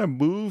camera kind of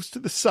moves to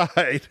the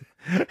side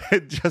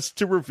just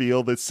to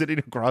reveal that sitting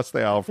across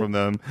the aisle from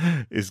them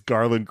is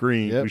Garland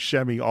Green,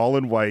 Buscemi all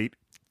in white.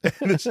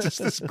 And it's just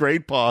this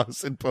great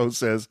pause, and Poe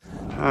says,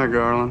 hi,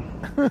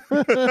 Garland.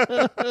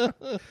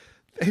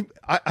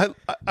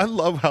 I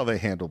love how they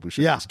handle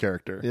Buscemi's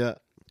character. Yeah.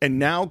 And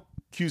now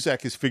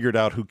Cusack has figured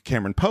out who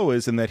Cameron Poe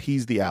is and that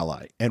he's the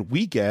ally. And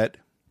we get...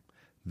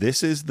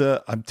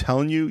 I'm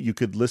telling you, you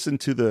could listen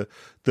to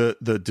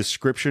the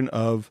description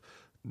of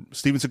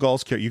Steven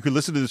Seagal's character. You could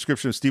listen to the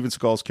description of Steven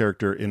Seagal's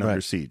character in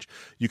Under Siege.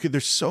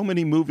 There's so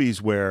many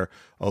movies where,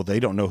 they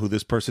don't know who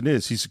this person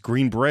is. He's a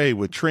Green Beret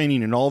with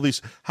training and all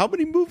these. How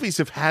many movies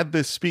have had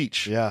this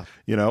speech? Yeah.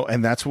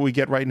 And that's what we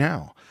get right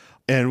now.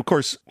 And of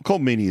course,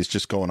 Colm Meaney is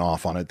just going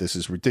off on it. This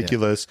is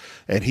ridiculous.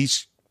 Yeah. And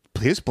his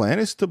plan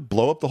is to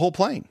blow up the whole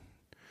plane.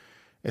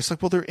 It's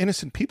like, well, they're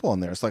innocent people in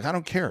there. It's like, I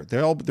don't care.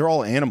 They're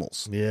all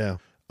animals. Yeah.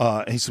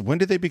 And he said, when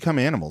did they become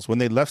animals? When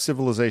they left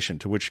civilization,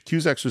 to which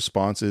Cusack's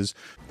response is,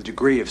 the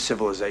degree of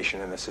civilization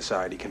in a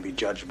society can be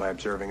judged by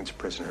observing its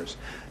prisoners.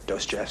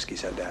 Dostoevsky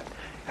said that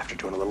after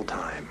doing a little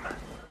time.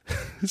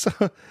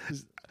 Go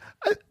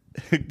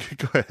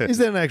ahead. Is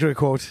that an accurate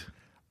quote?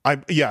 I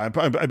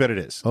bet it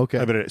is. Okay.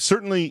 I bet it is.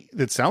 Certainly,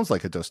 that sounds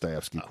like a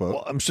Dostoevsky quote.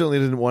 Well, I'm certainly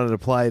didn't want to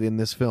apply it in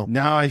this film.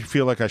 Now I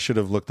feel like I should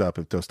have looked up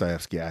if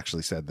Dostoevsky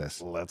actually said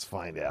this. Let's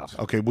find out.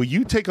 Okay, well,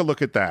 you take a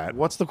look at that.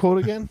 What's the quote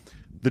again?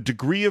 The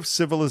degree of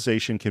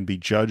civilization can be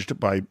judged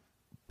by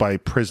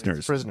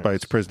prisoners. By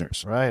its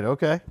prisoners. Right,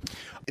 okay.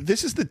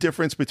 This is the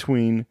difference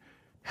between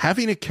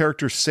having a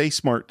character say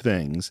smart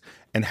things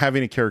and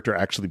having a character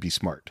actually be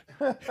smart.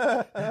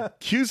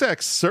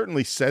 Cusack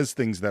certainly says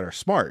things that are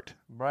smart.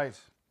 Right.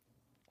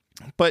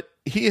 But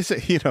he is,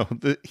 he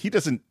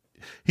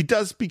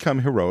does become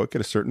heroic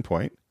at a certain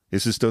point.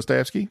 Is this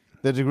Dostoevsky?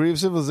 The degree of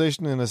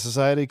civilization in a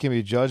society can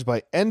be judged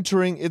by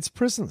entering its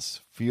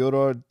prisons.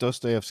 Fyodor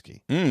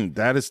Dostoevsky.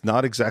 That is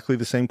not exactly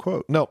the same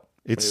quote. No.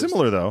 It's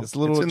similar, though. It's a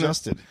little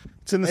adjusted.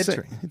 It's in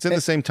the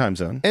same time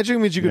zone.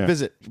 Entering means you could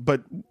visit.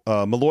 But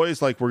Malloy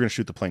is like, we're going to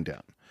shoot the plane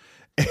down.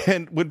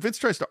 And when Vince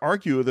tries to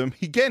argue with him,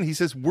 he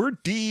says, we're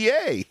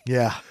DEA.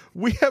 Yeah.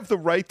 We have the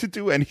right to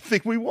do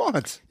anything we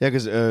want. Yeah,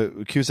 because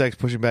Cusack's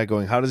pushing back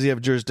going, how does he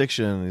have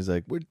jurisdiction? And he's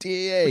like, we're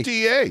DEA. We're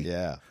DEA.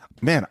 Yeah.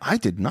 Man, I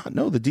did not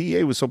know the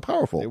DEA was so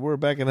powerful. They were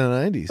back in the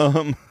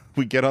 90s.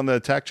 We get on the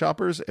attack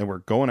choppers, and we're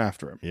going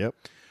after him. Yep.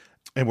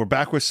 And we're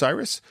back with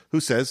Cyrus, who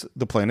says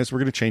the plan is we're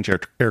going to change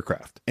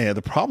aircraft. And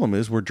the problem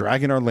is we're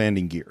dragging our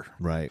landing gear.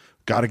 Right.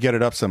 Got to get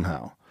it up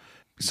somehow.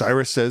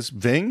 Cyrus says,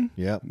 Ving,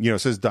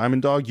 says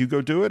Diamond Dog, you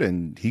go do it.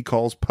 And he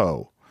calls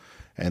Poe.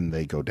 And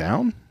they go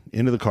down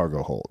into the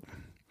cargo hold.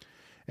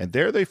 And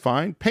there they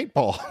find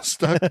paintball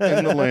stuck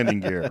in the landing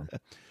gear.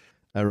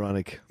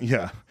 Ironic.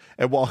 Yeah.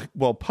 And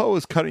while Poe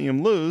is cutting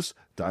him loose,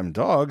 Diamond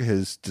Dog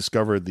has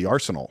discovered the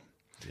arsenal.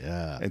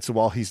 Yeah. And so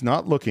while he's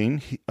not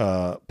looking,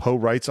 Poe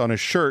writes on his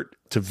shirt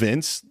to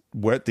Vince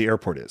what the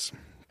airport is.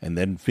 And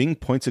then Ving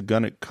points a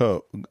gun at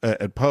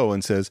Poe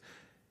and says,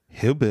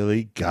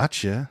 "Hillbilly,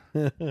 gotcha."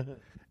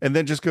 And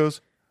then just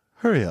goes,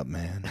 "Hurry up,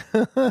 man."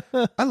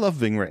 I love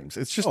Ving Rhames.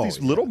 It's just these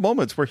little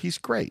moments where he's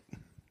great.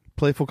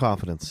 Playful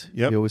confidence.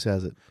 Yep. He always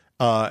has it.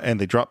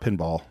 And they drop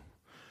pinball.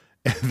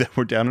 And then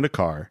we're down in a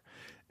car.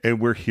 And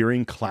we're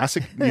hearing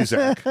classic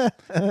music,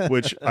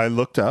 which I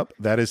looked up.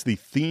 That is the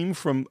theme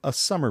from A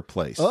Summer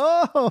Place.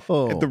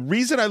 Oh! And the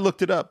reason I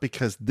looked it up,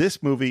 because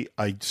this movie,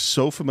 it's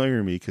so familiar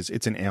to me because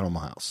it's in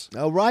Animal House.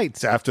 Oh, right.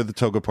 It's after the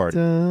toga party.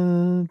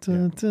 Dun,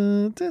 dun,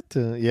 dun, dun,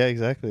 dun. Yeah,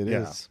 exactly. It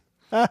is.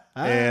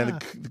 And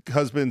the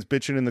husband's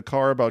bitching in the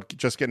car about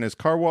just getting his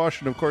car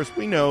washed. And, of course,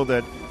 we know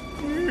that...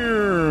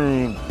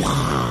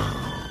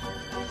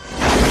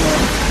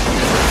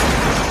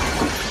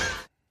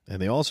 And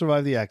they all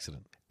survive the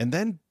accident. And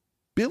then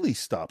Billy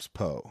stops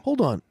Poe.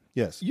 Hold on.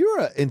 Yes. You're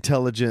an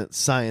intelligent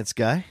science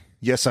guy.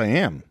 Yes, I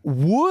am.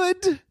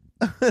 Would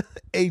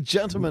a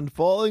gentleman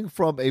falling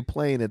from a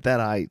plane at that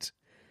height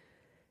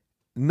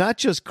not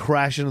just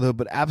crash into the,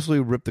 but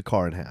absolutely rip the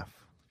car in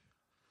half?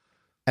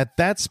 At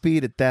that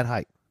speed, at that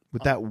height,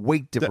 with that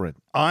weight difference?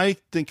 I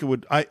think it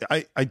would.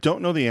 I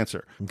don't know the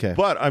answer. Okay.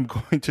 But I'm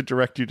going to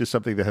direct you to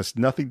something that has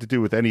nothing to do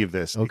with any of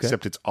this,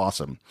 except it's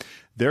awesome.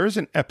 There is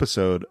an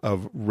episode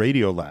of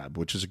Radiolab,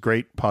 which is a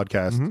great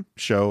podcast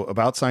show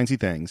about sciencey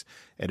things,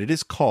 and it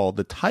is called,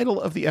 the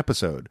title of the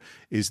episode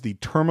is The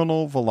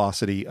Terminal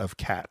Velocity of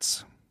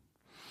Cats.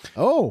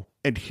 Oh.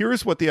 And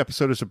here's what the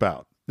episode is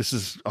about.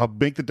 I'll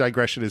make the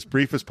digression as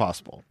brief as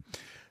possible.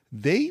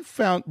 They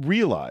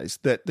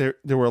realized that there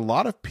were a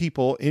lot of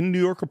people in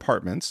New York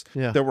apartments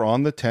that were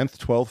on the 10th,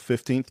 12th,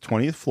 15th,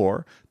 20th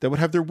floor that would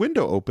have their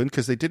window open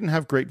because they didn't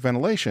have great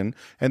ventilation,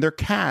 and their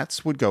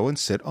cats would go and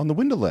sit on the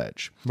window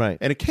ledge. Right.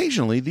 And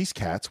occasionally these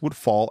cats would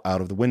fall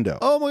out of the window.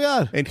 Oh, my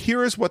God. And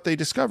here is what they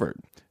discovered.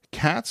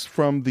 Cats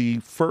from the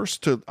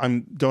first to,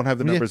 I don't have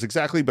the numbers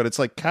exactly, but it's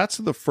like cats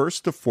of the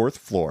first to fourth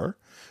floor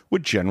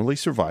would generally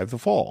survive the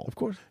fall. Of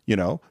course.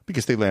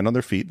 Because they land on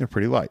their feet and they're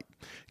pretty light.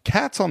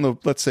 Cats on the,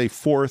 let's say,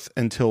 4th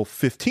until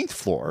 15th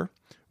floor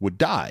would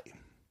die.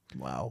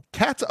 Wow.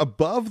 Cats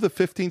above the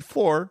 15th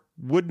floor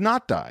would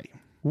not die.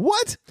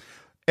 What?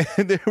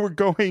 And they were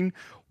going,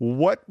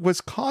 what was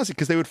causing?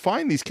 Because they would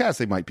find these cats,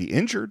 they might be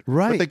injured.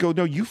 Right. But they go,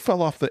 no, you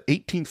fell off the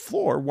 18th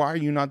floor. Why are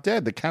you not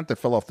dead? The cat that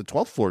fell off the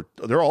 12th floor,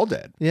 they're all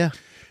dead. Yeah.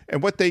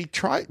 And what they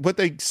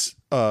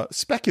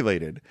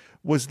speculated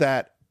was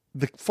that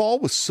the fall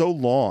was so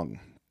long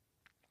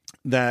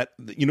that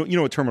you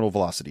know what terminal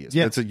velocity is.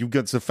 Yeah. It's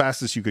the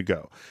fastest you could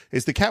go.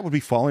 Is the cat would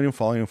be falling and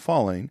falling and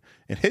falling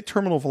and hit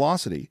terminal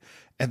velocity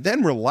and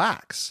then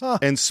relax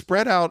and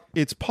spread out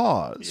its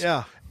paws.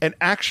 Yeah. And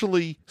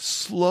actually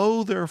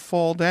slow their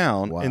fall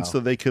down, Wow. and so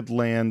they could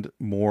land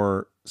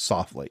more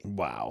softly.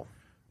 Wow.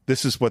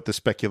 This is what the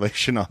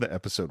speculation on the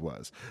episode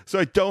was. So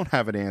I don't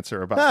have an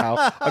answer about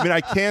how. I mean,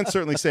 I can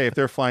certainly say if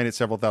they're flying at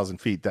several thousand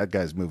feet, that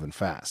guy's moving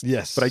fast.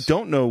 Yes. But I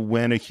don't know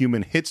when a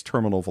human hits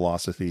terminal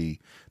velocity.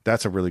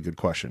 That's a really good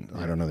question.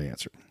 I don't know the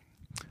answer.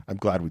 I'm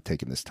glad we've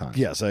taken this time.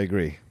 Yes, I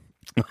agree.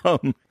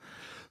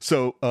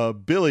 So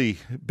Billy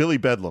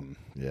Bedlam.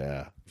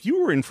 Yeah. If you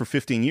were in for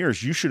 15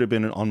 years, you should have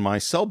been on my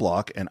cell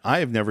block, and I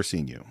have never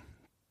seen you.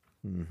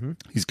 Mm-hmm.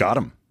 He's got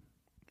him.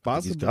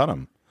 Possibly. He's got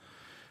him.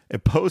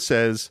 And Poe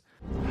says,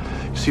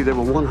 See, there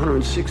were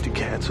 160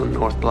 cats on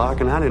North Block,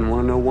 and I didn't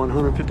want to know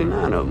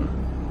 159 of them,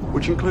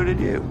 which included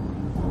you.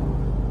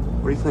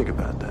 What do you think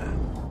about that?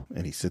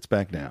 and he sits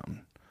back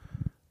down.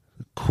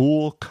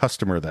 Cool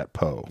customer, that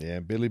Poe. Yeah,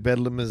 Billy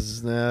Bedlam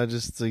is now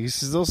he's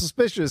still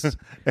suspicious,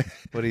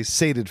 but he's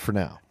sated for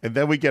now. And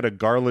then we get a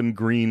Garland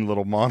Green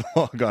little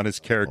monologue on his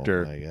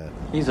character. Oh my God.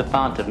 He's a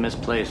font of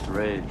misplaced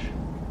rage.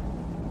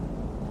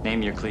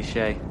 Name your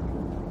cliche.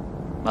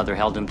 Mother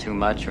held him too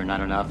much or not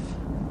enough.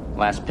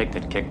 Last pick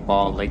that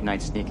kickball, late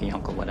night sneaky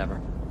uncle,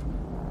 whatever.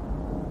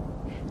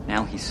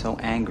 Now he's so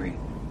angry.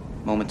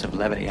 Moments of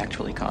levity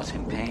actually cause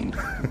him pain.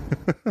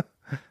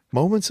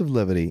 Moments of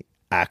levity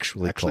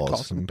actually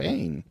cause him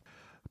pain.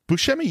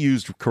 Buscemi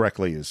used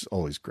correctly is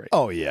always great.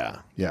 Oh, yeah.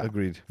 Yeah.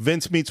 Agreed.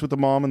 Vince meets with the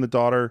mom and the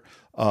daughter.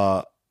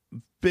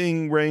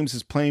 Bing Rhames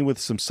is playing with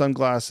some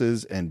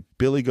sunglasses, and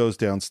Billy goes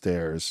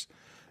downstairs.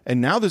 And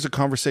now there's a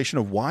conversation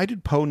of why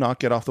did Poe not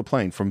get off the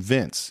plane from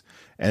Vince?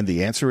 And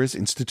the answer is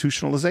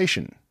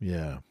institutionalization.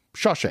 Yeah.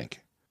 Shawshank.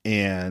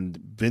 And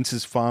Vince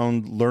has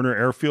found Lerner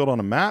Airfield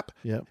on a map.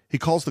 Yep. He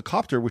calls the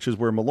copter, which is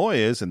where Malloy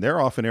is, and they're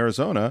off in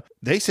Arizona.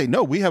 They say,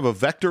 no, we have a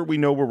vector. We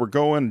know where we're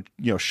going.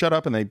 Shut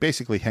up. And they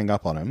basically hang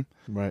up on him.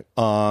 Right.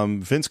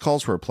 Vince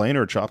calls for a plane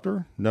or a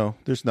chopper. No,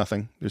 there's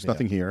nothing. There's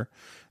nothing here.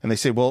 And they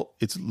say, well,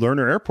 it's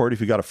Lerner Airport. If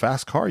you got a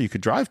fast car, you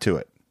could drive to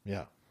it.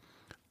 Yeah.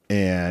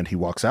 And he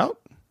walks out.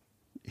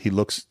 He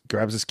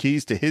grabs his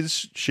keys to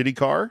his shitty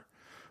car,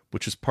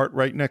 which is parked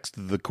right next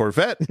to the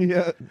Corvette.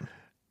 Yeah.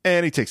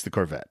 And he takes the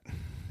Corvette.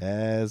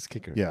 Ass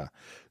kicker. Yeah.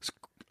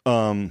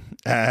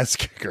 Ass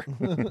kicker.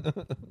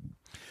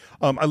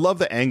 I love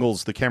the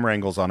angles, the camera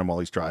angles on him while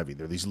he's driving.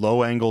 There are these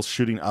low angles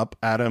shooting up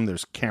at him.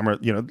 There's camera,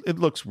 it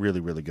looks really,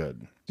 really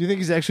good. Do you think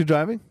he's actually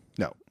driving?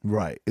 No.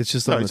 Right. It's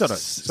just No, on a he's on a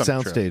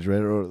soundstage, right?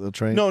 Or the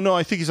train? No,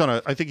 I think he's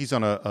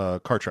on a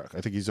car truck.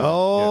 I think he's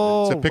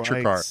Oh, it's a picture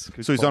right. car.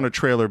 Good So he's call. on a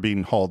trailer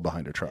being hauled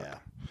behind a truck.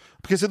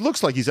 Because it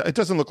looks like it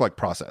doesn't look like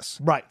process.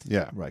 Right.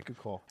 Yeah. Right. Good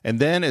call. And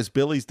then as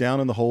Billy's down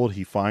in the hold,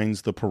 he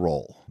finds the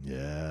parole.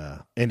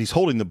 Yeah. And he's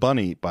holding the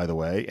bunny, by the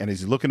way. And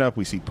as he's looking up,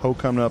 we see Poe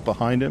coming up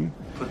behind him.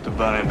 Put the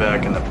bunny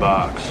back in the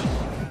box.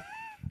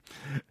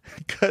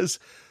 Because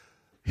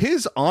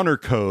his honor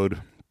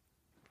code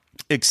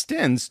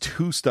extends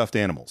to stuffed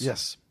animals.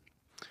 Yes.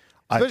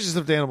 Especially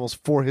stuffed animals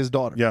for his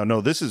daughter. Yeah,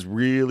 no, this is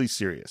really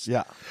serious.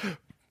 Yeah.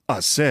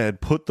 I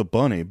said, put the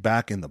bunny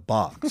back in the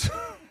box.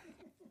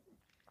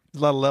 A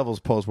lot of levels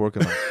Poe's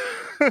working on.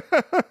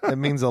 That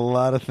means a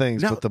lot of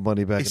things. Now, Put the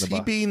bunny back in is the he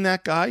box. being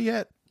that guy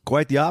yet?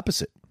 Quite the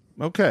opposite.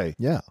 Okay.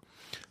 Yeah.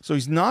 So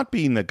he's not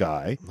being the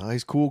guy.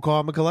 He's cool,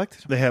 calm, and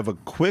collected. They have a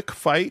quick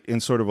fight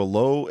in sort of a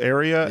low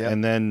area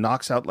and then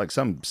knocks out like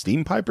some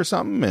steam pipe or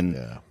something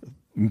and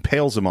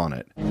impales him on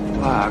it.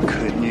 Why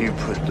couldn't you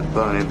put the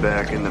bunny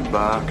back in the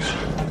box?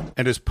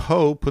 And as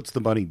Poe puts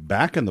the bunny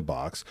back in the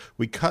box,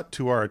 we cut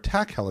to our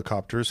attack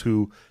helicopters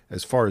who,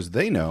 as far as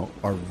they know,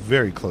 are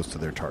very close to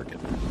their target.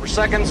 We're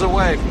seconds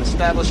away from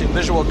establishing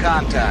visual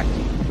contact.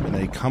 And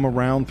they come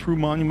around through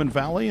Monument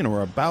Valley and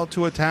are about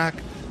to attack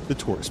the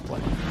tourist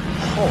plane.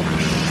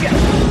 Holy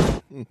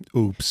shit.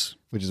 Oops.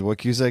 Which is what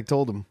Cusack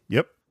told him.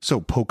 Yep. So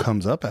Poe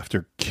comes up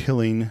after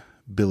killing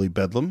Billy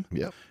Bedlam.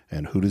 Yep.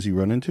 And who does he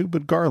run into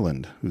but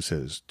Garland, who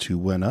says 2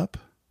 went up,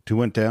 2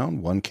 went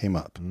down, 1 came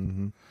up.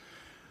 Mm-hmm.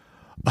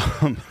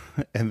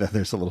 And then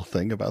there's a little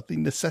thing about the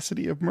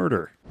necessity of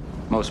murder.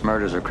 Most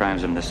murders are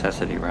crimes of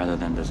necessity rather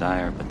than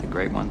desire, but the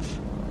great ones,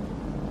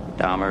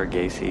 Dahmer,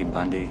 Gacy,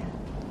 Bundy,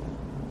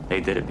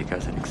 they did it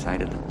because it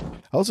excited them.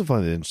 I also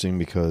find it interesting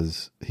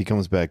because he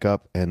comes back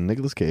up and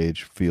Nicolas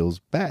Cage feels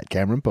bad.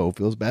 Cameron Poe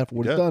feels bad for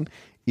what he's done,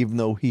 even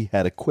though he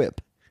had a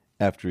quip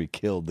after he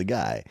killed the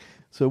guy.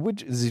 So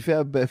which does he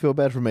feel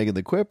bad for making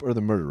the quip or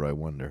the murder, I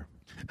wonder?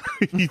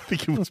 You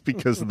think it was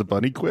because of the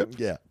bunny quip?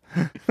 Yeah.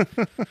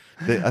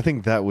 I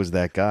think that was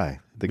that guy,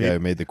 the guy who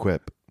made the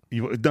quip.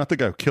 Not the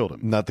guy who killed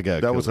him. Not the guy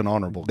who that killed was him. an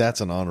honorable. That's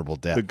an honorable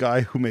death. The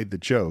guy who made the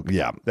joke.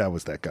 Yeah. That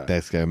was that guy.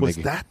 That's the guy was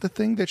making... that the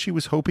thing that she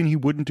was hoping he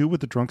wouldn't do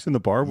with the drunks in the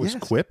bar was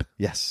quip?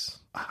 Yes.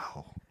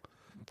 Wow.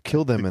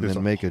 Kill them and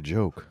then make a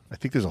joke. I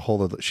think there's a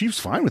whole other... She was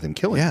fine with him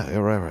killing him. Yeah,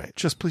 right.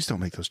 Just please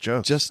don't make those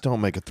jokes. Just don't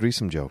make a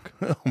threesome joke.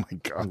 Oh my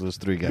God. Those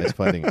 3 guys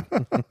fighting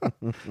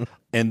him.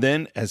 And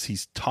then as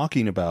he's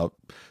talking about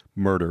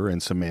murder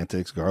and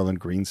semantics, Garland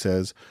Green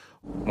says,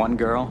 One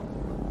girl,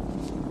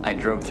 I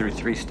drove through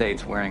 3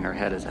 states wearing her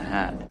head as a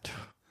hat.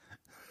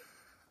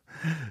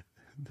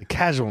 The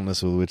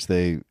casualness with which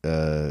they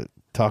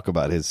talk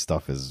about his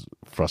stuff is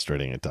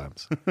frustrating at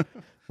times.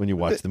 When you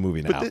watch the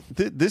movie now.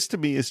 But this to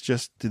me is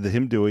just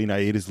him doing, I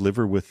ate his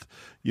liver with,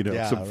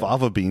 some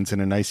fava beans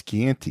and a nice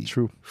Chianti.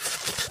 True.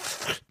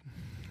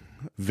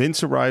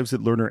 Vince arrives at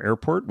Lerner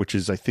Airport, which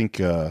is, I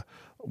think,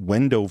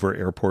 Wendover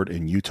Airport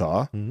in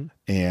Utah. Mm-hmm.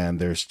 And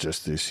there's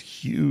just this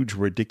huge,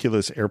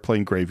 ridiculous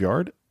airplane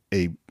graveyard,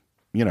 a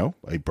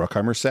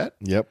Bruckheimer set.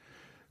 Yep.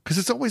 Because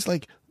it's always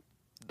like,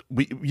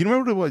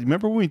 remember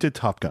when we did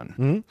Top Gun?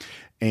 Mm-hmm.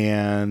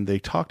 And they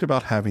talked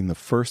about having the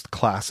first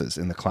classes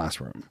in the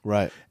classroom.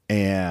 Right.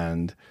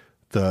 And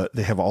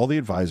they have all the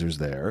advisors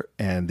there,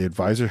 and the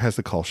advisor has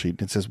the call sheet,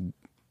 and it says,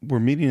 we're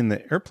meeting in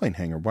the airplane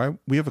hangar. Why?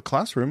 We have a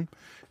classroom.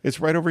 It's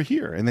right over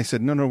here. And they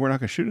said, no, we're not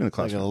going to shoot in the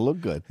classroom. It's going to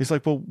look good. He's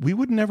like, well, we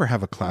would never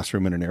have a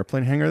classroom in an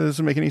airplane hangar. That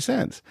doesn't make any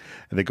sense.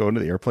 And they go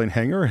into the airplane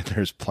hangar, and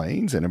there's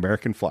planes and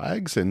American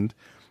flags, and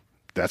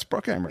that's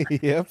Bruckheimer.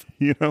 Yep.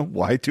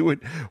 Why do it?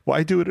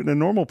 Why do it in a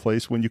normal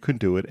place when you could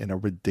do it in a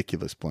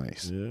ridiculous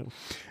place? Yeah.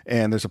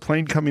 And there's a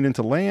plane coming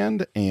into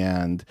land,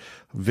 and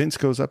Vince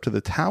goes up to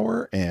the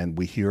tower, and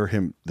we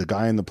hear the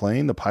guy in the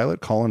plane, the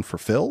pilot, calling for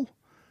Phil.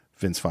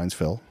 Vince finds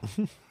Phil.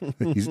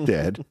 He's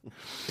dead.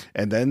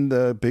 And then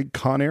the big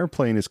Con Air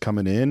plane is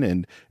coming in,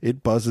 and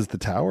it buzzes the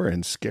tower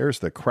and scares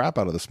the crap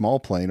out of the small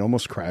plane,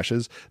 almost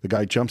crashes. The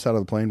guy jumps out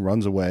of the plane,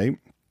 runs away.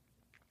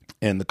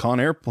 And the Con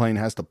Air plane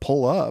has to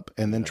pull up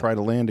and then try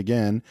to land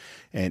again,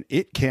 and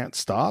it can't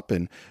stop.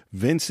 And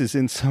Vince is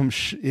in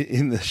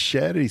in the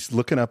shed. He's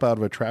looking up out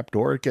of a trap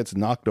door. It gets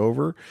knocked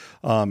over,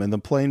 and the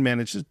plane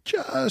manages to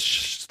just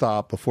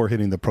stop before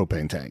hitting the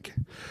propane tank.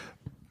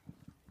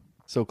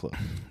 So close.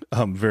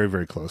 Very,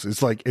 very close.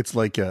 It's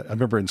like I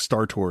remember in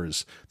Star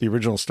Tours, the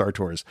original Star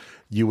Tours,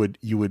 you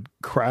would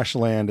crash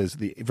land as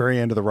the very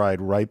end of the ride,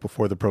 right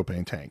before the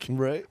propane tank,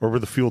 right, or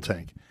the fuel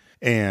tank.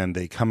 And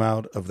they come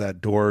out of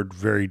that door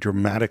very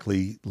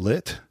dramatically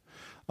lit.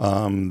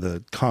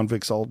 The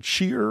convicts all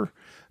cheer.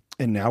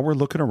 And now we're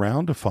looking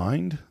around to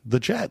find the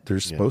jet.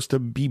 They're supposed to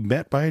be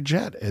met by a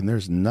jet, and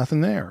there's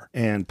nothing there.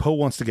 And Poe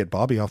wants to get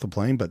Bobby off the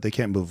plane, but they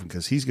can't move him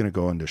because he's going to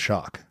go into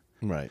shock.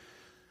 Right.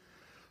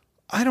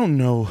 I don't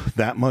know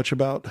that much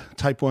about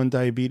type 1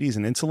 diabetes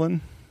and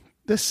insulin.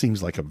 This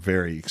seems like a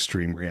very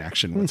extreme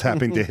reaction. What's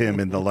happening to him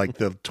in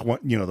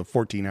the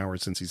 14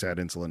 hours since he's had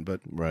insulin,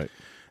 but right.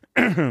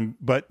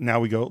 But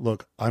now we go,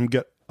 look,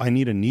 I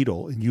need a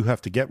needle and you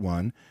have to get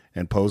one.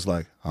 And Poe's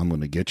like, I'm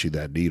going to get you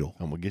that needle.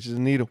 I'm going to get you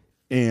the needle.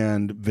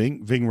 And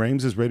Ving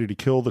Rhames is ready to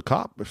kill the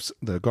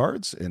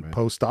guards, and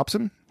Poe stops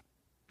him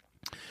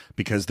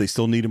because they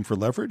still need him for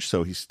leverage.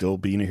 So he's still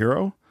being a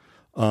hero.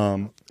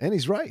 And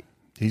he's right.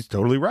 He's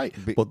totally right.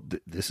 Well,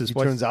 this is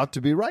why turns out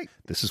to be right.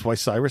 This is why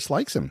Cyrus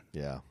likes him.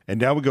 Yeah.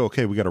 And now we go,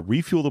 okay, we got to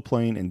refuel the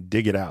plane and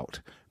dig it out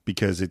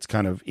because it's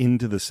kind of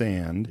into the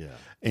sand. Yeah.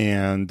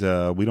 And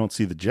we don't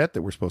see the jet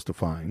that we're supposed to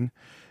find.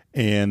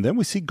 And then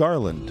we see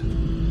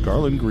Garland.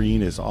 Garland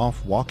Green is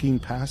off walking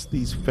past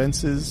these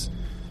fences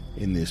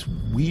in this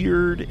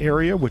weird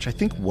area, which I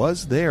think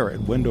was there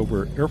at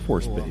Wendover Air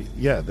Force Base.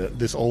 Yeah,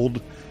 this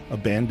old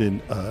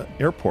abandoned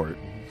airport.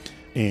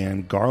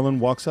 And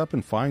Garland walks up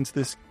and finds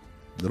this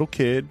little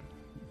kid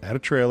at a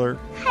trailer.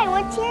 Hi,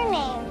 what's your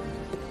name?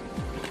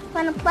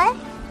 Wanna play?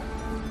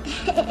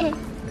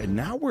 And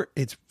now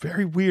it's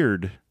very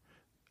weird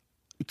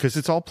because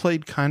it's all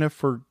played kind of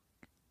for,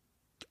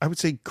 I would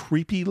say,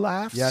 creepy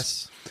laughs.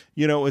 Yes.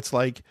 It's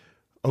like,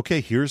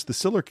 okay, here's the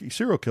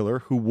serial killer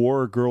who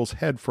wore a girl's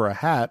head for a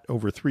hat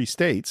over 3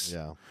 states.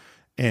 Yeah.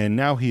 And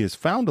now he has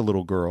found a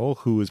little girl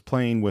who is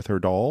playing with her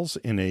dolls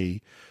in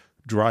a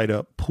dried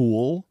up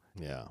pool.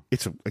 Yeah.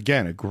 It's,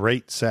 again, a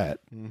great set.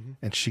 Mm-hmm.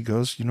 And she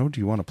goes, do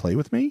you want to play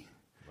with me?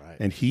 Right.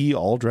 And he,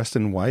 all dressed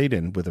in white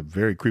and with a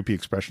very creepy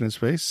expression in his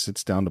face,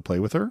 sits down to play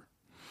with her.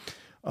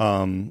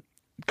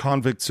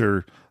 Convicts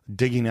are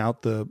digging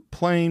out the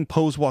plane.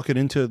 Poe's walking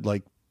into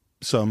like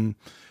some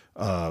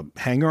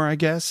hangar, I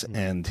guess,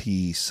 and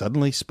he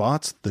suddenly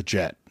spots the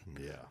jet.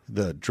 Yeah.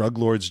 The drug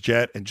lord's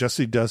jet, and just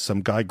as he does,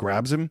 some guy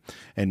grabs him,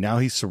 and now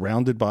he's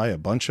surrounded by a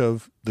bunch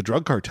of the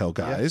drug cartel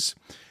guys.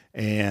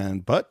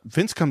 But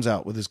Vince comes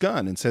out with his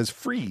gun and says,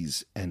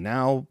 freeze. And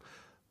now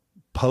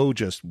Poe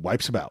just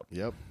wipes him out.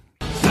 Yep.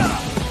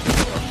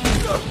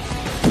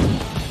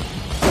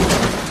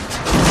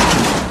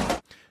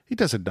 He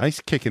does a nice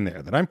kick in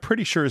there that I'm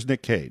pretty sure is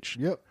Nick Cage.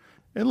 Yep.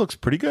 It looks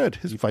pretty good.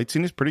 His fight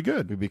scene is pretty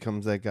good. He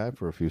becomes that guy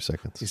for a few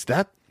seconds. Is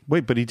that...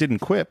 Wait, but he didn't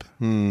quip.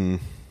 Hmm.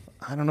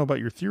 I don't know about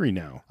your theory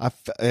now.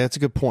 That's a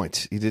good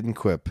point. He didn't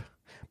quip.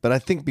 But I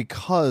think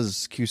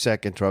because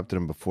Cusack interrupted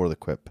him before the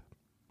quip.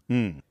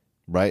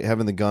 Right?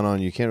 Having the gun on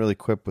you, can't really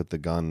quip with the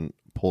gun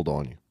pulled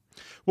on you.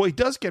 Well, he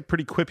does get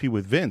pretty quippy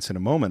with Vince in a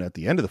moment at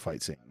the end of the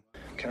fight scene.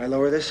 Can I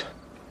lower this?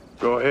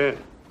 Go ahead.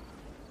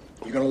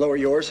 You gonna lower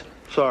yours?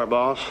 Sorry,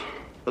 boss,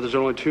 but there's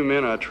only 2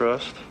 men I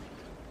trust.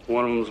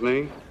 One of them's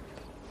me,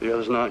 the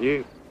other's not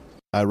you.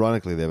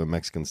 Ironically, they have a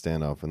Mexican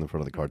standoff in the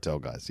front of the cartel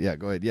guys. Yeah,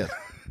 go ahead. Yes.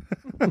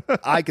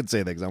 I could say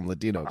that because I'm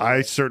Latino.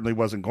 I certainly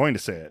wasn't going to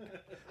say it.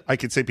 I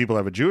could say people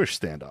have a Jewish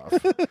standoff.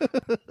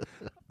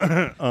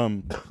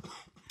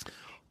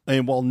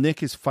 And while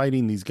Nick is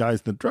fighting these guys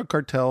in the drug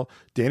cartel,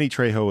 Danny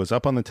Trejo is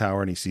up on the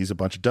tower and he sees a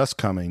bunch of dust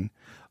coming.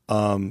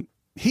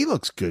 He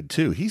looks good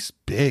too. He's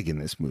big in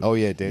this movie. Oh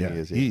yeah, Danny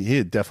is. Yeah. He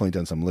had definitely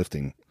done some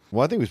lifting.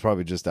 Well, I think he was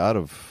probably just out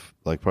of,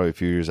 probably a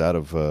few years out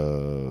of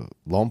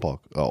Lompoc,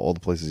 all the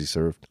places he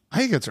served. I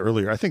think it's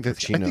earlier. I think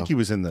he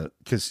was in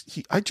because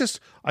I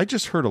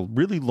just heard a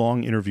really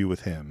long interview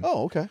with him.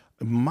 Oh, okay.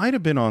 It might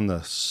have been on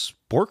the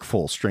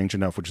Sporkful, strange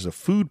enough, which is a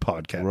food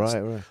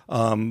podcast.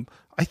 Right.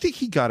 I think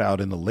he got out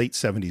in the late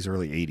 70s,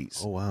 early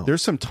 80s. Oh, wow.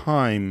 There's some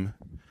time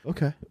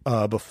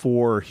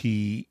before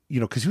he,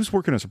 because he was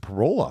working as a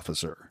parole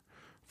officer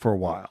for a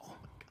while.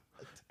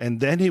 And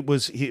then he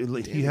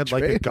had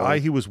like a guy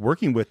he was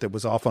working with that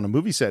was off on a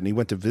movie set and he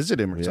went to visit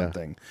him or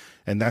something.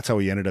 And that's how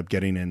he ended up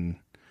getting in.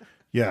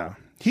 Yeah.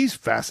 He's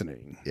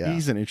fascinating. Yeah.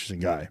 He's an interesting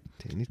guy.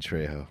 Danny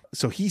Trejo.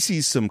 So he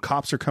sees some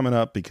cops are coming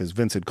up because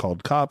Vince had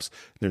called cops.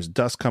 There's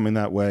dust coming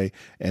that way.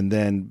 And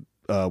then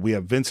we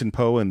have Vince and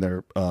Poe and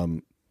their,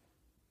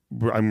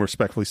 I'm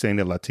respectfully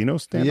saying, a Latino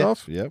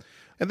standoff. Yep.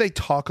 And they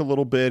talk a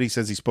little bit. He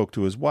says he spoke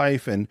to his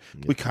wife, and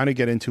we kind of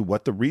get into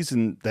what the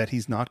reason that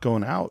he's not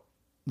going out,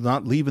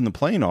 not leaving the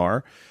plane are.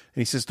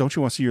 And he says, don't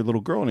you want to see your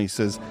little girl? And he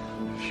says,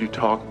 If you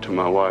talk to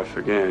my wife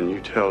again, you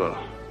tell her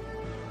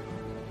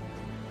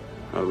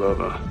I love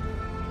her.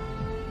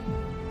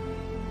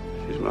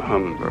 She's my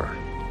hummingbird.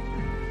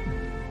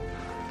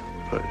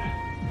 But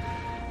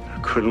I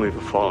couldn't leave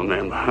a fallen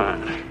man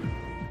behind.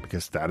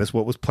 Because that is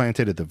what was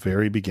planted at the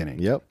very beginning.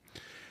 Yep.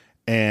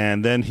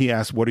 And then he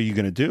asks, what are you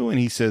going to do? And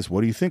he says,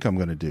 what do you think I'm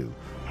going to do?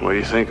 What do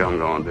you think I'm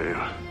going to do?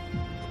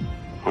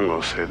 I'm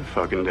going to save the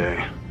fucking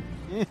day.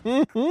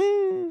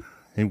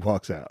 He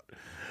walks out.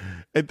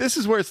 And this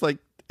is where it's like,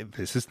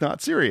 this is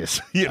not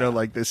serious.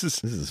 This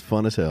is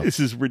fun as hell.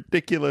 This is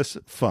ridiculous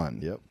fun.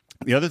 Yep.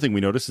 The other thing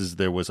we noticed is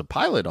there was a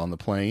pilot on the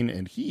plane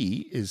and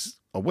he is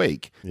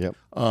awake. Yep.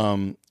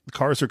 The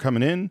cars are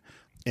coming in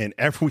and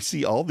we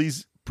see all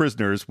these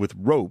prisoners with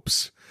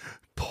ropes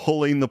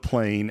pulling the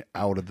plane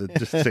out of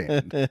the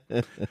sand.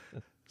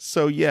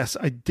 So, yes,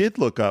 I did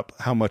look up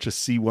how much a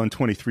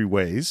C-123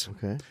 weighs.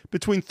 Okay.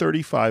 Between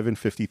 35 and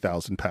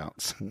 50,000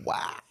 pounds.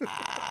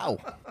 Wow.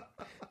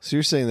 So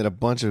you're saying that a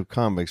bunch of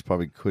convicts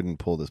probably couldn't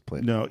pull this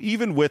plane? No,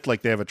 even with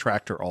like they have a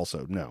tractor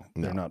also. No.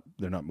 They're not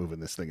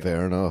moving this thing.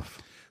 Fair enough.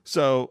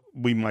 So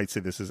we might say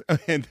this is,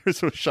 and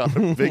there's a shot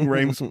of Ving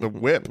Rhames with a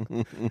whip,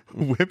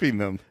 whipping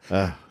them.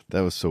 That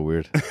was so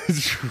weird.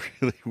 It's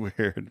really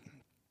weird.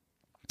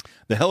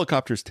 The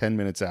helicopter's 10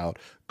 minutes out.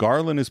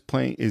 Garland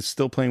is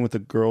still playing with the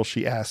girl.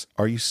 She asks,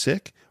 "Are you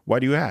sick? Why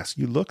do you ask?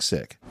 You look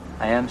sick."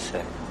 I am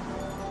sick.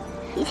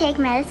 You take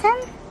medicine?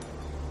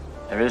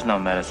 There is no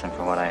medicine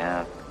for what I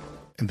have.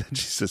 And then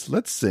she says,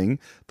 "Let's sing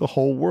The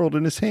Whole World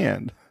in His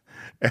Hand."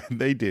 And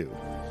they do.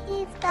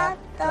 He's got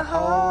the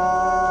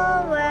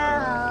whole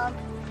world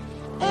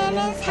in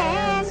his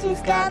hands.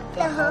 He's got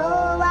the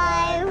whole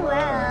wide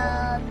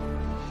world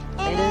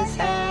in his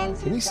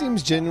hands. And he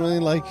seems genuinely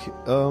like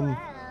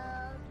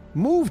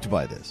moved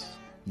by this.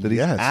 That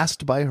he's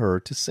asked by her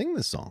to sing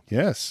this song.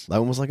 Yes. That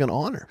one was like an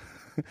honor.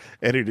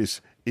 And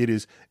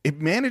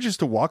it manages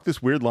to walk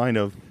this weird line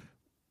of,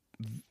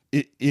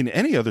 in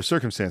any other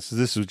circumstances,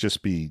 this would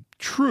just be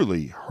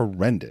truly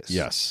horrendous.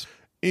 Yes.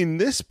 In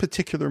this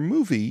particular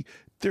movie,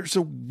 there's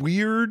a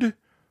weird,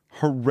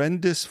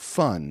 horrendous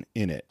fun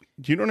in it.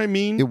 Do you know what I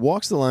mean? It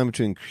walks the line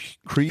between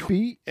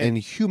creepy and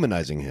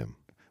humanizing him.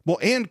 Well,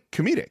 and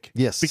comedic.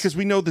 Yes. Because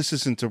we know this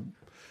isn't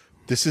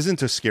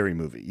a scary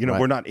movie. You know,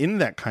 Right. We're not in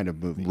that kind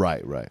of movie.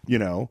 Right. You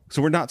know,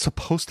 so we're not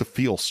supposed to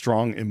feel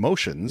strong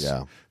emotions.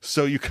 Yeah.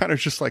 So you kind of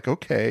just like,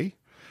 okay.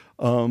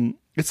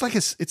 It's like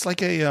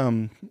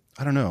a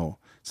I don't know.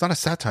 It's not a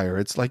satire.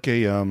 It's like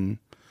an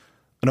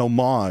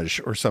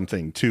homage or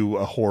something to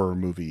a horror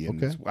movie.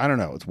 And Okay. I don't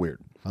know. It's weird.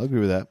 I'll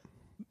agree with that.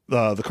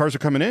 The cars are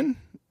coming in,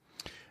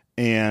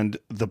 and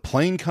the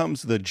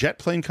jet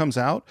plane comes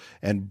out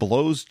and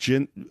blows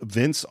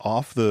Vince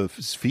off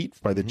his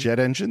feet by the jet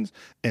engines.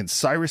 And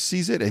Cyrus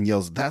sees it and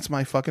yells, "That's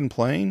my fucking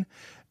plane!"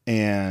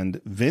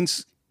 And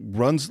Vince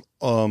runs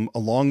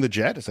along the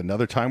jet. It's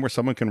another time where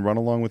someone can run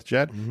along with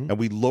jet. And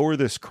we lower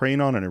this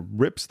crane on, and it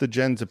rips the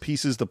jet to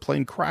pieces. The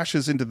plane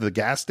crashes into the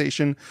gas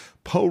station.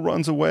 Poe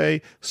runs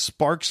away.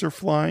 Sparks are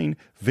flying.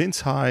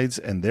 Vince hides,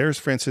 and there's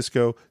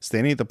Francisco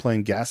standing at the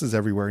plane. Gas is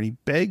everywhere, and he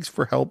begs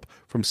for help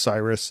from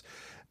Cyrus.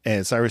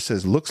 And Cyrus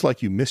says, "Looks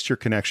like you missed your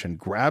connection,"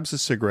 grabs a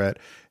cigarette,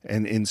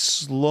 and in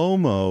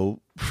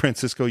slow-mo,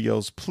 Francisco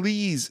yells,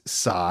 "Please,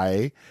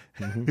 Cy."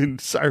 And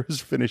Cyrus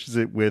finishes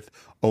it with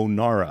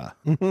Onara.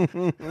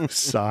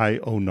 Cy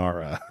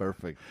Onara.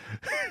 Perfect.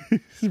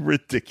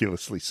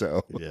 Ridiculously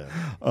so.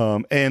 Yeah.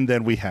 And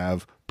then we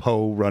have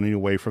Poe running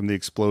away from the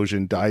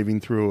explosion, diving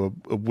through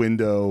a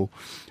window.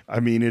 I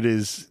mean,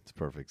 it's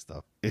perfect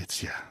stuff.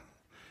 It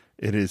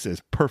is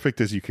as perfect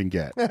as you can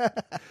get.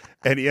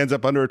 And he ends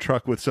up under a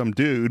truck with some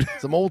dude.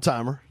 Some old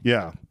timer.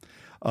 Yeah.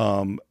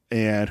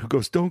 And who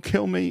goes, "Don't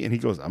kill me." And he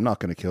goes, "I'm not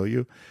going to kill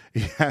you."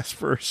 He asks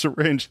for a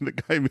syringe, and the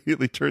guy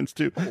immediately turns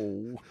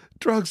to,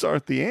 "Drugs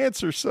aren't the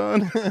answer,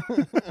 son."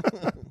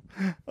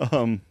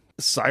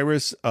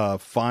 Cyrus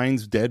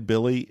finds dead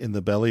Billy in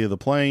the belly of the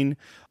plane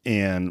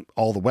and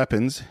all the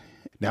weapons.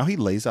 Now he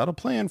lays out a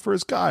plan for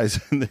his guys.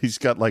 And he's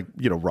got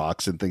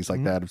rocks and things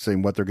like that of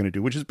saying what they're going to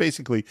do, which is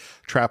basically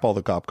trap all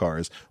the cop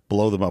cars,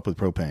 blow them up with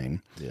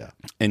propane. Yeah.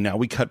 And now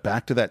we cut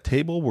back to that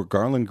table where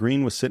Garland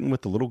Green was sitting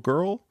with the little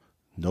girl.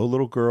 No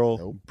little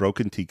girl,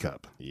 broken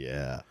teacup.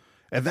 Yeah.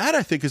 And that,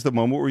 I think, is the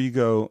moment where you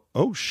go,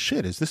 "Oh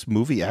shit, is this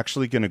movie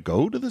actually going to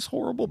go to this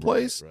horrible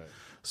place?" Right.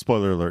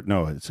 Spoiler alert.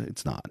 No, it's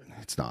not.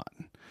 It's not.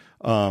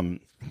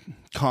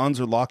 Cons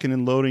are locking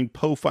and loading.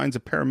 Poe finds a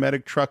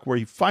paramedic truck where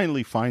he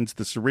finally finds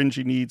the syringe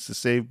he needs to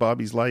save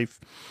Bobby's life.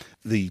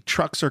 The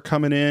trucks are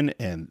coming in,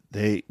 and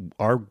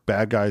our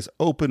bad guys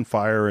open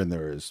fire, and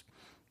there is,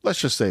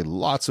 let's just say,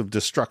 lots of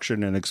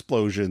destruction and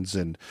explosions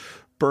and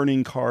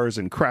burning cars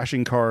and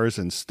crashing cars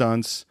and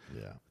stunts.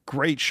 Yeah.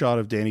 Great shot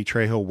of Danny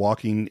Trejo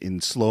walking in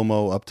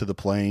slow-mo up to the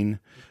plane.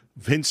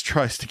 Vince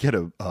tries to get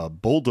a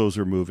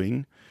bulldozer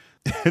moving.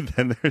 And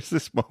then there's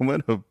this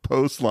moment of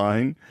Poe's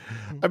line.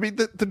 I mean,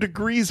 the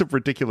degrees of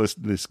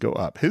ridiculousness go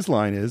up. His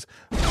line is,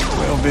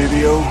 "Well,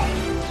 baby-o,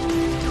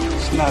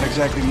 it's not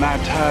exactly Mai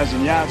Tais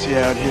and Yahtzee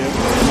out here.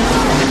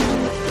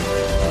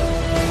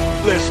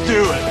 Let's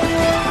do it."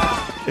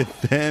 And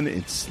then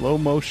in slow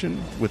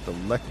motion with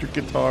electric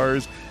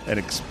guitars and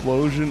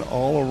explosion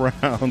all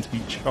around,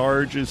 he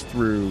charges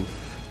through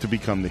to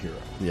become the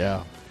hero.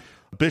 Yeah.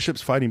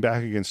 Bishop's fighting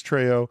back against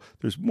Trejo.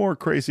 There's more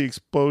crazy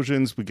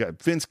explosions.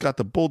 Vince got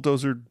the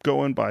bulldozer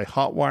going by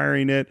hot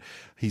wiring it.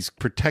 He's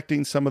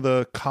protecting some of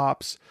the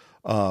cops.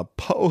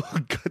 Poe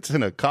gets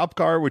in a cop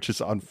car, which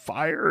is on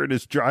fire, and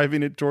is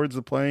driving it towards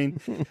the plane.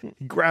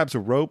 He grabs a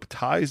rope,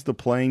 ties the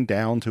plane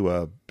down to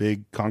a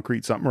big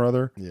concrete something or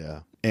other.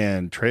 Yeah.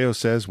 And Trejo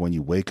says, "When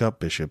you wake up,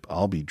 Bishop,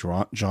 I'll be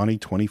Johnny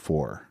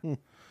 24.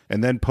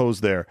 And then Poe's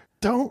there.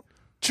 "Don't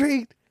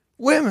treat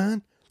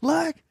women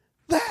like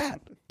that."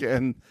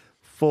 Again,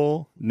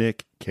 full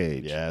Nick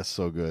Cage. Yeah,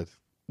 so good.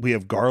 We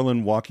have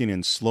Garland walking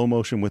in slow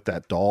motion with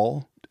that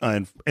doll.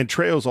 And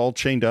Trejo's all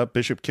chained up.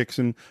 Bishop kicks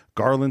him.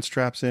 Garland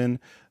straps in.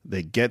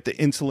 They get the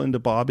insulin to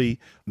Bobby.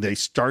 They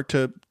start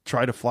to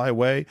try to fly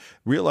away.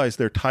 Realize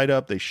they're tied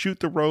up. They shoot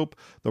the rope.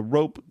 The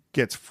rope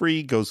gets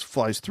free,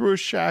 flies through a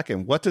shack.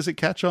 And what does it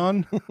catch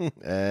on?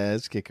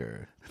 Ass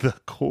kicker. The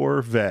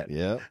Corvette.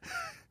 Yep.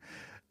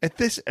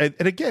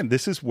 And again,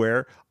 this is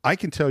where I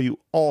can tell you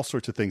all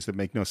sorts of things that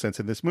make no sense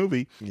in this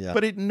movie,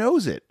 but it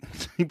knows it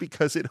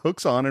because it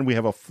hooks on and we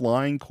have a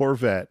flying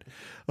Corvette.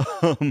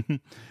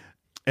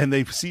 And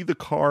they see the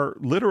car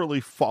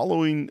literally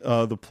following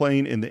the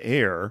plane in the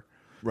air.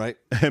 Right.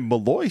 And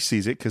Malloy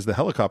sees it because the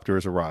helicopter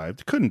has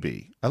arrived. Couldn't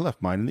be. I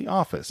left mine in the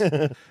office.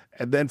 And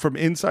then from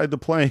inside the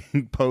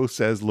plane, Poe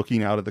says,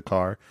 looking out at the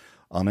car,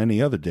 on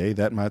any other day,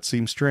 that might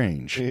seem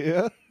strange.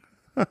 Yeah.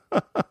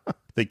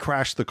 They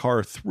crash the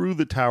car through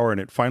the tower,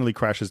 and it finally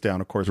crashes down,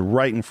 of course,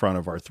 right in front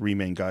of our three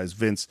main guys,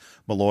 Vince,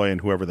 Malloy,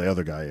 and whoever the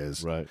other guy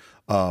is. Right.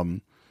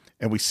 And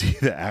we see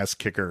the ass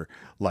kicker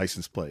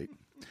license plate.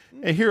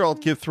 And here I'll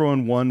throw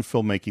in one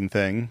filmmaking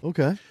thing.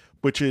 Okay.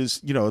 Which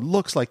is, it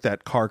looks like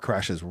that car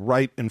crashes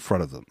right in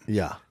front of them.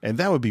 Yeah. And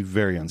that would be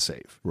very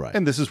unsafe. Right.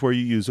 And this is where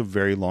you use a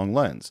very long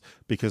lens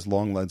because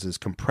long lenses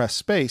compress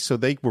space. So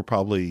they were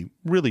probably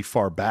really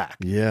far back.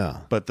 Yeah.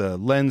 But the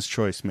lens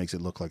choice makes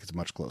it look like it's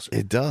much closer.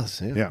 It does.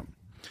 Yeah. Yeah.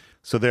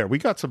 So there, we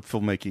got some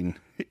filmmaking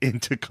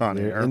into Con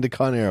Air. Into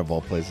Con Air, of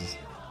all places.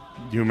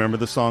 Do you remember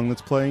the song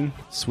that's playing?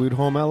 Sweet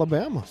Home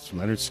Alabama. It's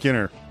Leonard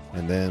Skinner.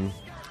 And then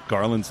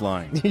Garland's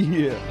line.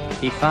 Yeah.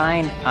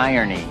 Define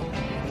irony.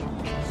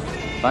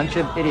 Bunch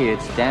of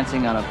idiots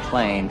dancing on a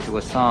plane to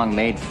a song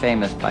made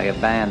famous by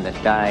a band that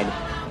died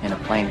in a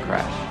plane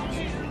crash.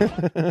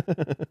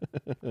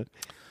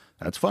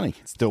 That's funny.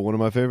 Still one of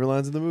my favorite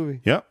lines in the movie.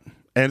 Yep.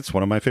 And it's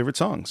one of my favorite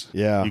songs.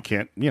 Yeah. You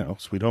can't,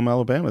 Sweet Home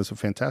Alabama is a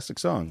fantastic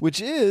song. Which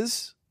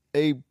is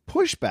a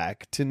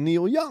pushback to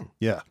Neil Young.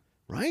 Yeah.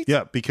 Right?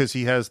 Yeah, because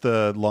he has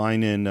the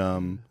line in,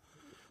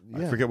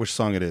 I forget which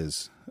song it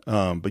is.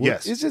 But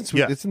yes. It's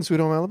in Sweet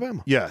Home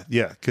Alabama. Yeah,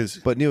 yeah.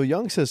 But Neil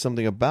Young says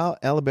something about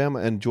Alabama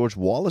and George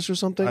Wallace or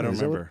something. I don't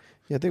remember.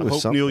 I think it I was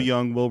hope something. Neil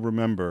Young will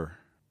remember.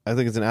 I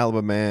think it's an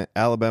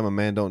Alabama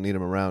man don't need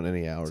him around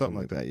anyhow or something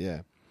like that.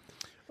 Yeah.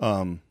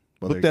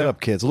 Look that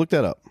up, kids. Look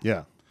that up.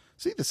 Yeah.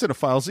 See, the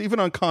Cinephiles, even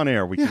on Con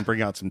Air, we can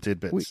bring out some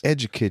tidbits. We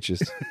educate you.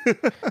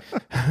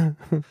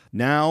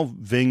 Now,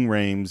 Ving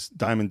Rhames,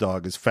 Diamond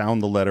Dog, has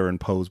found the letter in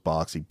Poe's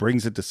box. He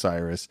brings it to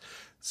Cyrus.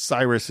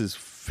 Cyrus has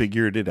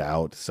figured it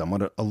out.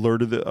 Someone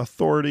alerted the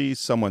authorities.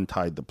 Someone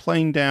tied the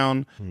plane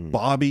down.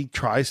 Bobby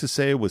tries to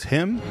say it was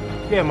him.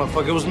 Yeah,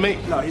 motherfucker, it was me.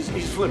 No, he's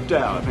flipped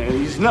out, man.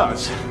 He's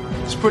nuts.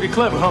 It's pretty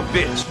clever, huh,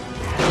 bitch?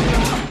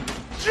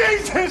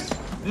 Jesus!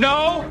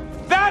 No,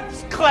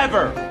 that's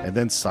clever. And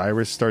then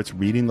Cyrus starts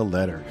reading the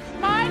letter.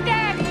 My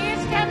daddy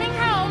is coming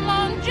home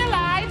on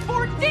July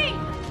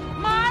 14th.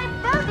 My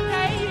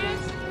birthday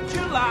is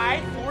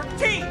July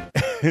 14th.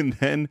 And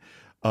then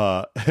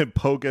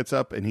Poe gets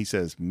up and he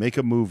says, make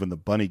a move, and the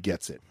bunny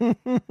gets it.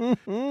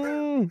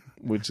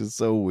 Which is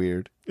so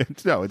weird.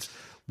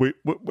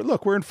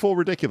 Look, we're in full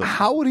ridiculous.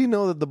 How would he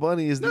know that the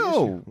bunny is the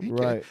issue?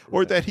 Right.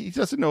 Or that he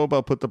doesn't know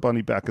about put the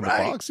bunny back in the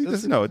box. He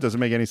doesn't know. It doesn't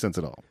make any sense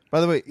at all.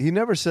 By the way, he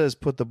never says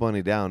put the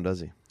bunny down, does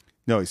he?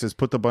 No, he says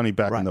put the bunny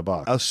back in the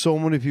box. So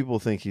many people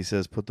think he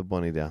says put the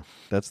bunny down.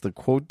 That's the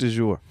quote du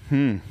jour.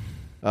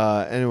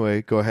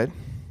 Anyway, go ahead.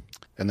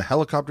 And the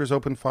helicopters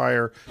open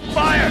fire.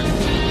 Fire!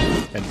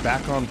 And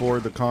back on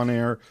board the Con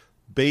Air,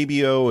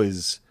 Baby O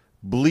is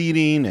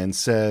bleeding and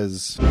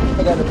says,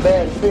 I got a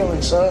bad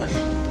feeling, son.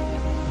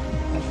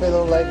 I'm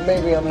feeling like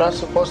maybe I'm not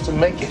supposed to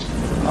make it.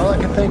 All I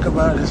can think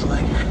about is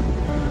like,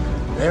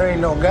 there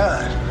ain't no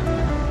God.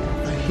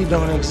 Like, he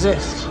don't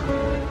exist.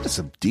 That's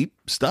some deep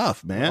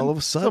stuff, man. All of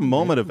a sudden. It's a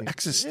moment of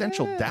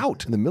existential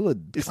doubt. In the middle of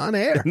Con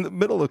Air. In the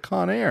middle of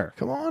Con Air.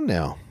 Come on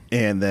now.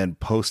 And then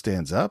Poe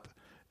stands up.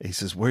 He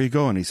says, where are you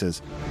going? He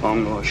says,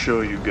 I'm going to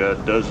show you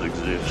God does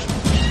exist.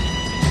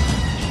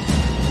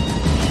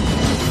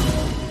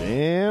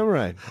 Damn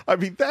right. I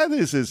mean, that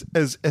is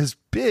as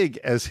big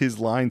as his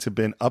lines have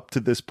been up to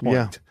this point.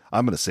 Yeah.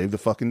 I'm going to save the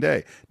fucking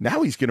day.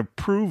 Now he's going to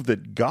prove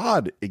that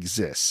God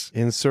exists.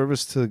 In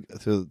service to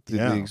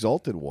the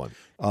Exalted One.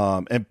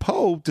 And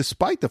Poe,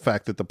 despite the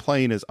fact that the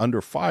plane is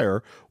under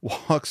fire,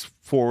 walks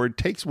forward,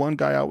 takes one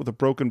guy out with a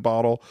broken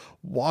bottle,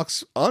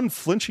 walks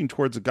unflinching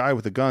towards a guy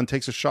with a gun,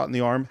 takes a shot in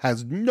the arm,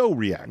 has no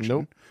reaction.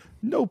 Nope.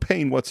 No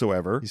pain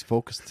whatsoever. He's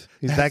focused.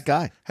 He's that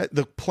guy.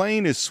 The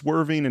plane is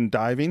swerving and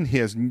diving.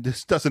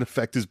 This doesn't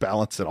affect his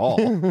balance at all.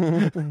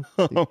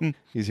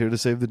 He's here to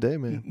save the day,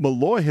 man.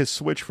 Malloy has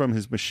switched from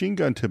his machine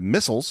gun to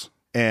missiles,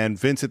 and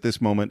Vince at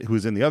this moment,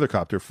 who's in the other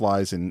copter,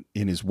 flies in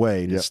his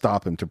way to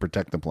stop him to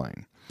protect the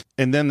plane.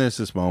 And then there's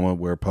this moment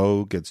where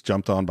Poe gets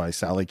jumped on by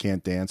Sally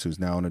Can't Dance, who's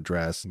now in a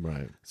dress,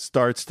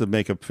 starts to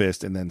make a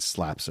fist, and then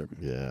slaps her.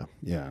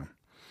 Yeah.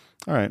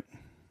 All right.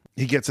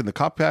 He gets in the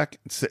cop pack,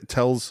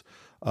 tells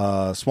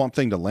Swamp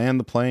Thing to land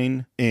the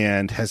plane,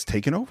 and has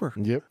taken over.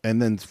 Yep.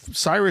 And then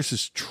Cyrus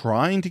is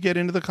trying to get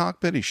into the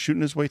cockpit. He's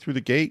shooting his way through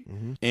the gate,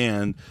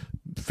 and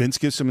Vince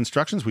gives some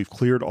instructions. We've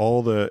cleared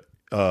all the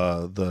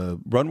the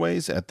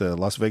runways at the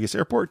Las Vegas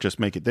airport. Just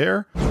make it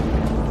there.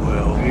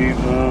 Well,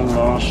 viva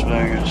Las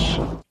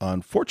Vegas.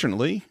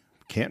 Unfortunately,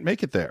 can't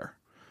make it there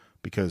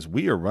because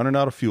we are running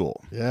out of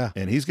fuel. Yeah.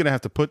 And he's going to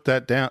have to put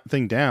that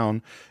thing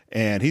down.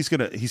 And he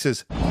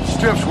says,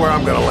 Strip's where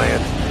I'm going to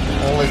land.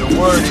 Only the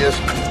word is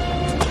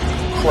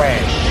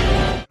crash.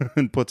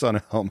 and puts on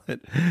a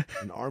helmet.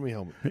 An army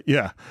helmet.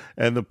 Yeah.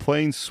 And the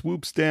plane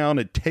swoops down.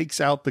 It takes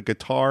out the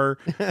guitar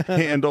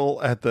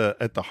handle at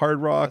the Hard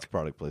Rock. That's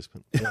product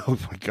placement. Oh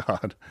my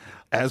God.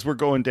 As we're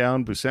going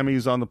down, Buscemi,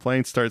 who's on the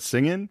plane, starts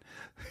singing.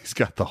 He's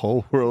got the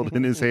whole world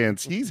in his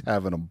hands. He's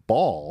having a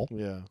ball.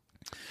 Yeah.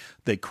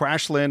 They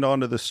crash land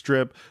onto the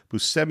strip.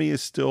 Buscemi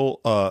is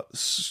still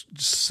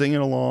singing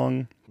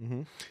along.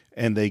 Mm-hmm.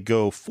 And they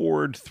go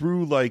forward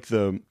through like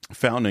the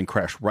fountain and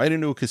crash right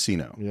into a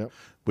casino. Yep.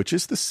 Which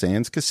is the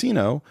Sands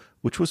Casino,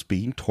 which was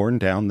being torn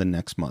down the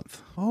next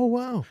month. Oh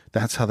wow.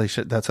 That's how they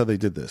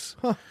did this.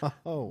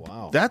 Oh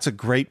wow. That's a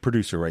great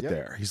producer right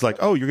there. He's like,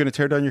 "Oh, you're going to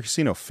tear down your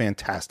casino?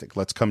 Fantastic.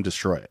 Let's come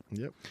destroy it."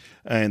 Yep.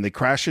 And they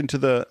crash into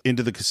the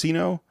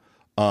casino.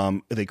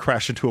 They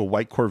crash into a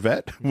white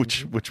Corvette,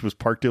 which was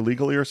parked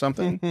illegally or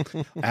something.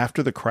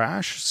 After the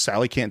crash,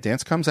 Sally Can't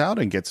Dance comes out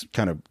and gets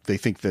they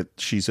think that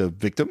she's a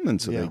victim,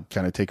 and so they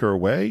kind of take her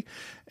away.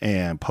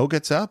 And Poe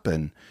gets up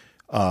and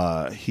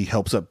he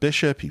helps up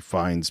Bishop. He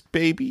finds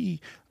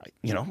Baby.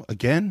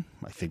 Again,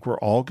 I think we're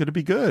all going to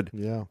be good.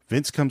 Yeah.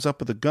 Vince comes up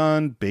with a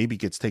gun. Baby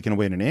gets taken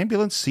away in an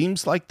ambulance.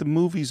 Seems like the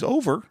movie's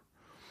over.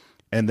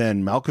 And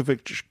then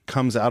Malkovich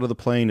comes out of the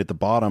plane at the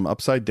bottom,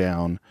 upside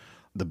down.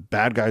 The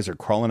bad guys are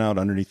crawling out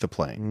underneath the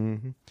plane.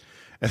 Mm-hmm.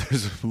 And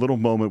there's a little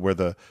moment where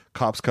the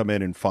cops come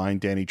in and find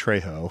Danny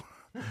Trejo.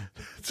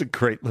 It's a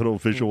great little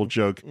visual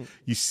joke.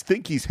 You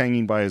think he's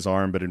hanging by his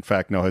arm, but in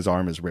fact, no, his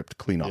arm is ripped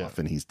clean off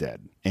and he's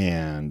dead.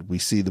 And we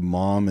see the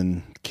mom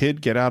and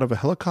kid get out of a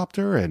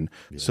helicopter, and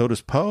so does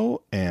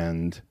Poe.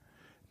 And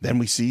then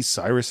we see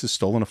Cyrus has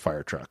stolen a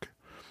fire truck.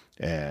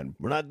 And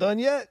we're not done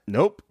yet.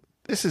 Nope.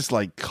 This is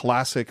like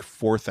classic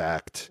fourth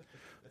act.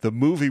 The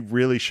movie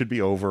really should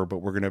be over, but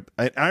we're gonna.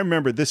 I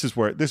remember this is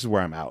where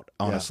I'm out.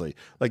 Honestly,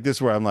 like this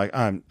is where I'm like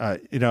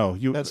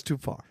that's too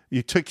far.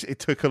 It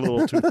took a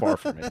little too far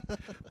for me.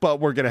 But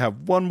we're gonna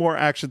have one more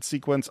action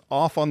sequence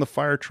off on the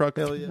fire truck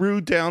through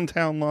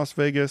downtown Las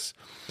Vegas.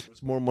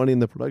 There's more money in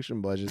the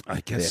production budget.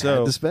 I guess they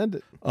had to spend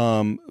it.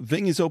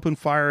 Ving is open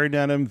firing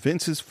at him.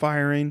 Vince is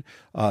firing.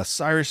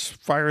 Cyrus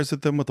fires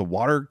at them with a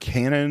water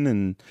cannon,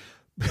 and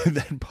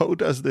then Poe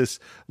does this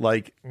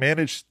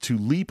managed to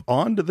leap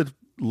onto the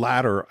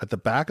ladder at the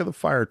back of the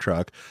fire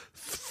truck,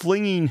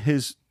 flinging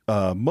his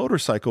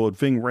motorcycle at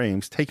Ving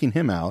Rhames, taking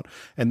him out.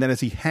 And then as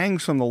he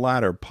hangs from the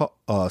ladder,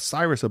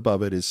 Cyrus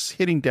above it is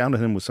hitting down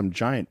at him with some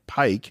giant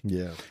pike.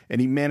 Yeah.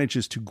 And he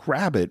manages to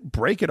grab it,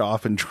 break it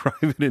off, and drive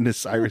it into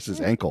Cyrus's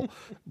ankle.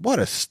 What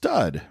a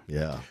stud.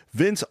 Yeah.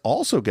 Vince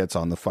also gets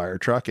on the fire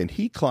truck, and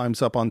he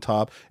climbs up on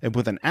top and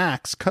with an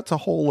axe cuts a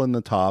hole in the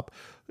top,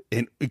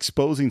 and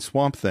exposing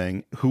Swamp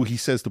Thing, who he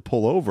says to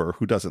pull over,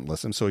 who doesn't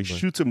listen. So he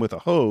shoots him with a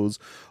hose.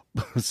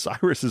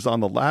 Cyrus is on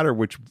the ladder,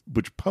 which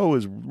Poe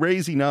is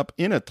raising up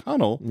in a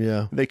tunnel.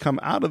 Yeah. They come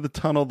out of the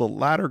tunnel. The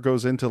ladder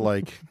goes into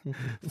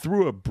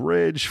through a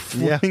bridge,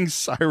 flings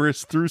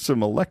Cyrus through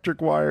some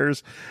electric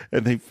wires.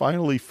 And they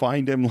finally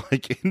find him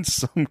in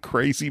some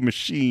crazy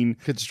machine.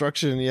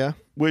 Construction, yeah.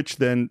 Which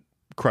then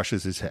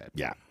crushes his head.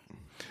 Yeah.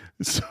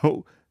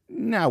 So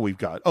now we've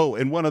got,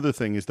 and one other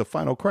thing is the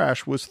final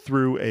crash was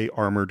through a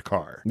armored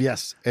car.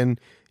 Yes.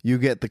 And you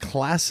get the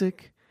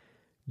classic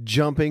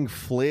jumping,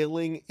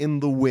 flailing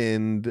in the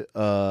wind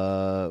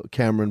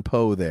Cameron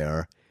Poe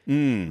there.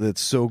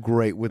 That's so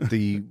great with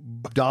the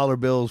dollar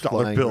bills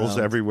flying around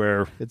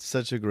everywhere. It's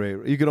such a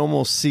great, you can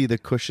almost see the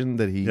cushion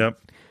that he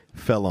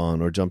fell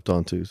on or jumped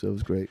onto. So it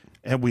was great.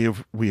 And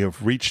we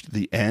have reached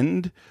the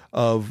end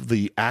of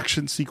the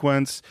action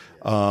sequence.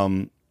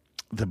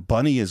 The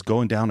bunny is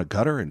going down a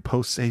gutter, and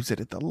Poe saves it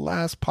at the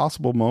last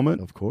possible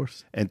moment. Of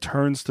course. And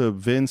turns to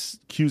Vince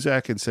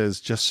Cusack and says,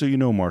 "Just so you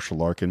know, Marshall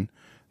Larkin,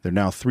 there are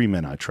now 3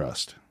 men I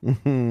trust."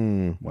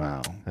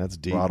 Wow. That's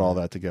deep. Brought all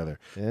that together.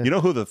 Yeah. You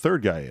know who the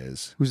third guy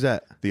is? Who's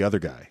that? The other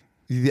guy.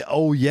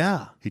 Oh,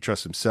 yeah. He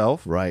trusts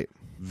himself. Right.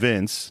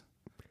 Vince.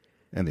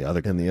 And the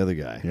other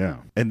guy. Yeah. Yeah.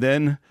 And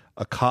then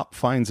a cop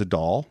finds a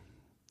doll,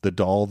 the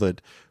doll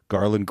that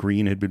Garland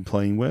Green had been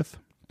playing with.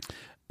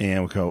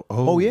 And we go,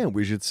 oh yeah,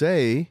 we should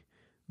say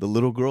the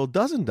little girl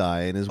doesn't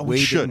die and is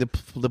waving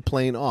the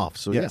plane off.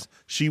 So yes,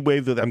 she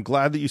waved it. I'm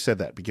glad that you said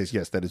that because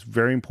yes, that is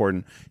very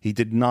important. He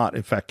did not,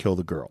 in fact, kill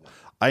the girl.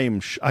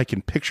 I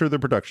can picture the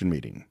production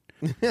meeting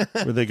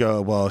where they go,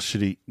 well,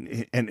 should he?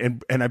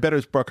 And I bet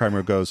as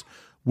Bruckheimer goes,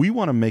 we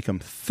want to make him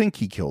think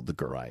he killed the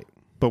girl, right?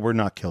 But we're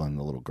not killing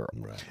the little girl.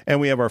 Right. And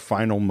we have our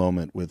final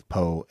moment with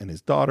Poe and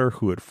his daughter,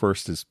 who at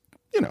first is,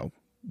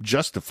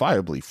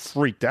 justifiably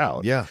freaked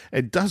out. Yeah,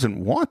 and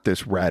doesn't want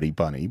this ratty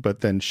bunny,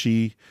 but then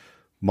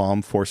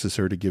Mom forces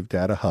her to give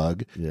Dad a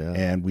hug,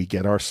 and we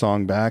get our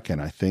song back, and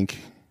I think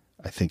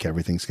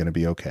everything's going to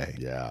be okay.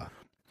 Yeah.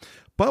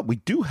 But we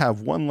do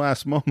have one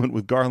last moment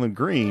with Garland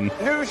Green.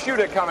 New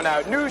shooter coming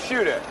out. New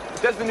shooter.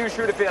 Does the new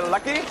shooter feel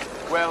lucky?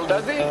 Well,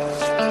 does he?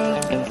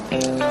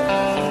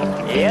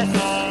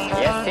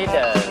 Yes, he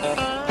does.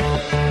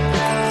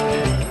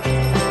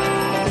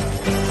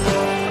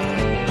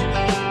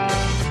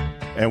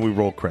 And we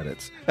roll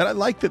credits. And I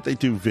like that they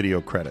do video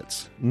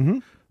credits. Mm-hmm.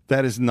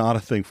 That is not a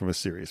thing from a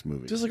serious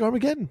movie. Just like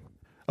Armageddon.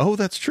 Oh,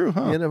 that's true,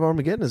 huh? The end of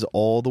Armageddon is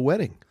all the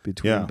wedding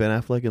between Ben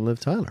Affleck and Liv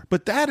Tyler.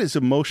 But that is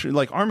emotion.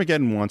 Like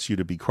Armageddon wants you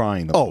to be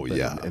crying.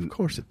 Of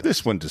course it does.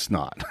 This one does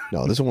not.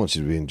 No, this one wants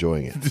you to be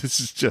enjoying it.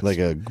 This is just like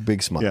a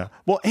big smile. Yeah.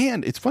 Well,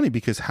 and it's funny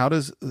because how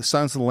does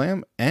Silence of the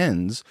Lamb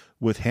ends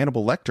with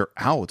Hannibal Lecter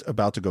out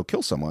about to go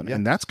kill someone,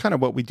 and that's kind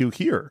of what we do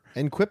here.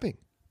 And quipping.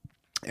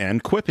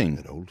 And quipping.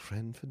 An old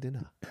friend for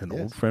dinner.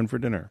 Old friend for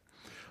dinner.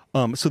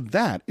 So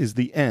that is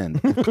the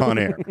end of Con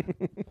Air.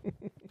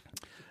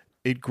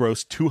 It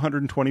grossed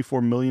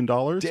 $224 million.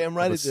 Damn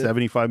right it did.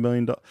 $75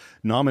 million.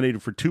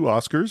 Nominated for 2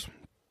 Oscars.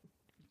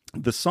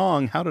 The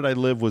song How Did I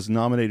Live was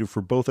nominated for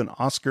both an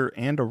Oscar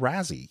and a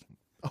Razzie.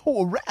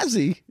 Oh, a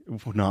Razzie?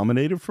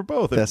 Nominated for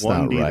both. That's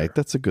not right.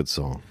 That's a good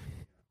song.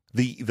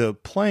 The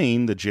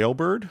plane, the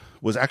Jailbird,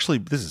 was actually,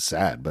 this is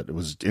sad, but it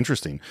was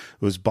interesting.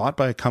 It was bought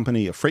by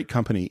a freight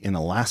company in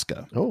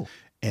Alaska. Oh.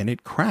 And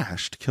it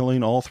crashed,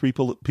 killing all 3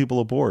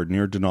 people aboard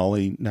near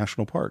Denali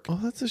National Park.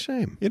 Oh, that's a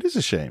shame. It is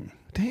a shame.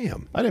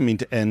 Damn. I didn't mean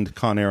to end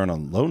Con Air on a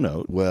low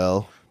note.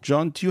 Well,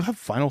 John, do you have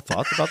final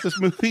thoughts about this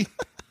movie?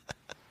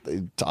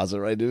 They toss it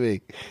right to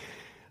me.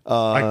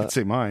 I could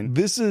say mine.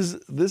 This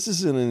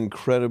is an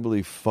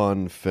incredibly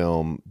fun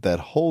film that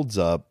holds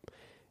up.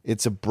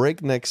 It's a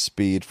breakneck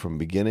speed from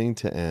beginning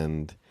to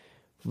end,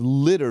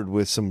 littered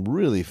with some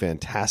really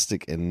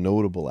fantastic and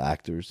notable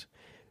actors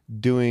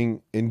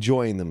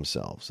enjoying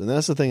themselves. And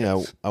that's the thing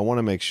I want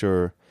to make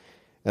sure,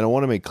 and I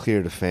want to make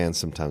clear to fans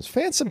sometimes.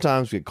 Fans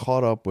sometimes get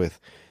caught up with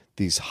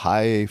these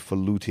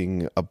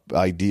highfalutin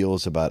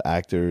ideals about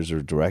actors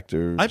or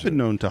directors. I've been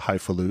known to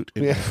highfalut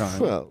in my time.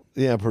 Well,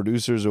 yeah,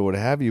 producers or what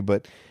have you,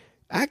 but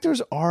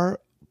actors are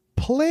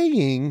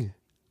playing.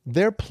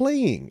 They're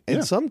playing.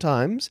 And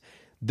sometimes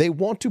they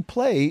want to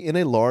play in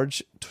a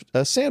large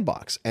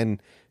sandbox.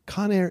 And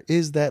Con Air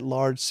is that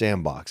large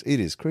sandbox. It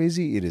is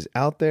crazy. It is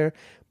out there.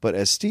 But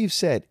as Steve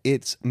said,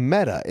 it's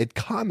meta. It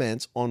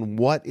comments on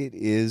what it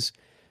is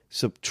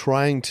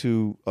trying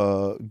to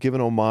give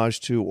an homage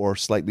to or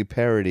slightly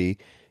parody.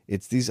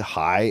 It's these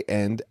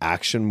high-end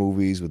action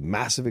movies with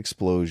massive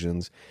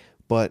explosions.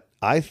 But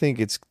I think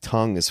its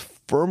tongue is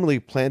firmly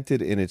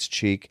planted in its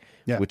cheek,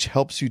 which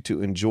helps you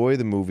to enjoy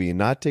the movie and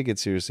not take it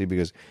seriously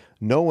because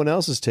no one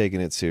else is taking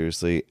it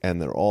seriously,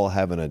 and they're all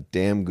having a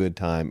damn good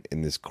time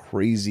in this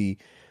crazy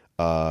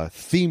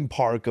theme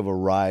park of a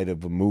ride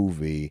of a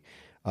movie.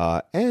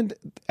 And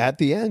at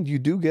the end, you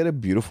do get a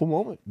beautiful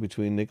moment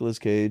between Nicolas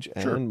Cage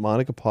and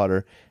Monica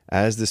Potter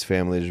as this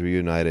family is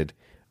reunited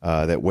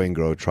that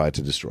Waingro tried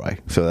to destroy.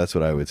 So that's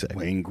what I would say.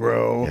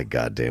 Waingro. Yeah,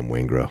 goddamn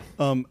Waingro.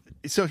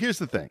 So here's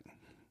the thing.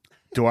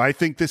 Do I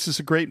think this is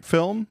a great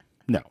film?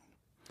 No.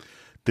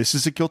 This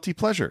is a guilty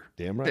pleasure.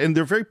 Damn right. And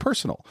they're very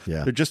personal.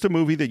 Yeah. They're just a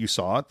movie that you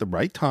saw at the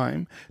right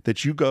time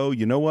that you go,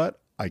 you know what?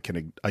 I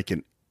can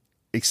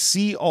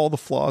see all the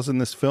flaws in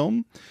this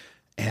film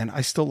and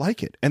I still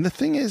like it. And the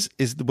thing is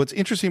what's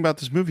interesting about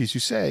this movie is you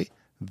say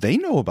they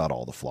know about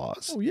all the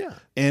flaws. Oh, yeah.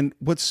 And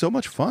what's so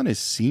much fun is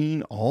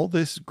seeing all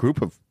this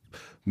group of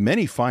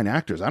many fine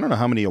actors. I don't know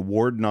how many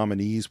award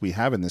nominees we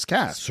have in this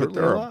cast. Certainly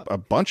but there a are lot. a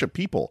bunch of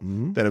people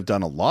that have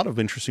done a lot of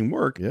interesting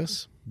work.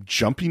 Yes.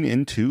 Jumping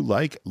into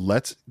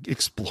let's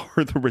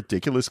explore the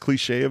ridiculous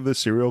cliche of the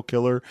serial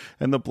killer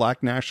and the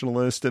black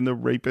nationalist and the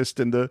rapist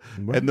and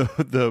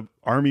the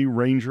army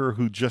ranger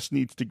who just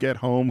needs to get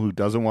home, who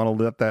doesn't want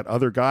to let that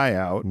other guy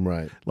out.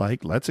 Right.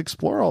 Let's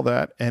explore all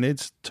that. And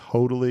it's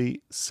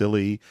totally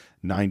silly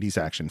 90s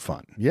action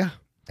fun. Yeah.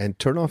 And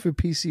turn off your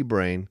PC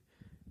brain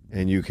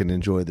and you can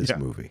enjoy this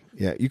movie.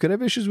 Yeah, you can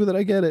have issues with it.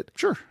 I get it.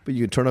 Sure. But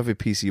you can turn off your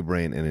PC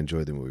brain and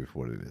enjoy the movie for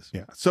what it is.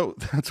 Yeah. So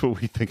that's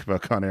what we think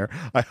about Con Air.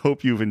 I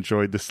hope you've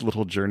enjoyed this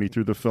little journey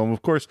through the film.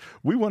 Of course,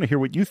 we want to hear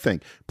what you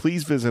think.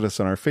 Please visit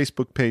us on our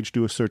Facebook page.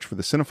 Do a search for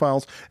The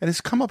Cinephiles. And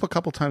it's come up a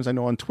couple times, I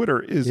know, on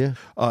Twitter, is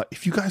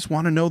if you guys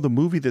want to know the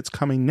movie that's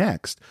coming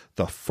next,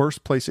 the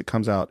first place it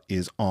comes out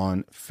is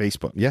on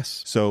Facebook.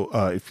 Yes. So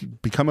if you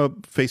become a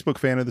Facebook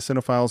fan of The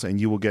Cinephiles, and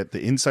you will get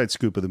the inside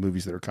scoop of the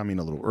movies that are coming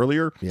a little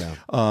earlier. Yeah.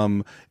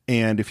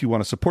 And if you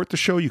want to support the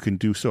show, you can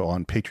do so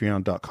on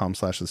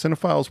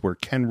patreon.com/thecинephiles, where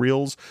Ken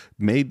Reels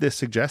made this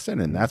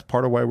suggestion, and that's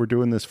part of why we're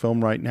doing this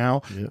film right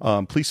now.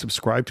 Yeah. Please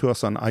subscribe to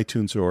us on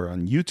iTunes or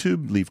on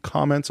YouTube. Leave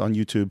comments on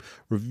YouTube,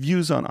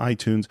 reviews on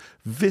iTunes.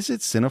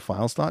 Visit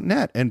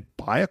cinephiles.net and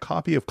buy a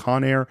copy of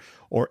Con Air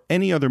or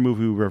any other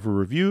movie we've ever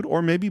reviewed,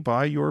 or maybe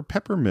buy your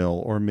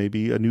Peppermill or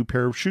maybe a new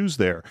pair of shoes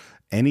there.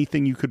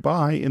 Anything you could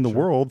buy in the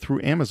world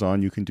through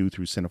Amazon, you can do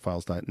through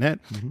cinephiles.net.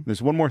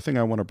 There's one more thing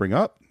I want to bring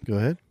up. Go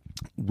ahead.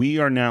 We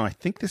are now, I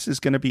think this is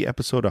going to be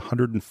episode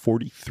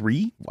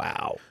 143.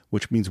 Wow.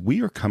 Which means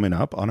we are coming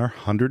up on our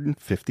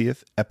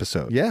 150th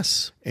episode.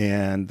 Yes.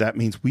 And that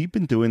means we've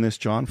been doing this,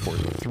 John, for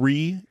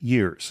 3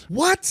 years.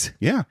 What?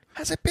 Yeah.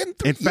 Has it been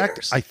 3 years? In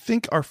fact, I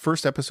think our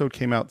first episode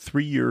came out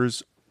 3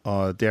 years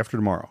day after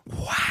tomorrow.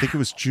 Wow. I think it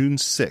was June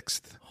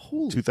 6th,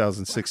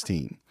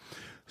 2016.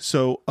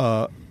 So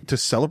to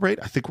celebrate,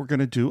 I think we're going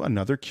to do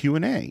another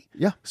Q&A.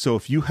 Yeah. So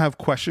if you have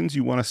questions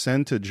you want to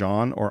send to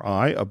John or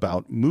I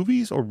about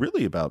movies or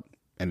really about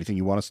anything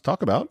you want us to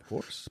talk about, of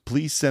course,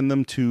 please send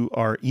them to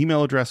our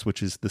email address,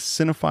 which is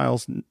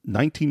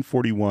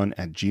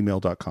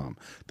thecинephiles1941@gmail.com.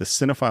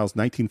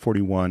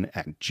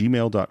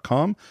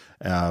 Thecинephiles1941@gmail.com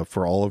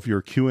for all of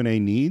your Q&A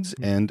needs.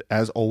 And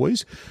as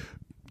always,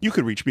 you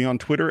can reach me on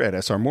Twitter at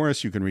SR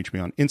Morris. You can reach me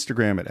on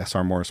Instagram at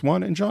SR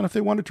Morris1. And John, if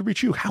they wanted to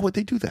reach you, how would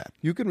they do that?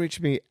 You can reach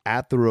me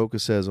at The Roca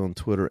Says on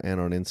Twitter and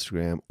on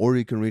Instagram, or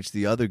you can reach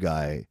the other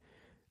guy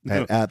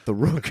at the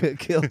Roca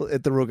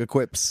at the Roca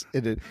Quips.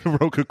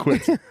 Roca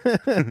Quips.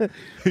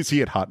 Is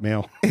he at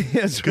Hotmail?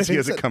 Yes, because he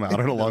hasn't come out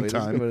in a long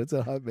time. It's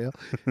at Hotmail.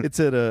 It's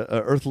at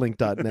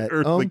earthlink.net.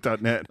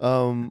 Earthlink.net.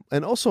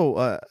 And also,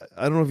 I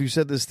don't know if you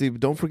said this, Steve,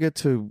 don't forget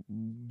to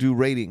do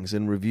ratings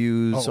and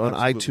reviews on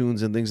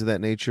iTunes and things of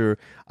that nature.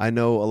 I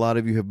know a lot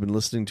of you have been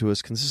listening to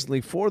us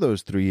consistently for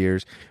those 3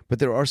 years, but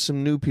there are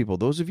some new people.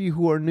 Those of you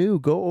who are new,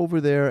 go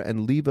over there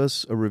and leave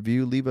us a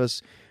review, leave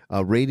us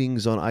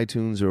ratings on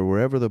iTunes or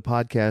wherever the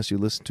podcast you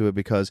listen to it,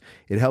 because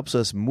it helps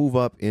us move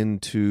up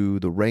into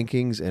the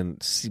rankings and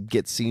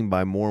get seen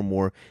by more and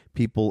more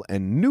people,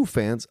 and new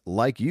fans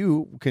like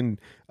you can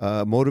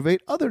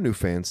motivate other new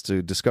fans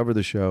to discover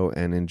the show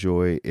and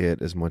enjoy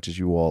it as much as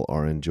you all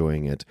are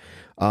enjoying it.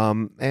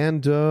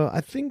 And I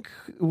think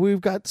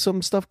we've got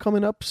some stuff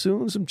coming up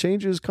soon, some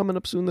changes coming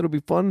up soon that'll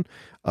be fun,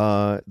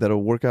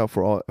 that'll work out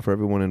for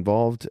everyone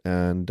involved,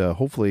 and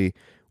hopefully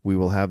we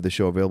will have the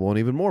show available on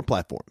even more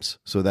platforms.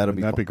 So that'd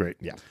be great.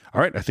 Yeah. All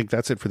right. I think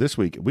that's it for this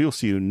week. We will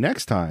see you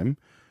next time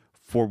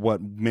for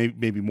what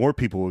maybe more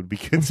people would be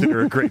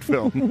consider a great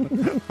film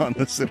on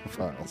the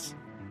Cinephiles.